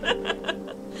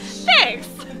 Thanks.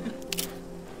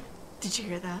 Did you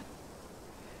hear that?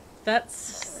 That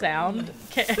sound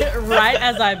right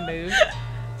as I moved.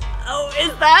 Oh,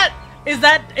 is that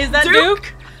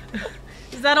Duke?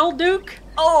 Is that old Duke?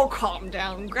 Oh, calm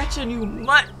down, Gretchen,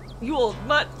 you old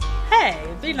mutt. Hey,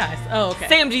 be nice. Oh, okay.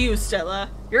 Same to you, Stella.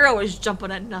 You're always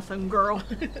jumping at nothing, girl.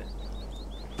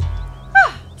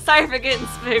 Sorry for getting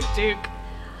spooked, Duke.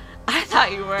 I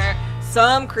thought you were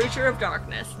some creature of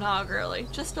darkness. Nah, girly,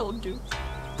 just old Duke.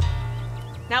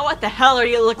 Now what the hell are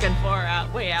you looking for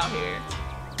way out here?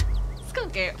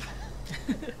 Skunk ape.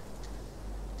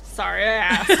 Sorry, I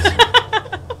asked.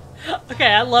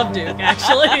 Okay, I love Duke,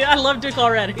 actually. I love Duke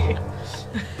already.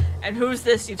 And who's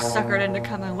this you've suckered into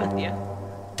coming with you?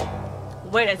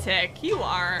 Wait a tick, you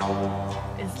are...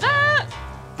 Is that...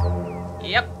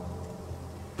 Yep.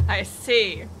 I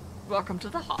see. Welcome to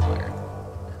the holler.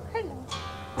 Hello.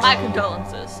 My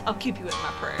condolences. I'll keep you in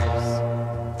my prayers.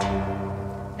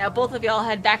 Now both of y'all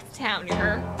head back to town, you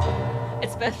heard?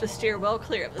 It's best to steer well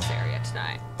clear of this area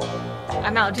tonight.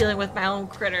 I'm out dealing with my own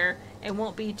critter and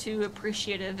won't be too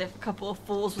appreciative if a couple of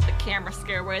fools with a camera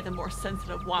scare away the more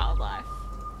sensitive wildlife.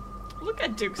 Look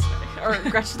at Duke's face, or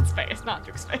Gretchen's face, not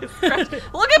Duke's face.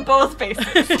 Look at both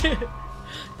faces.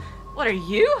 What are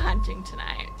you hunting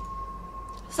tonight?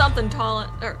 Something tall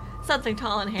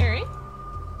and hairy?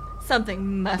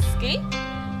 Something musky?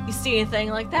 You see anything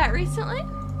like that recently?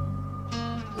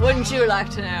 Wouldn't you like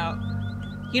to know?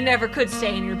 You never could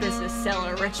stay in your business,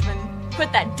 Seller Richmond.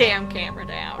 Put that damn camera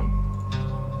down.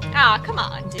 Ah, come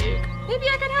on, Duke. Maybe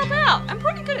I can help out. I'm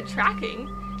pretty good at tracking.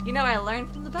 You know I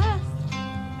learned from the best.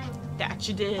 That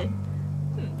you did.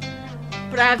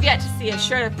 But I have yet to see a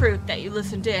shred of proof that you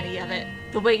listened to any of it.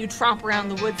 The way you tromp around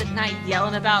the woods at night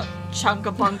yelling about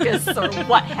chunkabunkus or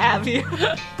what have you.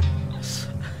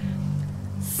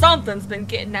 Something's been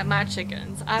getting at my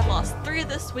chickens. I've lost 3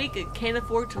 this week and can't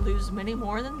afford to lose many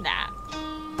more than that.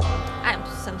 I'm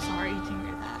so sorry to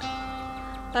hear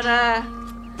that. But,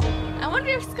 I wonder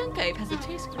if Skunk Ape has a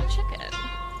taste for chicken.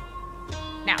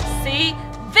 Now, see?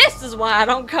 This is why I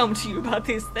don't come to you about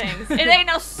these things. It ain't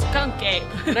no Skunk Ape,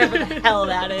 whatever the hell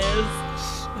that is.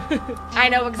 I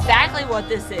know exactly what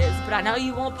this is, but I know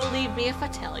you won't believe me if I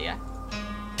tell you.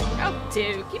 Oh,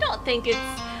 Duke, you don't think it's...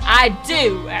 I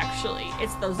do, actually.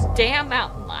 It's those damn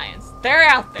mountain lions. They're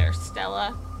out there,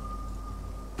 Stella.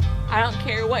 I don't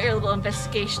care what your little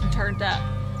investigation turned up.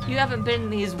 You haven't been in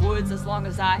these woods as long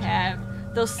as I have.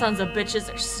 Those sons of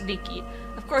bitches are sneaky.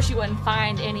 Of course you wouldn't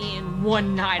find any in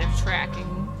one night of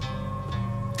tracking.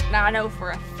 Now I know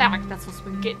for a fact that's what's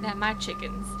been getting at my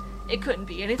chickens. It couldn't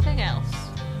be anything else.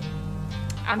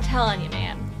 I'm telling you,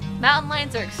 man. Mountain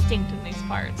lions are extinct in these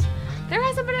parts. There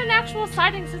hasn't been an actual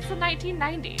sighting since the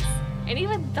 1990s. And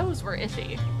even those were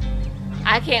iffy.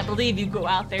 I can't believe you go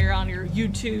out there on your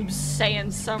YouTube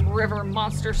saying some river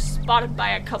monster spotted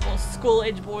by a couple of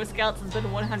school-age Boy Scouts has been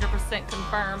 100%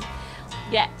 confirmed.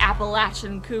 Yet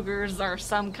Appalachian cougars are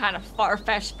some kind of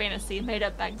far-fetched fantasy made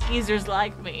up by geezers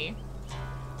like me.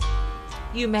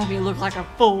 You made me look like a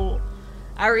fool.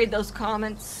 I read those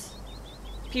comments.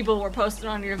 People were posting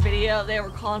on your video. They were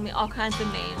calling me all kinds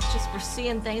of names just for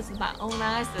seeing things with my own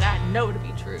eyes that I know to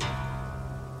be true.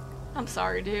 I'm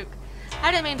sorry, Duke.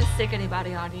 I didn't mean to stick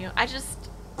anybody on you. I just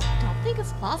don't think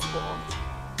it's plausible.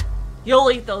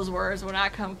 You'll eat those words when I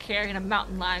come carrying a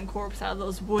mountain lion corpse out of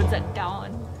those woods at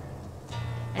dawn.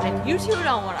 And if you two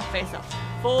don't want to face a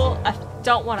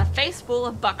face full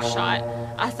of buckshot,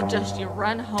 I suggest you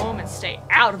run home and stay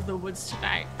out of the woods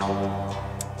tonight. What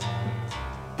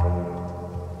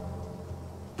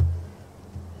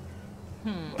do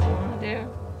you want to do?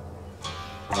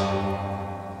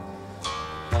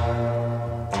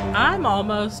 I'm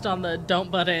almost on the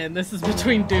don't butt in. This is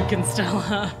between Duke and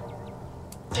Stella.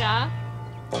 Yeah?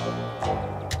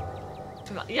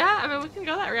 Yeah, I mean, we can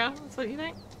go that route. That's what you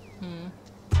think?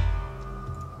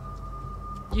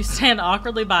 You stand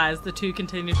awkwardly by as the two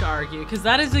continue to argue, because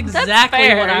that is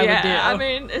exactly what I would do. I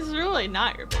mean, it's really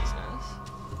not your business.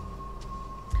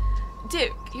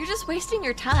 Duke, you're just wasting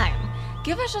your time.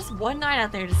 Give us just one night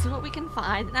out there to see what we can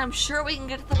find, and I'm sure we can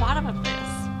get to the bottom of this.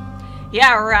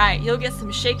 Yeah, right. You'll get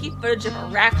some shaky footage of a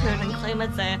raccoon and claim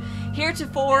it's a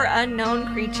heretofore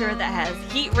unknown creature that has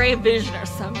heat ray vision or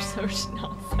some such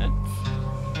nonsense.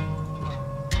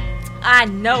 I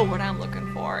know what I'm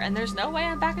looking for, and there's no way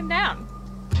I'm backing down.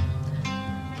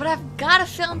 But I've got to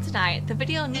film tonight. The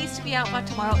video needs to be out by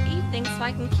tomorrow evening so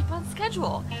I can keep on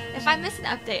schedule. If I miss an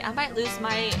update, I might lose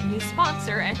my new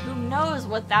sponsor, and who knows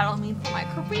what that'll mean for my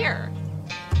career.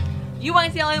 You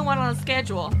ain't the only one on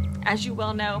schedule. As you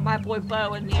well know, my boy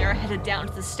Bo and me are headed down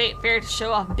to the state fair to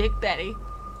show off Big Betty.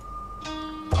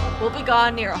 We'll be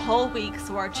gone near a whole week,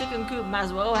 so our chicken coop might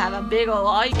as well have a big ol'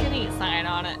 all-you-can-eat sign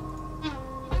on it.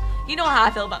 You know how I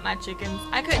feel about my chickens.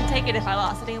 I couldn't take it if I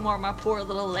lost any more of my poor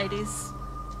little ladies.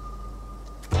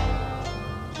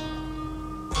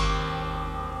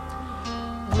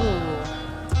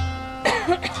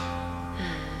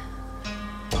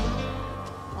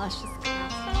 Let's just go.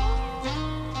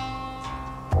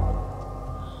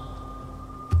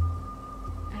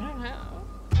 I don't know.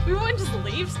 We wouldn't just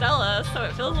leave Stella, so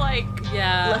it feels like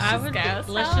let's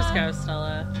just go,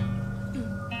 Stella.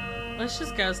 Let's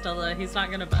just go, Stella. He's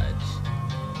not gonna budge.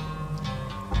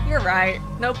 You're right.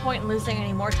 No point in losing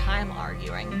any more time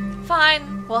arguing.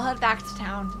 Fine, we'll head back to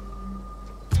town.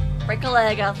 Break a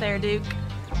leg out there, Duke.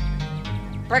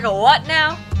 Break a what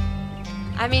now?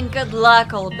 I mean, good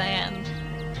luck, old man.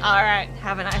 Alright,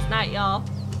 have a nice night, y'all.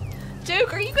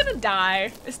 Duke, are you gonna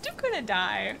die? Is Duke gonna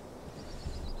die?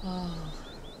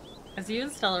 As you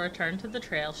and Stella return to the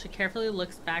trail, she carefully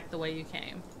looks back the way you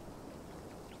came.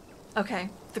 Okay,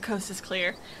 the coast is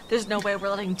clear. There's no way we're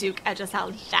letting Duke edge us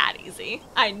out that easy.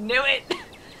 I knew it!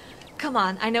 Come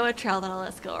on, I know a trail that'll let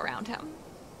us go around him.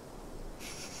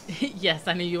 Yes,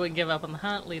 I knew you wouldn't give up on the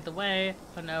hunt. Lead the way.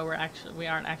 Oh no, we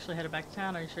aren't actually headed back to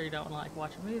town. Are you sure you don't want to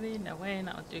watch a movie? No way.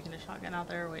 Not with Duke and a shotgun out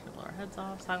there waiting to blow our heads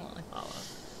off. Silently follow.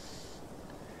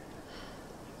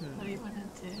 What do you want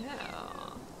to do?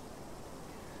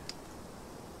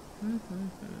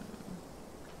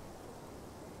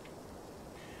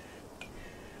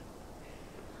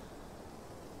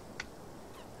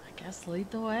 I guess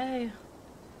lead the way.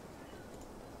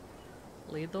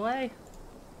 Lead the way.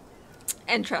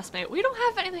 And trust me, we don't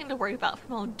have anything to worry about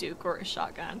from old Duke or his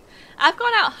shotgun. I've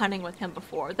gone out hunting with him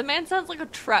before. The man sounds like a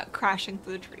truck crashing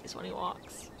through the trees when he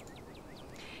walks.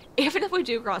 Even if we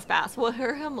do cross paths, we'll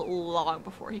hear him long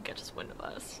before he catches wind of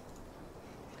us.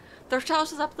 Their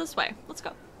house is up this way. Let's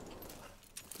go.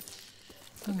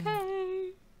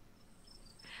 Okay.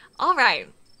 Alright.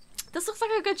 This looks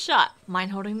like a good shot.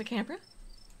 Mind holding the camera?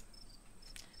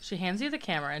 She hands you the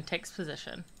camera and takes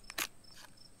position.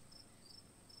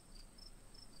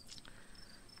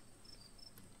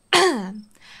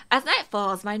 As night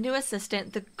falls, my new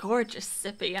assistant, the gorgeous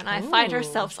Sippy, and I find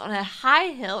ourselves on a high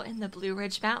hill in the Blue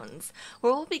Ridge Mountains,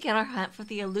 where we'll begin our hunt for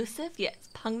the elusive yet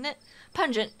pungent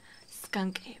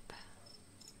skunk ape.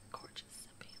 Gorgeous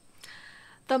Sippy.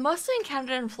 Though mostly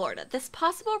encountered in Florida, this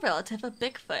possible relative of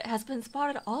Bigfoot has been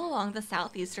spotted all along the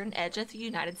southeastern edge of the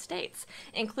United States,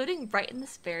 including right in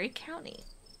this very county.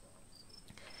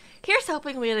 Here's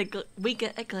hoping we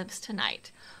get a glimpse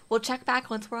tonight. We'll check back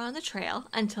once we're on the trail.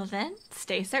 Until then,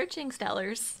 stay searching,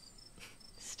 Stellars.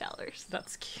 Stellars.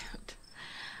 That's cute.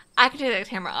 I can take the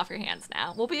camera off your hands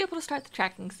now. We'll be able to start the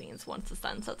tracking scenes once the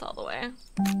sun sets all the way.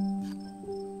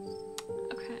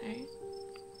 Okay.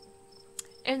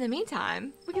 In the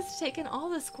meantime, we get to take in all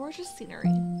this gorgeous scenery.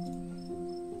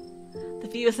 The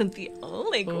view isn't the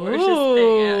only gorgeous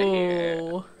thing out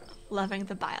here. Loving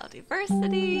the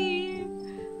biodiversity.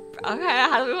 Okay,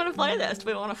 how do we want to play this? Do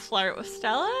we want to flirt with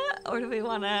Stella? Or do we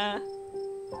want to...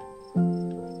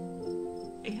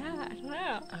 Yeah, I don't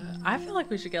know. I feel like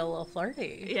we should get a little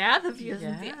flirty. Yeah, the view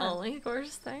isn't the only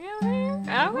gorgeous thing out here.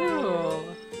 Oh.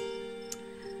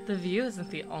 The view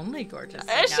isn't the only gorgeous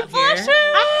thing Is she out blushing?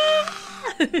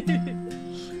 here.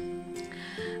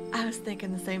 I was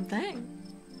thinking the same thing.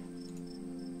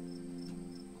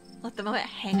 Let the moment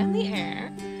hang in the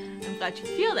air. I'm glad you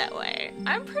feel that way.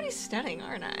 I'm pretty stunning,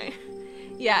 aren't I?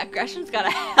 Yeah, Gretchen's got a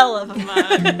hell of a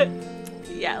mug.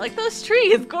 Yeah, like those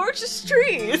trees. Gorgeous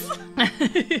trees.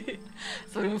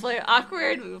 So we can play it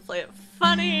awkward, we can play it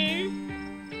funny,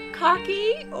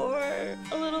 cocky, or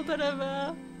a little bit of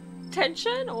a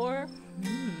tension, or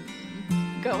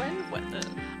go in with it.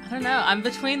 I don't know. I'm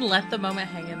between let the moment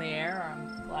hang in the air or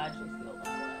I'm glad you feel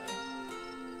that way.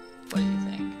 What do you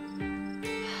think?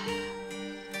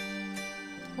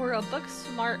 Or a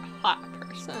book-smart, hot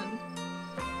person.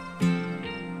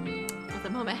 Let the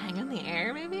moment hang in the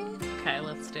air, maybe? Okay,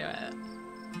 let's do it.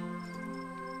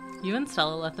 You and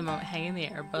Stella let the moment hang in the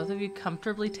air, both of you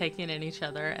comfortably taking in each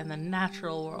other and the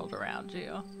natural world around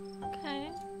you. Okay.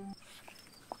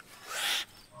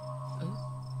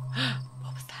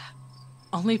 What was that?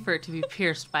 Only for it to be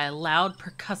pierced by a loud,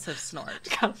 percussive snort.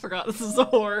 I kind of forgot this is a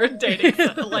horror dating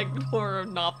like horror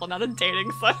novel, not a dating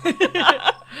site.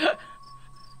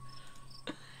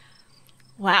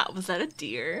 Wow, was that a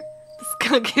deer? The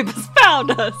skunk ape has found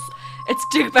us. It's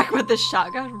Duke back with the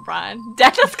shotgun run.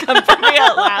 Death has come for me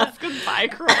at last. Goodbye,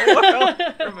 cruel world.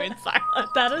 Remain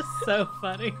silent. That is so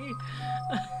funny.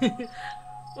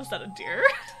 Was that a deer?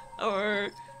 Or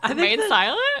remain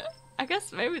silent? I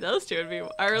guess maybe those two would be.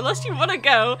 Or unless you want to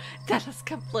go, that is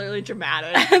completely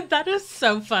dramatic. That is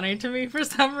so funny to me for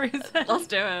some reason. Let's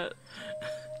do it.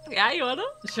 Yeah, you wanna?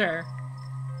 Sure.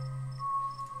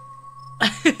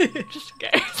 Just in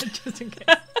case. Just in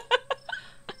case.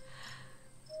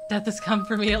 Death has come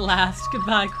for me at last.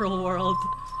 Goodbye, cruel world.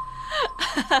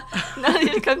 None of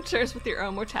you to come to terms with your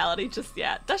own mortality just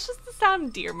yet. That's just the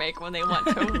sound deer make when they want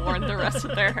to warn the rest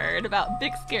of their herd about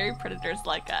big scary predators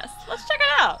like us. Let's check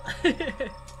it out.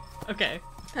 Okay.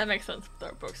 That makes sense.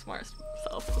 Our book smart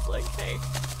self was like, hey.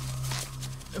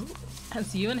 Ooh.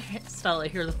 As you and Stella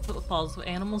hear the footfalls of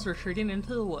animals retreating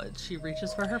into the woods, she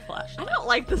reaches for her flashlight. I don't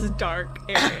like this dark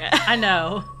area. I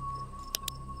know.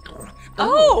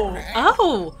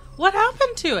 Oh! What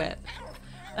happened to it?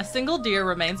 A single deer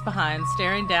remains behind,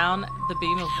 staring down the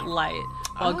beam of light,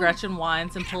 while Gretchen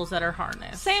whines and pulls at her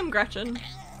harness. Same Gretchen.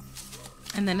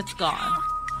 And then it's gone.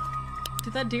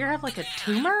 Did that deer have like a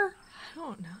tumor? I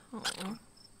don't know.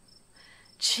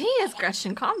 Jeez,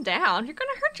 Gretchen, calm down. You're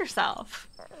gonna hurt yourself.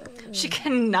 She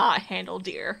cannot handle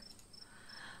deer.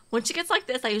 When she gets like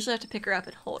this, I usually have to pick her up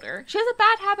and hold her. She has a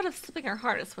bad habit of slipping her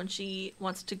harness when she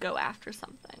wants to go after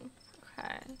something.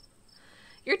 Okay.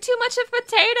 You're too much of a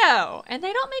potato! And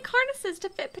they don't make harnesses to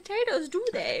fit potatoes, do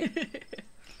they?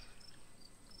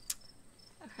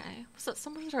 Okay. Was that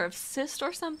some sort of cyst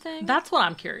or something? That's what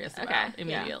I'm curious about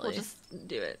immediately. Yeah, we'll just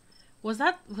do it. Was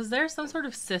there some sort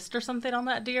of cyst or something on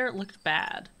that deer? It looked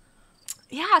bad.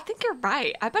 Yeah, I think you're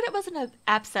right. I bet it wasn't an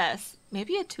abscess.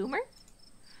 Maybe a tumor?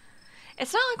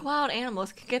 It's not like wild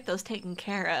animals can get those taken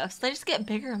care of, so they just get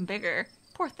bigger and bigger.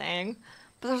 Poor thing.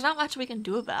 But there's not much we can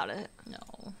do about it.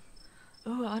 No.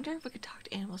 Oh, I wonder if we could talk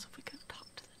to animals, if we could talk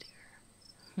to the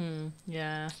deer.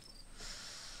 Yeah.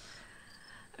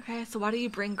 Okay, so why do you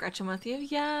bring Gretchen with you?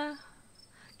 Yeah.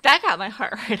 That got my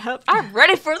heart right up. I'm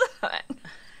ready for the hunt.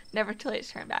 Never too late to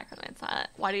turn back, remain silent.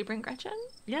 Why do you bring Gretchen?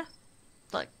 Yeah.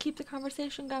 Like, keep the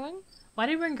conversation going? Why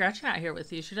do you bring Gretchen out here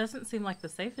with you? She doesn't seem like the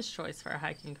safest choice for a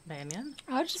hiking companion.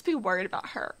 I would just be worried about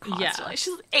her constantly. Yeah.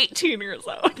 She's 18 years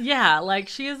old. Yeah, like,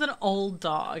 she is an old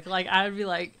dog. Like, I would be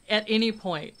like, at any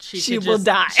point, she will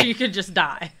die. She could just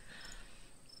die.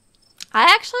 I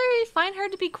actually find her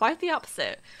to be quite the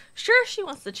opposite. Sure, she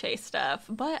wants to chase stuff,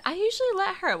 but I usually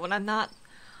let her when I'm not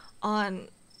on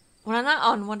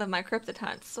one of my cryptid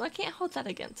hunts, so I can't hold that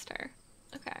against her.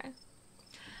 Okay.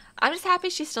 I'm just happy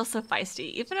she's still so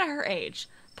feisty, even at her age.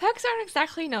 Pugs aren't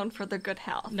exactly known for their good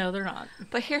health. No, they're not.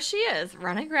 But here she is,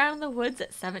 running around in the woods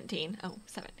at 17. Oh,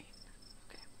 17.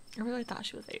 Okay. I really thought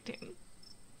she was 18.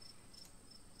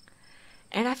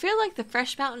 And I feel like the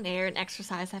fresh mountain air and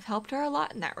exercise have helped her a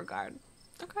lot in that regard.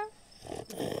 Okay.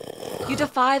 You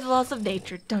defy the laws of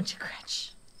nature, don't you,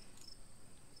 Gretch?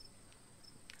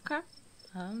 Okay.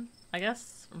 I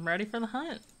guess I'm ready for the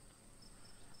hunt.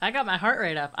 I got my heart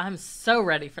rate up. I'm so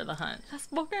ready for the hunt. Let's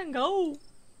fucking go.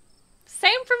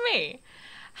 Same for me.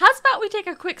 How's about we take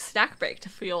a quick snack break to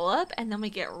fuel up, and then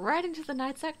we get right into the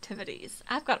night's activities.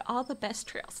 I've got all the best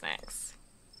trail snacks.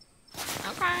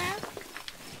 Okay.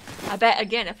 I bet,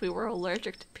 again, if we were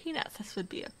allergic to peanuts, this would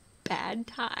be a bad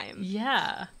time.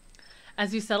 Yeah.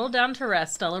 As you settle down to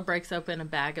rest, Stella breaks open a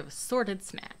bag of assorted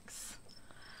snacks.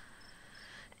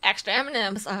 Extra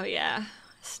M&Ms. Oh, yeah.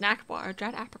 Snack bar,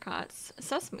 dried apricots,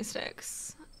 sesame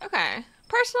sticks. Okay.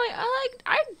 Personally,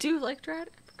 I do like dried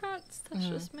apricots. That's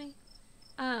just me.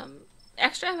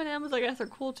 Extra M&Ms, I guess, are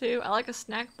cool, too. I like a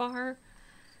snack bar.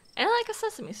 And I like a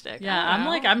sesame stick. Yeah,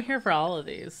 I'm here for all of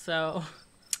these, so...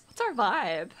 What's our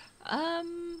vibe?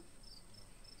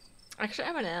 Extra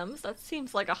M&Ms. That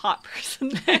seems like a hot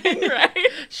person thing, right?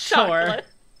 Sure. Chocolate.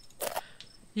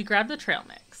 You grab the trail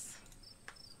mix.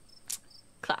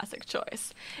 Classic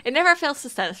choice. It never fails to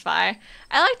satisfy.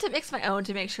 I like to mix my own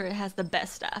to make sure it has the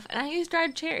best stuff, and I use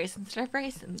dried cherries instead of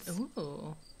raisins.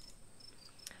 Ooh.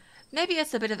 Maybe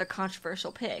it's a bit of a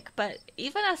controversial pick, but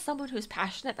even as someone who's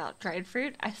passionate about dried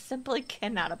fruit, I simply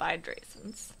cannot abide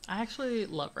raisins. I actually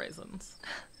love raisins.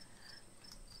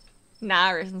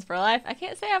 Nah, raisins for life. I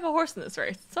can't say I have a horse in this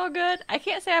race. It's all good. I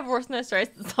can't say I have a horse in this race.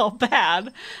 It's all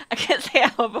bad. I can't say I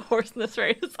have a horse in this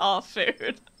race. It's all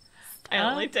food.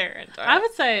 Silently Tarrant. I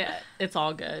would say it's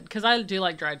all good, because I do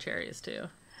like dried cherries, too.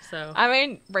 So I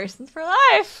mean, raisins for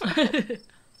life.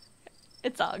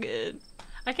 It's all good.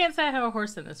 I can't say I have a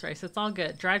horse in this race. It's all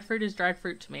good. Dried fruit is dried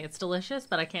fruit to me. It's delicious,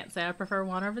 but I can't say I prefer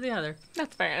one over the other.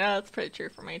 That's fair. No, that's pretty true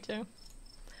for me, too.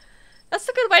 That's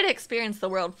a good way to experience the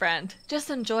world, friend. Just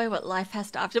enjoy what life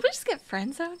has to offer. Did we just get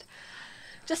friend zoned?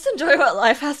 Just enjoy what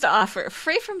life has to offer.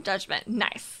 Free from judgment.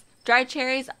 Nice. Dried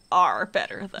cherries are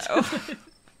better, though.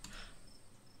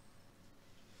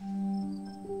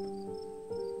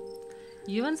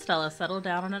 You and Stella settle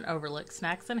down on an overlook,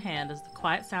 snacks in hand, as the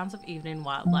quiet sounds of evening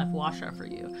wildlife wash over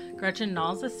you. Gretchen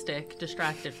gnaws a stick,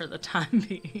 distracted for the time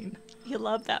being. You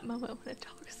love that moment when a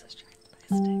dog is distracted by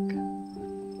a stick.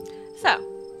 So,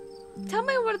 tell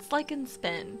me what it's like in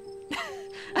Spin.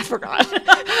 I forgot. I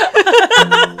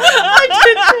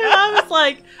did too. I was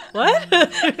like, what?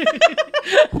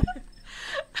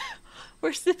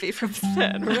 We're Sippy from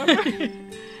Spin, remember?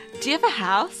 Do you have a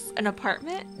house, an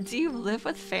apartment? Do you live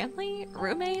with family,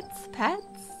 roommates, pets?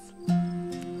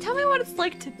 Tell me what it's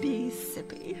like to be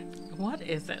Sippy. What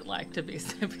is it like to be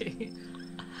Sippy?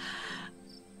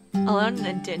 Alone in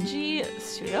a dingy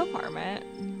studio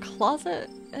apartment,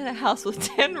 closet in a house with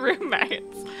 10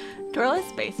 roommates,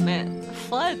 doorless basement,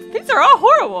 floods. These are all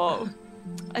horrible.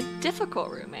 A difficult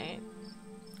roommate.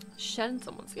 Shed in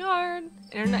someone's yard,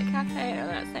 internet cafe. I'm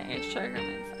not saying sugar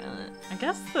remain silent. I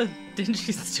guess the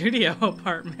dingy studio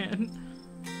apartment.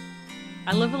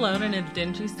 I live alone in a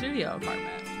dingy studio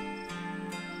apartment.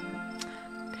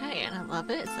 Okay, and I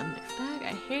love it. It's a mixed bag.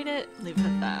 I hate it. Leave it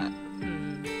at that.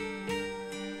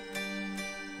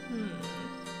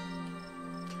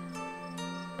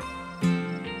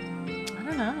 I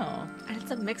don't know. And it's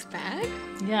a mixed bag?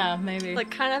 Yeah, maybe. Like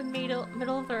kind of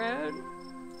middle of the road?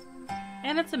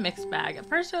 And it's a mixed bag. At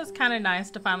first it was kind of nice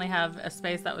to finally have a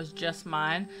space that was just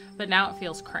mine, but now it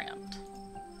feels cramped.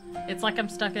 It's like I'm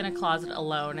stuck in a closet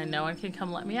alone and no one can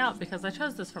come let me out because I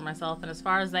chose this for myself, and as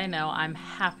far as they know, I'm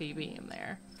happy being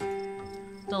there.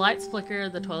 The lights flicker,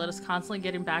 the toilet is constantly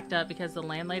getting backed up because the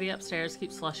landlady upstairs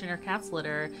keeps flushing her cat's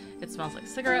litter, it smells like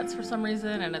cigarettes for some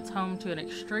reason, and it's home to an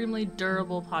extremely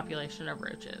durable population of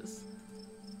roaches.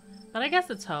 But I guess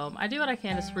it's home. I do what I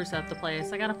can to spruce up the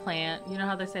place. I got a plant. You know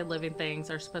how they say living things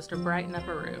are supposed to brighten up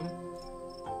a room.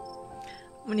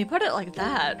 When you put it like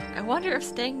that, I wonder if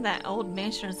staying in that old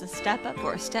mansion is a step up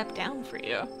or a step down for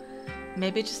you.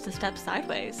 Maybe just a step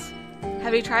sideways.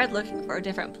 Have you tried looking for a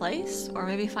different place? Or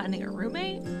maybe finding a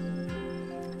roommate?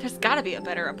 There's gotta be a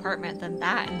better apartment than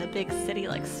that in the big city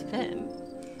like Sven.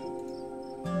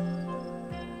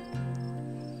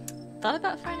 Thought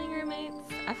about finding roommates.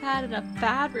 I've had enough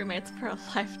bad roommates for a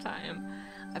lifetime.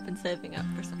 I've been saving up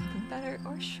for something better,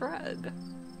 or shrug.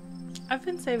 I've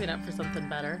been saving up for something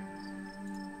better.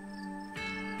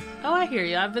 Oh, I hear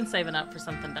you. I've been saving up for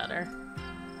something better.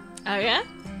 Oh, yeah?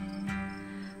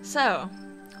 So,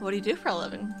 what do you do for a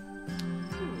living?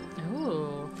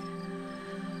 Ooh.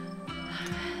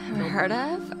 Ever heard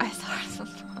of? I saw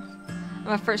something.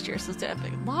 I'm a first-year assistant at a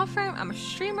big law firm. I'm a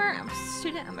streamer. I'm a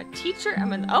student. I'm a teacher.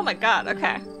 Oh my god,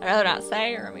 okay. I'd rather not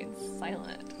say or remain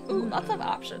silent. Ooh, lots of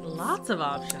options. Lots of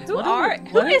options. Who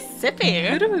is Sippy?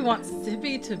 Who do we want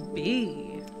Sippy to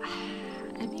be?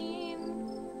 I mean...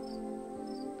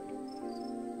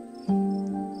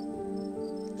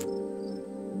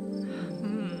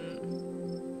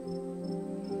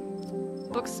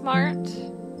 Book smart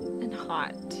and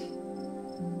hot.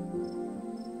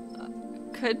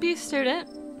 Could be student.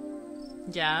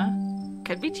 Yeah.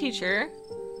 Could be teacher.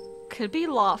 Could be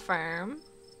law firm.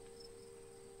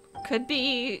 Could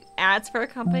be ads for a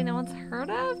company no one's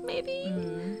heard of, maybe?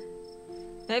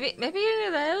 Maybe any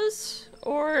of those?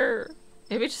 Or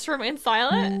maybe just remain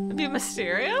silent? Be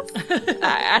mysterious? Maybe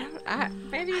I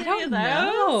any of don't those?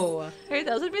 know. Maybe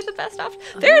those would be the best option.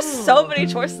 There's so many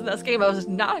choices in this game I was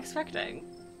not expecting.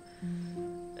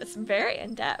 It's very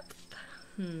in-depth.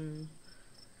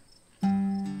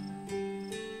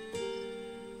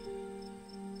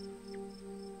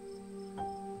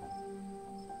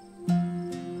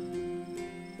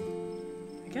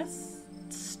 I guess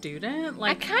student?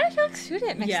 I kind of feel like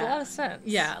student makes a lot of sense.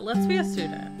 Yeah, let's be a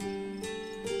student.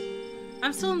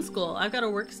 I'm still in school. I've got a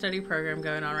work-study program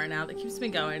going on right now that keeps me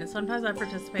going, and sometimes I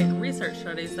participate in research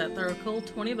studies that throw a cool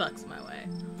 $20 my way.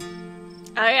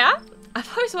 Oh, yeah? I've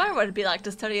always wondered what it'd be like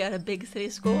to study at a big city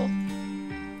school.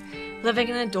 Living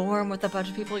in a dorm with a bunch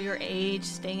of people your age,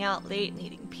 staying out late and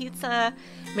eating pizza,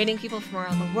 meeting people from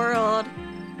around the world.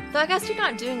 Though I guess you're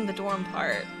not doing the dorm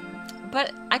part.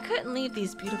 But I couldn't leave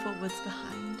these beautiful woods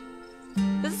behind.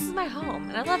 This is my home,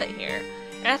 and I love it here.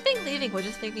 And I think leaving would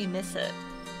just make me miss it.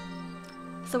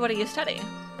 So what do you study?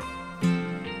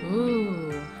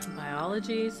 Ooh,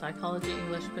 biology, psychology,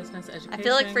 English, business, education. I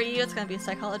feel like for you it's going to be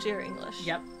psychology or English.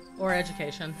 Yep, or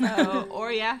education. So,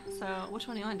 or yeah, so which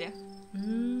one do you want to do?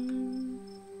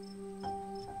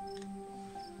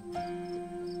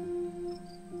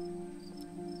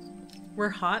 We're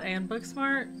hot and book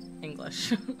smart.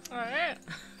 English. Alright.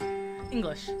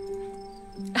 English.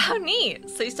 Oh, neat.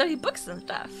 So you study books and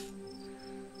stuff.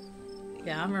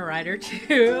 Yeah, I'm a writer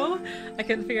too. I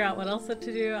couldn't figure out what else to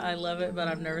do. I love it, but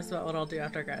I'm nervous about what I'll do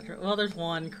after I graduate. Well, there's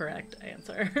one correct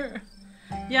answer.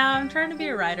 Yeah, I'm trying to be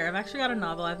a writer. I've actually got a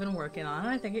novel I've been working on, and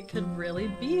I think it could really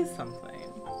be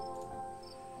something.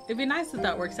 It'd be nice if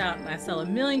that works out and I sell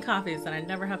 1 million copies and I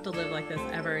never have to live like this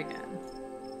ever again.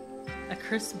 A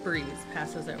crisp breeze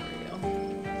passes over you.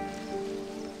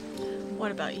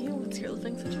 What about you? What's your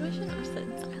living situation, or sit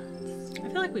in silence? I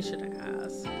feel like we should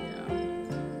ask,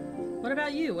 What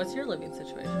about you? What's your living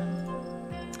situation?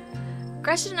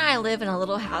 Gretchen and I live in a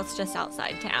little house just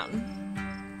outside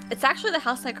town. It's actually the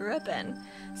house I grew up in,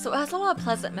 so it has a lot of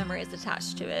pleasant memories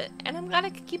attached to it, and I'm glad I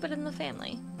could keep it in the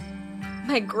family.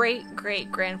 My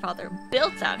great-great-grandfather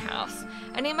built that house,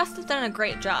 and he must have done a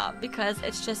great job because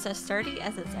it's just as sturdy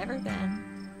as it's ever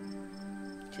been.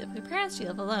 Do you live with your parents? Do you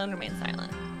live alone? Remain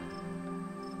silent.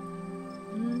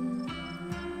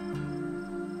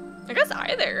 I guess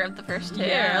either of the first two.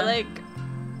 Yeah. Like,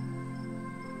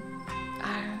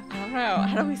 I don't know.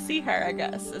 How do we see her, I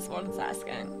guess, is what it's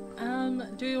asking.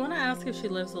 Do we want to ask if she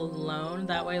lives alone?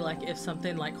 That way, like, if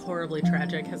something, like, horribly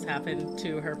tragic has happened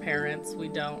to her parents, we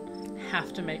don't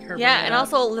have to make her Yeah, bring it and up.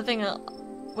 also living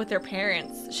with her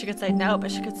parents, she could say no, but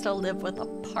she could still live with a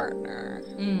partner.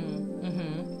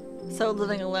 So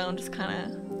living alone just kind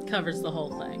of... Covers the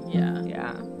whole thing, yeah.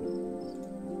 Yeah.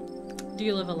 Do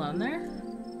you live alone there?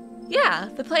 Yeah,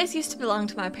 the place used to belong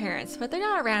to my parents, but they're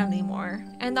not around anymore.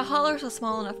 And the Hollow's a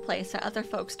small enough place that other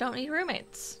folks don't need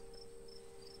roommates.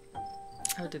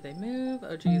 Oh, did they move?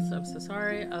 Oh, geez, I'm so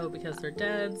sorry. Oh, because they're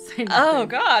dead. Say Oh, nothing.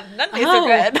 God, none of these are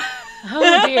good.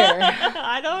 Oh, dear.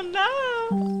 I don't know.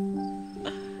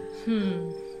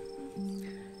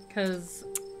 Because,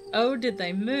 oh, did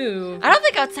they move? I don't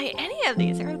think I would say any of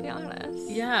these, I gotta be honest.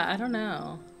 Yeah, I don't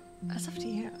know. That's up to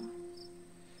you.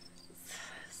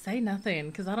 Say nothing,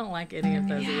 because I don't like any of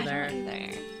those either. I don't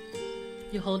either.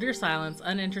 You hold your silence,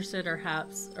 uninterested or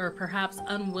perhaps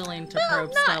unwilling to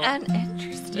probe Not Stella.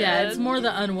 uninterested. Yeah, it's more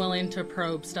the unwilling to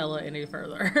probe Stella any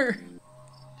further.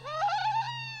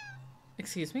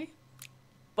 Excuse me?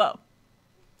 Whoa.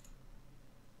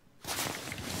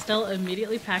 Stella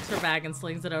immediately packs her bag and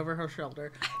slings it over her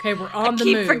shoulder. Okay, we're on the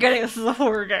move. I keep forgetting this is a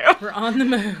horror game. We're on the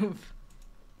move.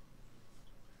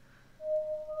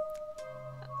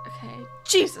 Okay.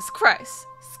 Jesus Christ.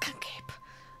 Skunk ape.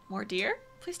 More deer?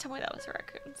 Please tell me that was a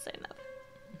raccoon. Say nothing.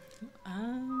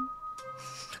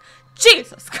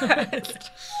 Jesus Christ.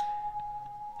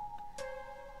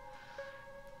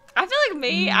 I feel like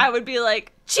me, I would be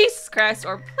like, Jesus Christ,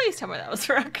 or please tell me that was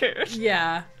a raccoon.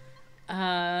 Yeah.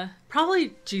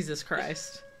 Probably Jesus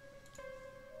Christ.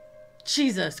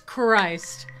 Jesus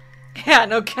Christ. Yeah,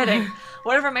 no kidding.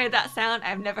 Whatever made that sound,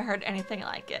 I've never heard anything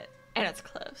like it. And it's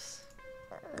close.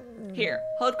 Here,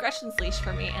 hold Gretchen's leash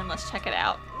for me and let's check it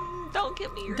out. Don't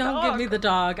give me your dog. Don't give me the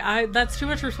dog. That's too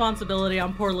much responsibility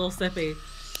on poor little Sippy.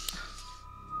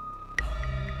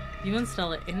 You and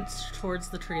Stella inch towards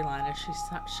the tree line as she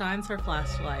shines her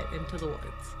flashlight into the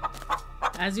woods.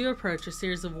 As you approach, a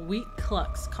series of weak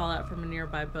clucks call out from a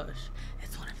nearby bush.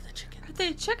 It's one of the chickens. Are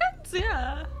they chickens?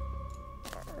 Yeah.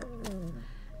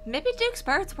 Maybe Duke's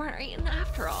birds weren't eaten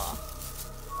after all.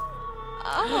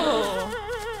 Oh.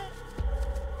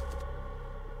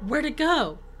 Where'd it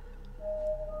go?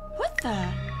 What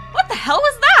the hell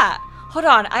was that? Hold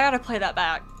on, I gotta play that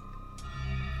back.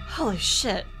 Holy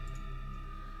shit.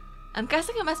 I'm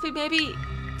guessing it must be maybe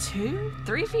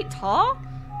 2-3 feet tall?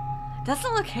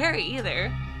 Doesn't look hairy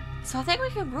either. So I think we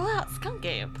can rule out skunk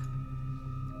ape.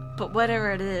 But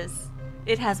whatever it is,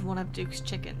 it has one of Duke's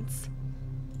chickens.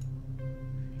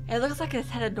 It looks like it's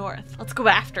headed north. Let's go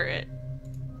after it.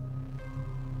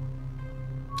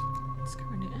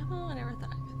 Discover new ammo. I never thought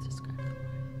I could describe it.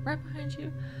 Right behind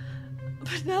you.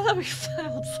 But now that we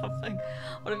found something,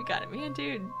 what have you got at me? And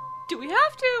dude, do we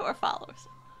have to or follow us?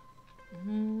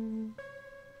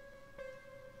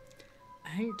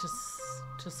 I think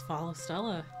just follow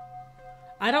Stella.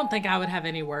 I don't think I would have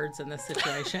any words in this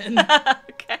situation.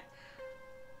 Okay.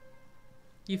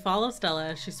 You follow Stella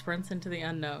as she sprints into the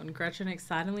unknown, Gretchen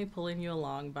excitedly pulling you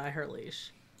along by her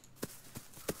leash.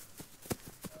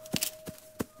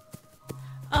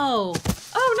 Oh.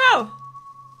 Oh no!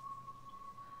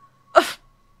 Ugh.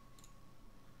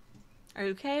 Are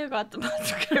you okay? I got the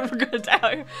monster. Okay, we're gonna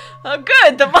die. Oh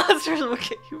good, the monsters will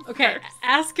get you Okay, first.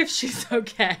 ask if she's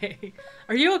okay.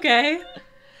 Are you okay?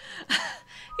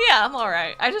 Yeah, I'm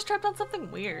alright. I just tripped on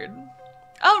something weird.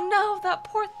 Oh no, that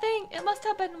poor thing. It must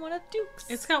have been one of Duke's.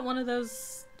 It's got one of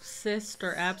those cysts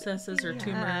or abscesses or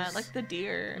tumors. Like the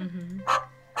deer. Mm-hmm.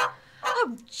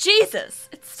 Oh, Jesus!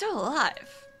 It's still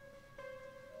alive.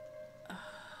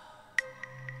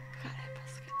 Gotta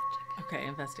investigate the chicken. Okay,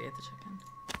 investigate the chicken.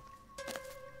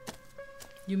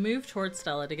 You move towards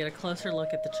Stella to get a closer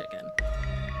look at the chicken.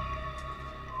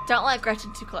 Don't let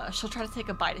Gretchen too close. She'll try to take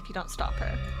a bite if you don't stop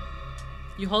her.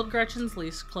 You hold Gretchen's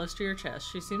leash close to your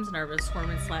chest. She seems nervous,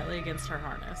 squirming slightly against her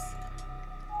harness.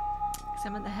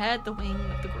 Examine the head, the wing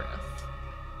of the growth.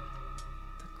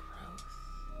 The growth.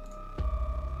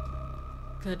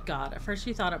 Good God. At first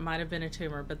you thought it might have been a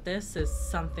tumor, but this is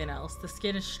something else. The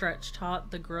skin is stretched taut,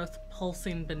 the growth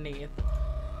pulsing beneath.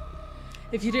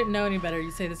 If you didn't know any better,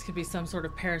 you'd say this could be some sort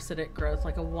of parasitic growth,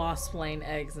 like a wasp laying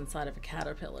eggs inside of a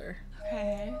caterpillar.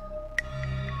 Okay.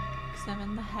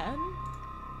 Examine the head.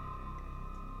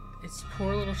 Its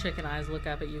poor little chicken eyes look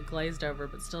up at you, glazed over,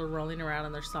 but still rolling around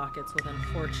in their sockets with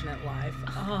unfortunate life.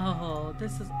 Oh,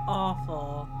 this is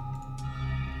awful.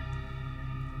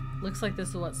 Looks like this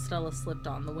is what Stella slipped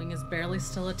on. The wing is barely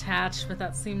still attached, but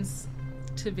that seems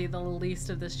to be the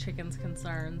least of this chicken's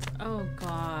concerns. Oh,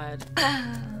 God.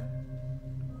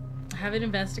 Having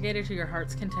investigated to your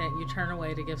heart's content, you turn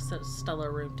away to give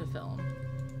Stella room to film.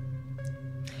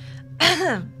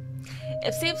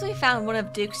 It seems we found one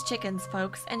of Duke's chickens,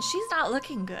 folks, and she's not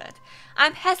looking good.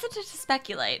 I'm hesitant to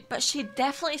speculate, but she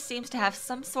definitely seems to have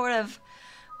some sort of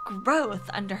growth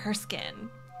under her skin.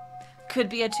 Could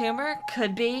be a tumor,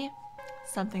 could be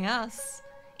something else.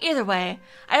 Either way,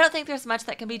 I don't think there's much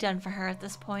that can be done for her at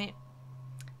this point.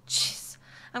 Jeez,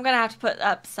 I'm gonna have to put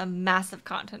up some massive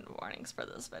content warnings for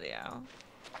this video.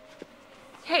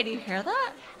 Hey, do you hear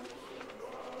that?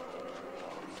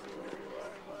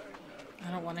 I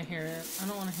don't want to hear it. I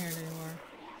don't want to hear it anymore.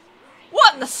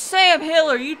 What in the Sam Hill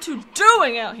are you two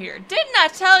doing out here? Didn't I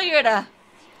tell you to...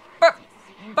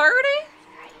 Birdie?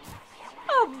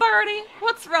 Oh, Birdie.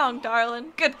 What's wrong,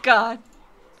 darling? Good God.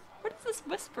 What is this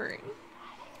whispering?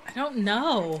 I don't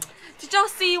know. Did y'all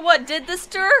see what did this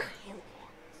to her?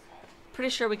 Pretty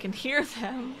sure we can hear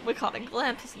them. We caught a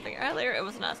glimpse of something earlier. It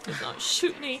wasn't us. Please don't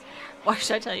shoot me. Why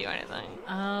should I tell you anything?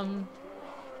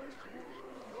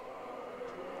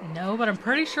 No, but I'm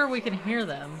pretty sure we can hear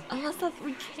them. Unless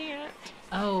we can't.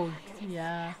 Oh,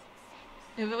 yeah.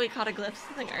 Maybe we caught a glimpse of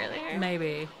something earlier.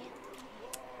 Maybe.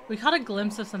 We caught a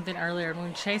glimpse of something earlier, and when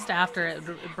we chased after it,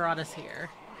 it brought us here.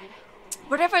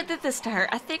 Whatever did this to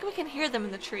her, I think we can hear them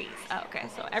in the trees. Oh, okay,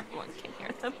 so everyone can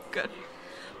hear them. Good.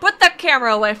 Put that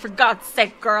camera away, for God's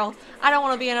sake, girl. I don't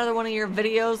want to be another one of your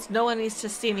videos. No one needs to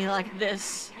see me like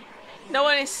this. No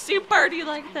one needs to see Birdie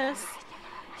like this.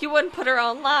 You wouldn't put her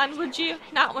online, would you?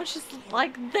 Not when she's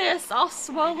like this, all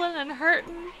swollen and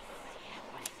hurting.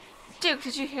 Duke,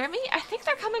 did you hear me? I think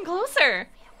they're coming closer.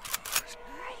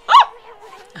 Oh!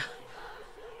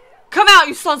 Come out,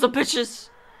 you sons of bitches!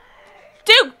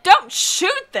 Duke, don't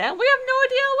shoot them! We have no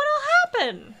idea what'll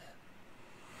happen!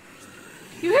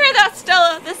 You hear that,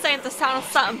 Stella? This ain't the sound of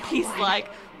something peace-like.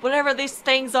 Whatever these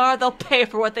things are, they'll pay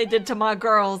for what they did to my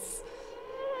girls.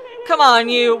 Come on,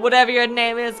 you, whatever your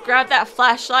name is, grab that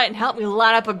flashlight and help me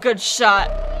line up a good shot.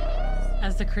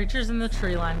 As the creatures in the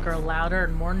tree line grow louder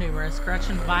and more numerous,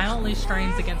 Gretchen violently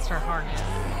strains against her harness.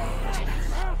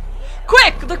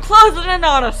 Quick! They're closing in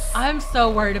on us! I'm so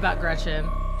worried about Gretchen.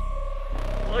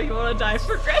 Oh, you want to die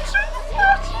for Gretchen?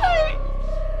 Flashlight!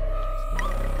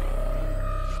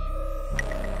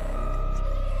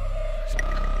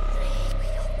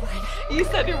 You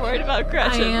said you're worried about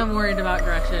Gretchen. I am worried about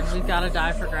Gretchen. We've got to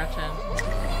die for Gretchen.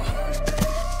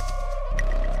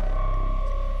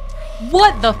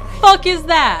 What the fuck is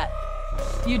that?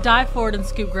 You dive forward and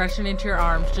scoop Gretchen into your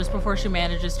arms just before she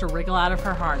manages to wriggle out of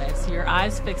her harness. Your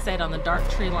eyes fixate on the dark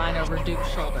tree line over Duke's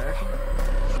shoulder.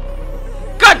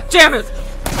 God damn it!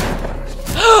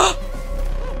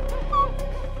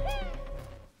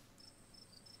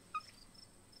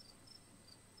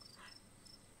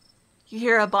 You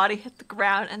hear a body hit the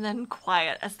ground and then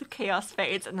quiet as the chaos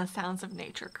fades and the sounds of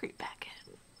nature creep back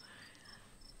in.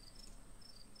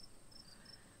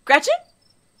 Gretchen?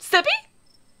 Sippy?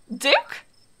 Duke?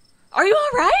 Are you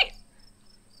alright?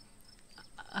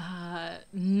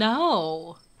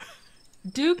 No.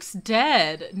 Duke's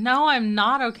dead. No, I'm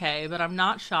not okay, but I'm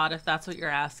not shot if that's what you're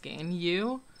asking.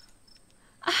 You?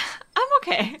 I'm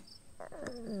okay.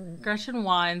 Gretchen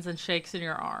whines and shakes in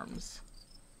your arms.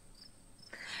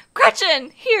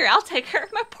 Gretchen! Here, I'll take her.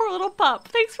 My poor little pup.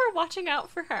 Thanks for watching out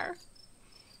for her.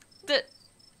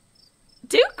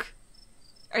 Duke?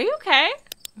 Are you okay?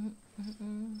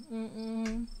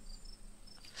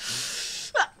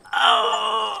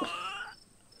 Oh.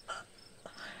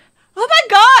 Oh my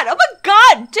god! Oh my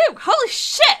god! Duke, holy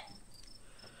shit!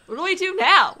 What do we do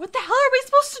now? What the hell are we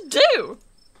supposed to do?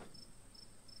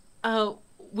 Oh,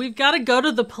 we've got to go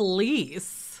to the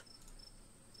police.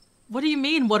 What do you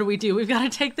mean, what do we do? We've got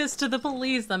to take this to the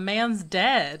police. The man's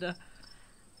dead.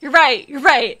 You're right, you're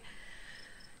right.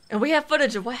 And we have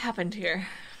footage of what happened here.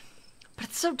 But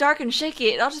it's so dark and shaky,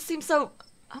 it all just seems so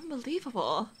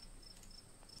unbelievable.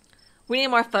 We need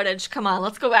more footage. Come on,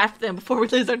 let's go after them before we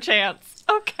lose our chance.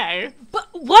 Okay. But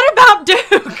what about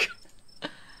Duke?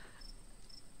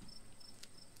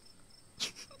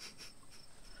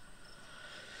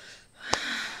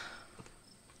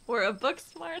 We're a book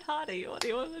smart hottie. What do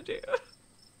you want to do?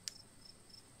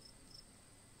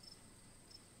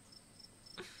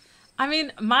 I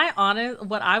mean,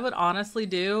 what I would honestly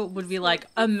do would be like,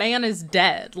 a man is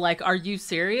dead. Like, are you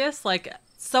serious? Like,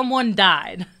 someone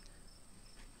died.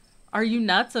 Are you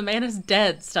nuts? A man is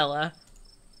dead, Stella.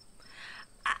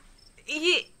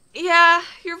 Yeah,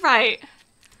 you're right.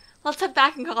 Let's head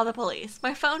back and call the police.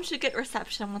 My phone should get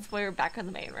reception once we're back on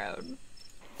the main road.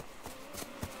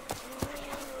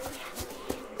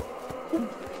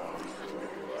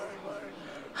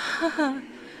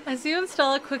 As you and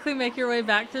Stella quickly make your way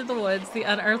back through the woods, the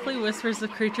unearthly whispers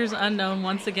of creatures unknown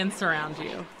once again surround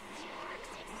you.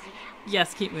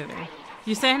 Yes, keep moving.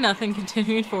 You say nothing,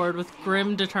 continuing forward with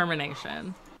grim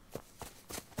determination.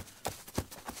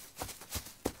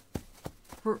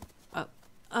 We're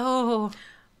almost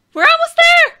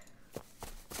there!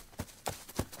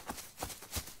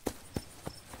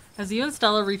 As you and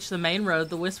Stella reach the main road,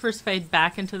 the whispers fade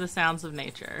back into the sounds of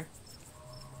nature.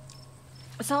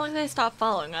 It's not like they stopped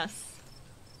following us.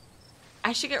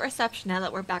 I should get reception now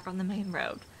that we're back on the main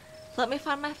road. Let me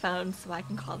find my phone so I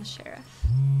can call the sheriff.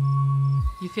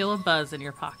 You feel a buzz in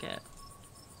your pocket.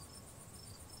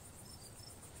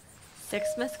 6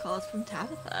 missed calls from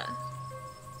Tabitha.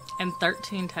 And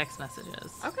 13 text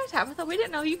messages. Okay, Tabitha, we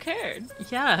didn't know you cared.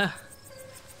 Yeah.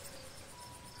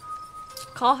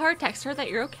 Call her, text her that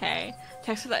you're okay.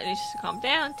 Text her that you should calm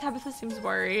down. Tabitha seems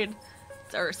worried.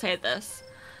 Or say this.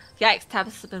 Yikes,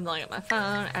 Tabitha's been blowing up my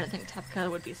phone. I don't think Tabitha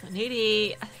would be so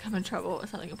needy. I think I'm in trouble with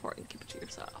something important. Keep it to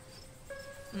yourself.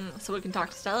 So we can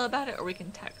talk to Stella about it, or we can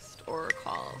text or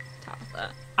call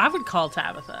Tabitha. I would call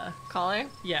Tabitha. Call her?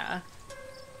 Yeah.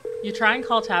 You try and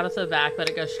call Tabitha back, but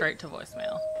it goes straight to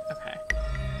voicemail. Okay.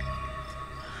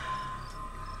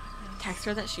 Text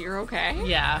her that you're okay?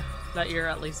 Yeah, that you're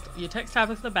at least... You text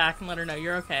Tabitha back and let her know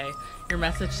you're okay. Your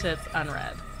message sits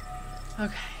unread.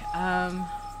 Okay,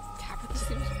 Tabitha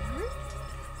seems worried?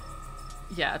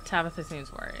 Yeah, Tabitha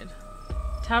seems worried.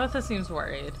 Tabitha seems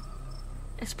worried.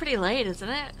 It's pretty late, isn't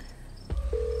it?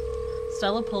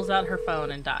 Stella pulls out her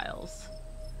phone and dials.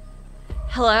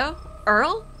 Hello?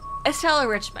 Earl? It's Stella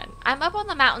Richmond. I'm up on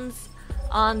the mountains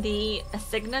on the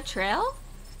Asigna Trail.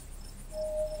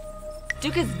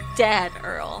 Duke is dead,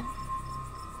 Earl.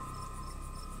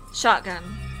 Shotgun.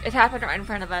 It happened right in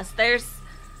front of us. There's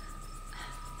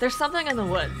something in the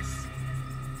woods.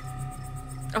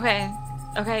 Okay.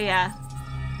 Okay, yeah.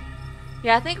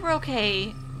 Yeah, I think we're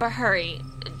okay, but hurry.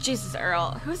 Jesus,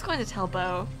 Earl. Who's going to tell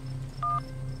Bo?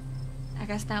 I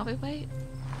guess now we wait.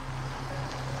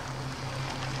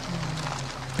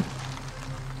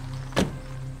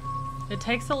 It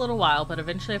takes a little while, but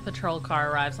eventually a patrol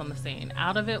car arrives on the scene.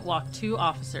 Out of it walk two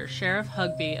officers, Sheriff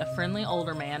Hugby, a friendly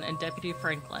older man, and Deputy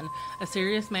Franklin, a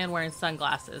serious man wearing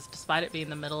sunglasses, despite it being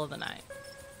the middle of the night.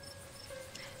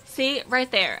 See,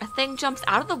 right there. A thing jumps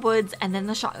out of the woods and then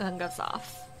the shotgun goes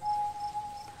off.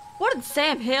 What in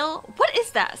Sam Hill? What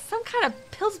is that? Some kind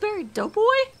of Pillsbury doughboy?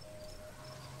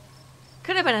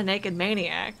 Could have been a naked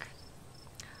maniac.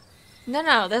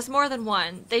 No, there's more than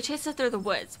one. They chased us through the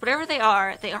woods. Whatever they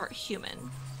aren't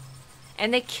human.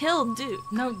 And they killed Duke.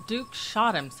 No, Duke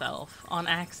shot himself on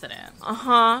accident.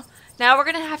 Uh-huh. Now we're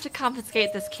gonna have to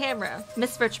confiscate this camera.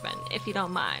 Miss Richmond, if you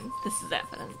don't mind. This is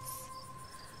evidence.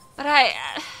 But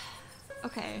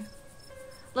okay.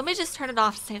 Let me just turn it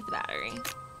off to save the battery.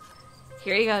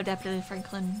 Here you go, Deputy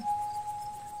Franklin.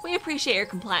 We appreciate your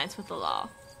compliance with the law.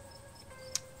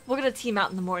 We're gonna team out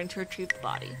in the morning to retrieve the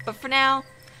body. But for now,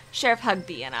 Sheriff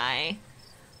Hugby and I...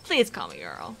 Please call me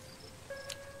Earl.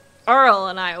 Earl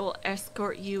and I will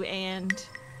escort you and...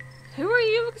 Who are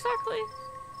you exactly?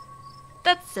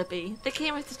 That's Sippy. They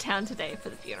came into town today for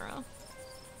the funeral.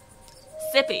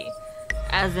 Sippy.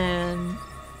 As in...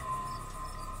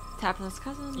 Tabitha's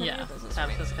cousin? Yeah,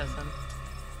 Tabitha's cousin.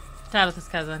 Tabitha's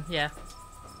cousin, yeah.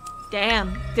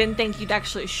 Damn. Didn't think you'd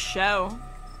actually show.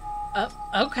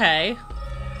 Okay.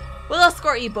 We'll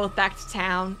escort you both back to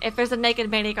town. If there's a naked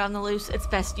maniac on the loose, it's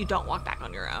best you don't walk back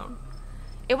on your own.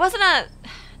 It wasn't a...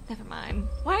 Never mind.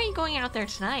 Why are you going out there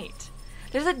tonight?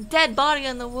 There's a dead body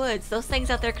in the woods. Those things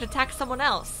out there could attack someone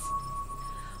else.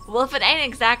 Well, if it ain't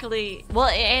exactly... Well,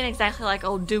 it ain't exactly like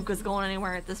old Duke is going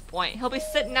anywhere at this point. He'll be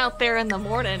sitting out there in the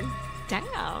morning.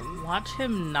 Damn. Watch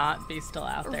him not be still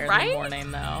out there Right? in the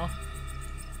morning, though.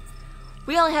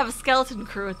 We only have a skeleton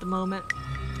crew at the moment.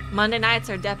 Monday nights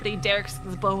are Deputy Derrick's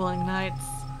bowling nights.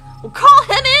 We'll call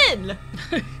him in!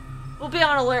 We'll be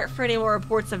on alert for any more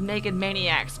reports of naked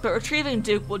maniacs, but retrieving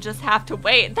Duke will just have to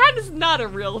wait. That is not a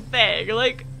real thing.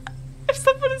 Like, if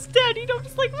someone is dead, you don't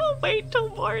just like, we'll wait till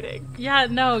morning. Yeah,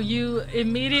 no, you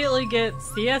immediately get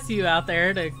CSU out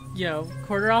there to,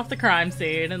 quarter off the crime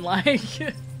scene and like...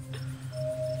 Now,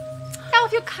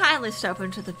 if you'll kindly step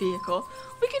into the vehicle,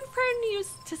 we can bring you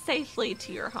to safely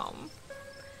to your home.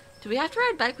 Do we have to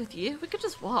ride back with you? We could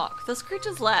just walk. Those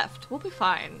creatures left. We'll be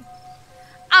fine.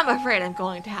 I'm afraid I'm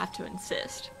going to have to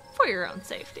insist. For your own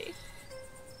safety.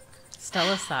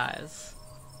 Stella sighs.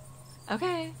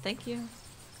 Okay, thank you.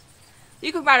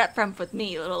 You can ride up front with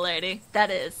me, little lady.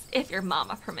 That is, if your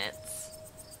mama permits.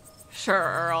 Sure,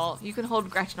 Earl. You can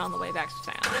hold Gretchen on the way back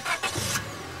to town.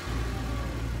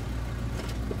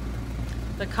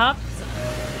 The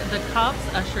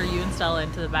cops usher you and Stella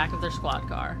into the back of their squad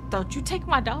car. Don't you take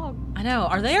my dog. I know.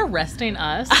 Are they arresting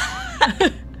us?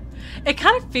 It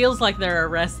kind of feels like they're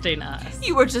arresting us.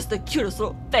 You are just the cutest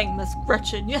little thing, Miss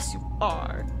Gretchen. Yes, you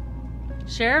are.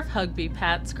 Sheriff Hugby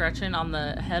pats Gretchen on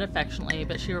the head affectionately,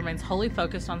 but she remains wholly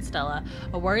focused on Stella,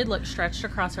 a worried look stretched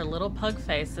across her little pug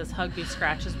face as Hugby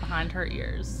scratches behind her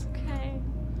ears. Okay.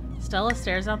 Stella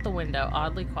stares out the window,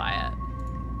 oddly quiet.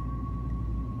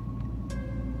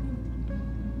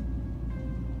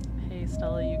 Hey,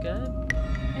 Stella, you good?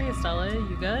 Hey, Stella,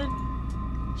 you good?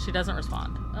 She doesn't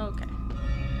respond. Okay.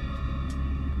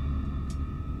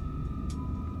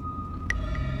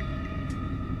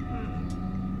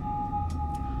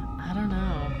 I don't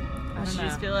know. Would you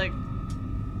just be like...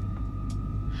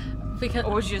 Because...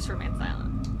 Or would you just remain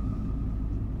silent?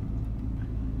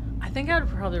 I think I would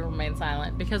probably remain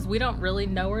silent because we don't really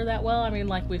know her that well. I mean,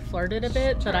 like, we flirted a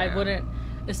bit, but I wouldn't...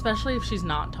 Especially if she's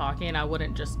not talking, I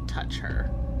wouldn't just touch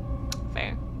her.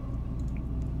 Fair.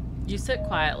 You sit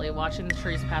quietly, watching the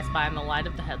trees pass by in the light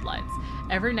of the headlights.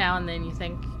 Every now and then you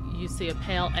think you see a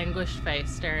pale, anguished face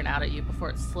staring out at you before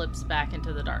it slips back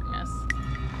into the darkness.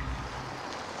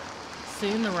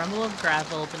 Soon the rumble of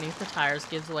gravel beneath the tires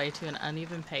gives way to an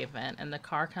uneven pavement, and the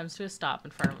car comes to a stop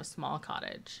in front of a small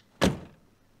cottage.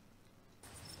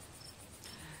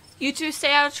 You two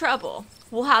stay out of trouble.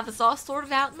 We'll have this all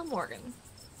sorted out in the morning.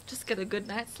 Just get a good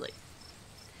night's sleep.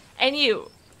 And you,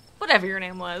 whatever your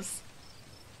name was.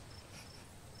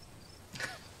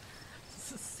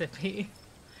 Sippy.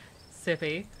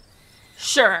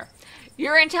 Sure.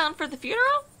 You're in town for the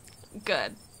funeral?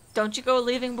 Good. Don't you go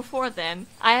leaving before then.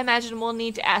 I imagine we'll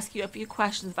need to ask you a few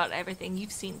questions about everything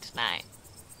you've seen tonight.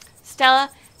 Stella,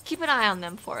 keep an eye on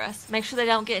them for us. Make sure they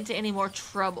don't get into any more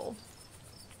trouble.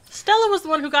 Stella was the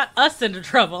one who got us into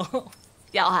trouble.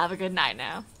 Y'all have a good night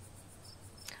now.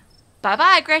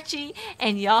 Bye-bye, Gretchy,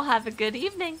 and y'all have a good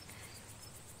evening.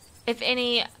 If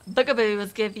any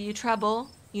bugaboos give you trouble,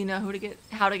 you know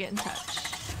how to get in touch.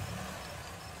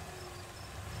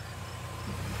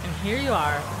 And here you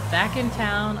are, back in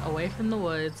town, away from the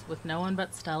woods, with no one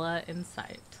but Stella in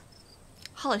sight.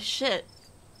 Holy shit.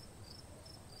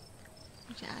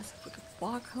 Did you ask if we could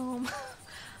walk home?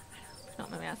 I don't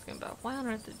mind me asking about why on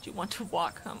earth did you want to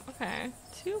walk home? Okay,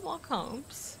 2 walk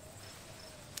homes.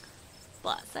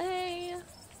 Blase.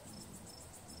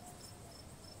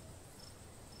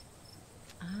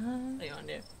 What do you want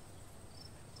to do?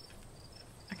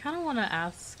 I kind of want to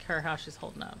ask her how she's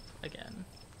holding up again.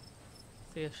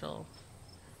 See if she'll...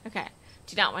 Okay.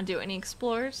 Do you not want to do any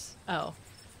explores? Oh.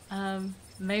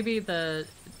 Maybe the...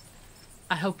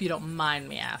 I hope you don't mind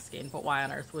me asking, but why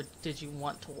on earth did you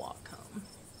want to walk home?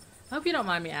 I hope you don't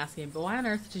mind me asking, but why on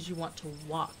earth did you want to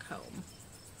walk home?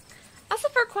 That's a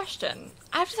fair question.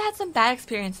 I've just had some bad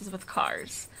experiences with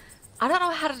cars. I don't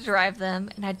know how to drive them,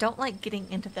 and I don't like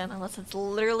getting into them unless it's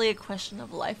literally a question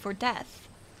of life or death.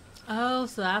 Oh,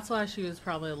 so that's why she was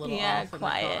probably a little off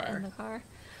quiet in the car.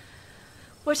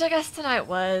 Which I guess tonight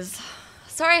was.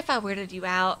 Sorry if I weirded you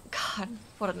out. God,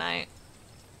 what a night.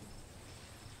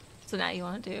 So now you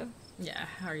want to do? Yeah,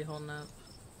 how are you holding up?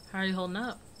 How are you holding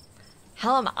up?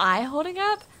 How am I holding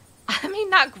up? I mean,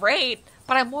 not great,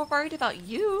 but I'm more worried about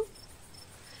you.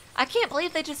 I can't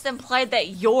believe they just implied that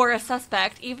you're a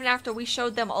suspect even after we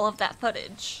showed them all of that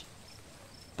footage.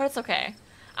 But it's okay.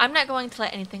 I'm not going to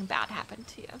let anything bad happen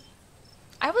to you.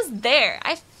 I was there.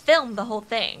 I filmed the whole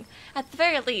thing. At the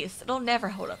very least, it'll never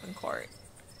hold up in court.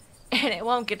 And it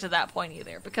won't get to that point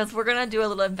either, because we're going to do a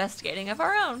little investigating of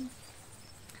our own.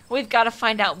 We've got to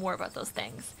find out more about those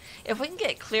things. If we can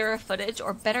get clearer footage,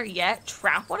 or better yet,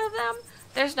 trap one of them,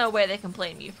 there's no way they can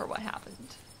blame you for what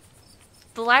happened.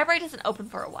 The library isn't open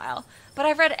for a while, but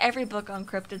I've read every book on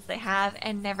cryptids they have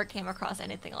and never came across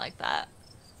anything like that.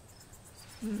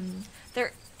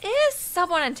 There is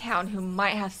someone in town who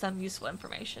might have some useful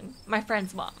information. My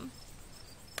friend's mom.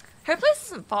 Her place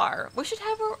isn't far. We should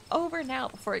have her over now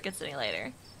before it gets any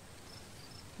later.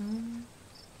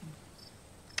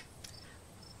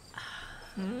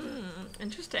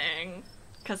 Interesting.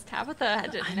 Because Tabitha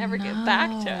didn't never get back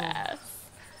to us.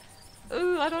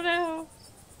 Ooh, I don't know.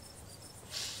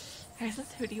 I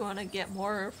guess who do you want to get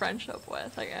more friendship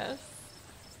with, I guess?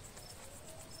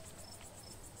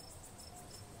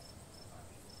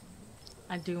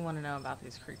 I do want to know about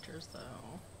these creatures, though.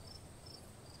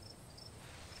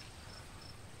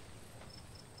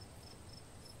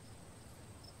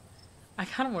 I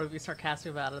kind of want to be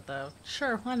sarcastic about it, though.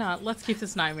 Sure, why not? Let's keep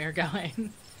this nightmare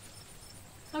going.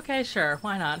 Okay, sure,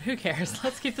 why not? Who cares?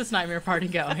 Let's keep this nightmare party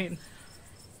going.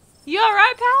 You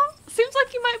alright, pal? Seems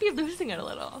like you might be losing it a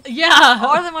little. Yeah!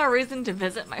 All the more reason to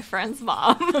visit my friend's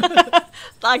mom.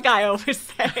 Like I always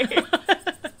say.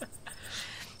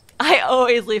 I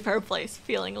always leave her place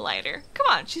feeling lighter. Come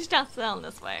on, she's down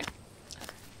this way.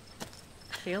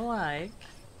 I feel like...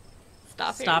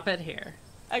 Stop it here.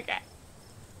 Okay.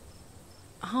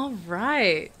 All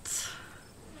right.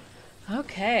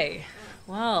 Okay.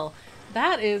 Well,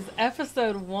 that is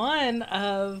episode 1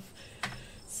 of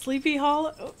Sleepy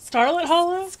Hollow? Scarlet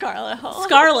Hollow? Scarlet Hollow.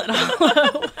 Scarlet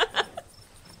Hollow.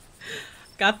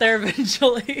 Got there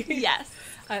eventually. Yes.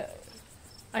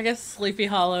 I guess Sleepy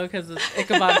Hollow because it's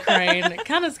Ichabod Crane. It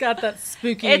kind of's got that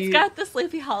spooky... It's got the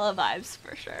Sleepy Hollow vibes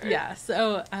for sure. Yeah,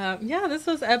 so, this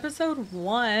was episode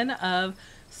 1 of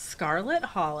Scarlet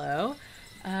Hollow.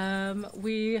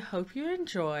 We hope you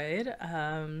enjoyed.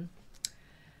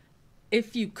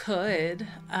 If you could,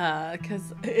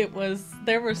 because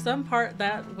there was some part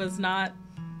that was not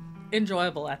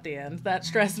enjoyable at the end. That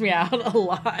stressed me out a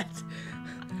lot.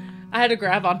 I had to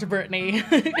grab onto Brittany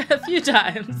a few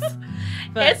times.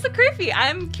 But, it's creepy.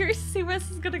 I'm curious to see where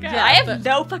this is gonna go. Yeah, I have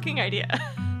no fucking idea.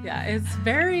 Yeah, it's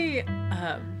very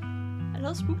a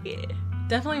little spooky.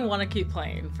 Definitely want to keep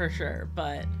playing for sure,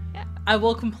 but yeah. I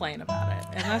will complain about it,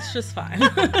 and that's just fine.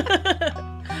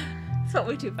 So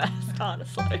way too fast,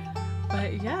 honestly.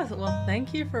 But yes, well,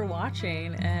 thank you for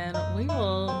watching, and we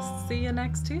will see you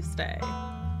next Tuesday.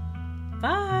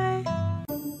 Bye.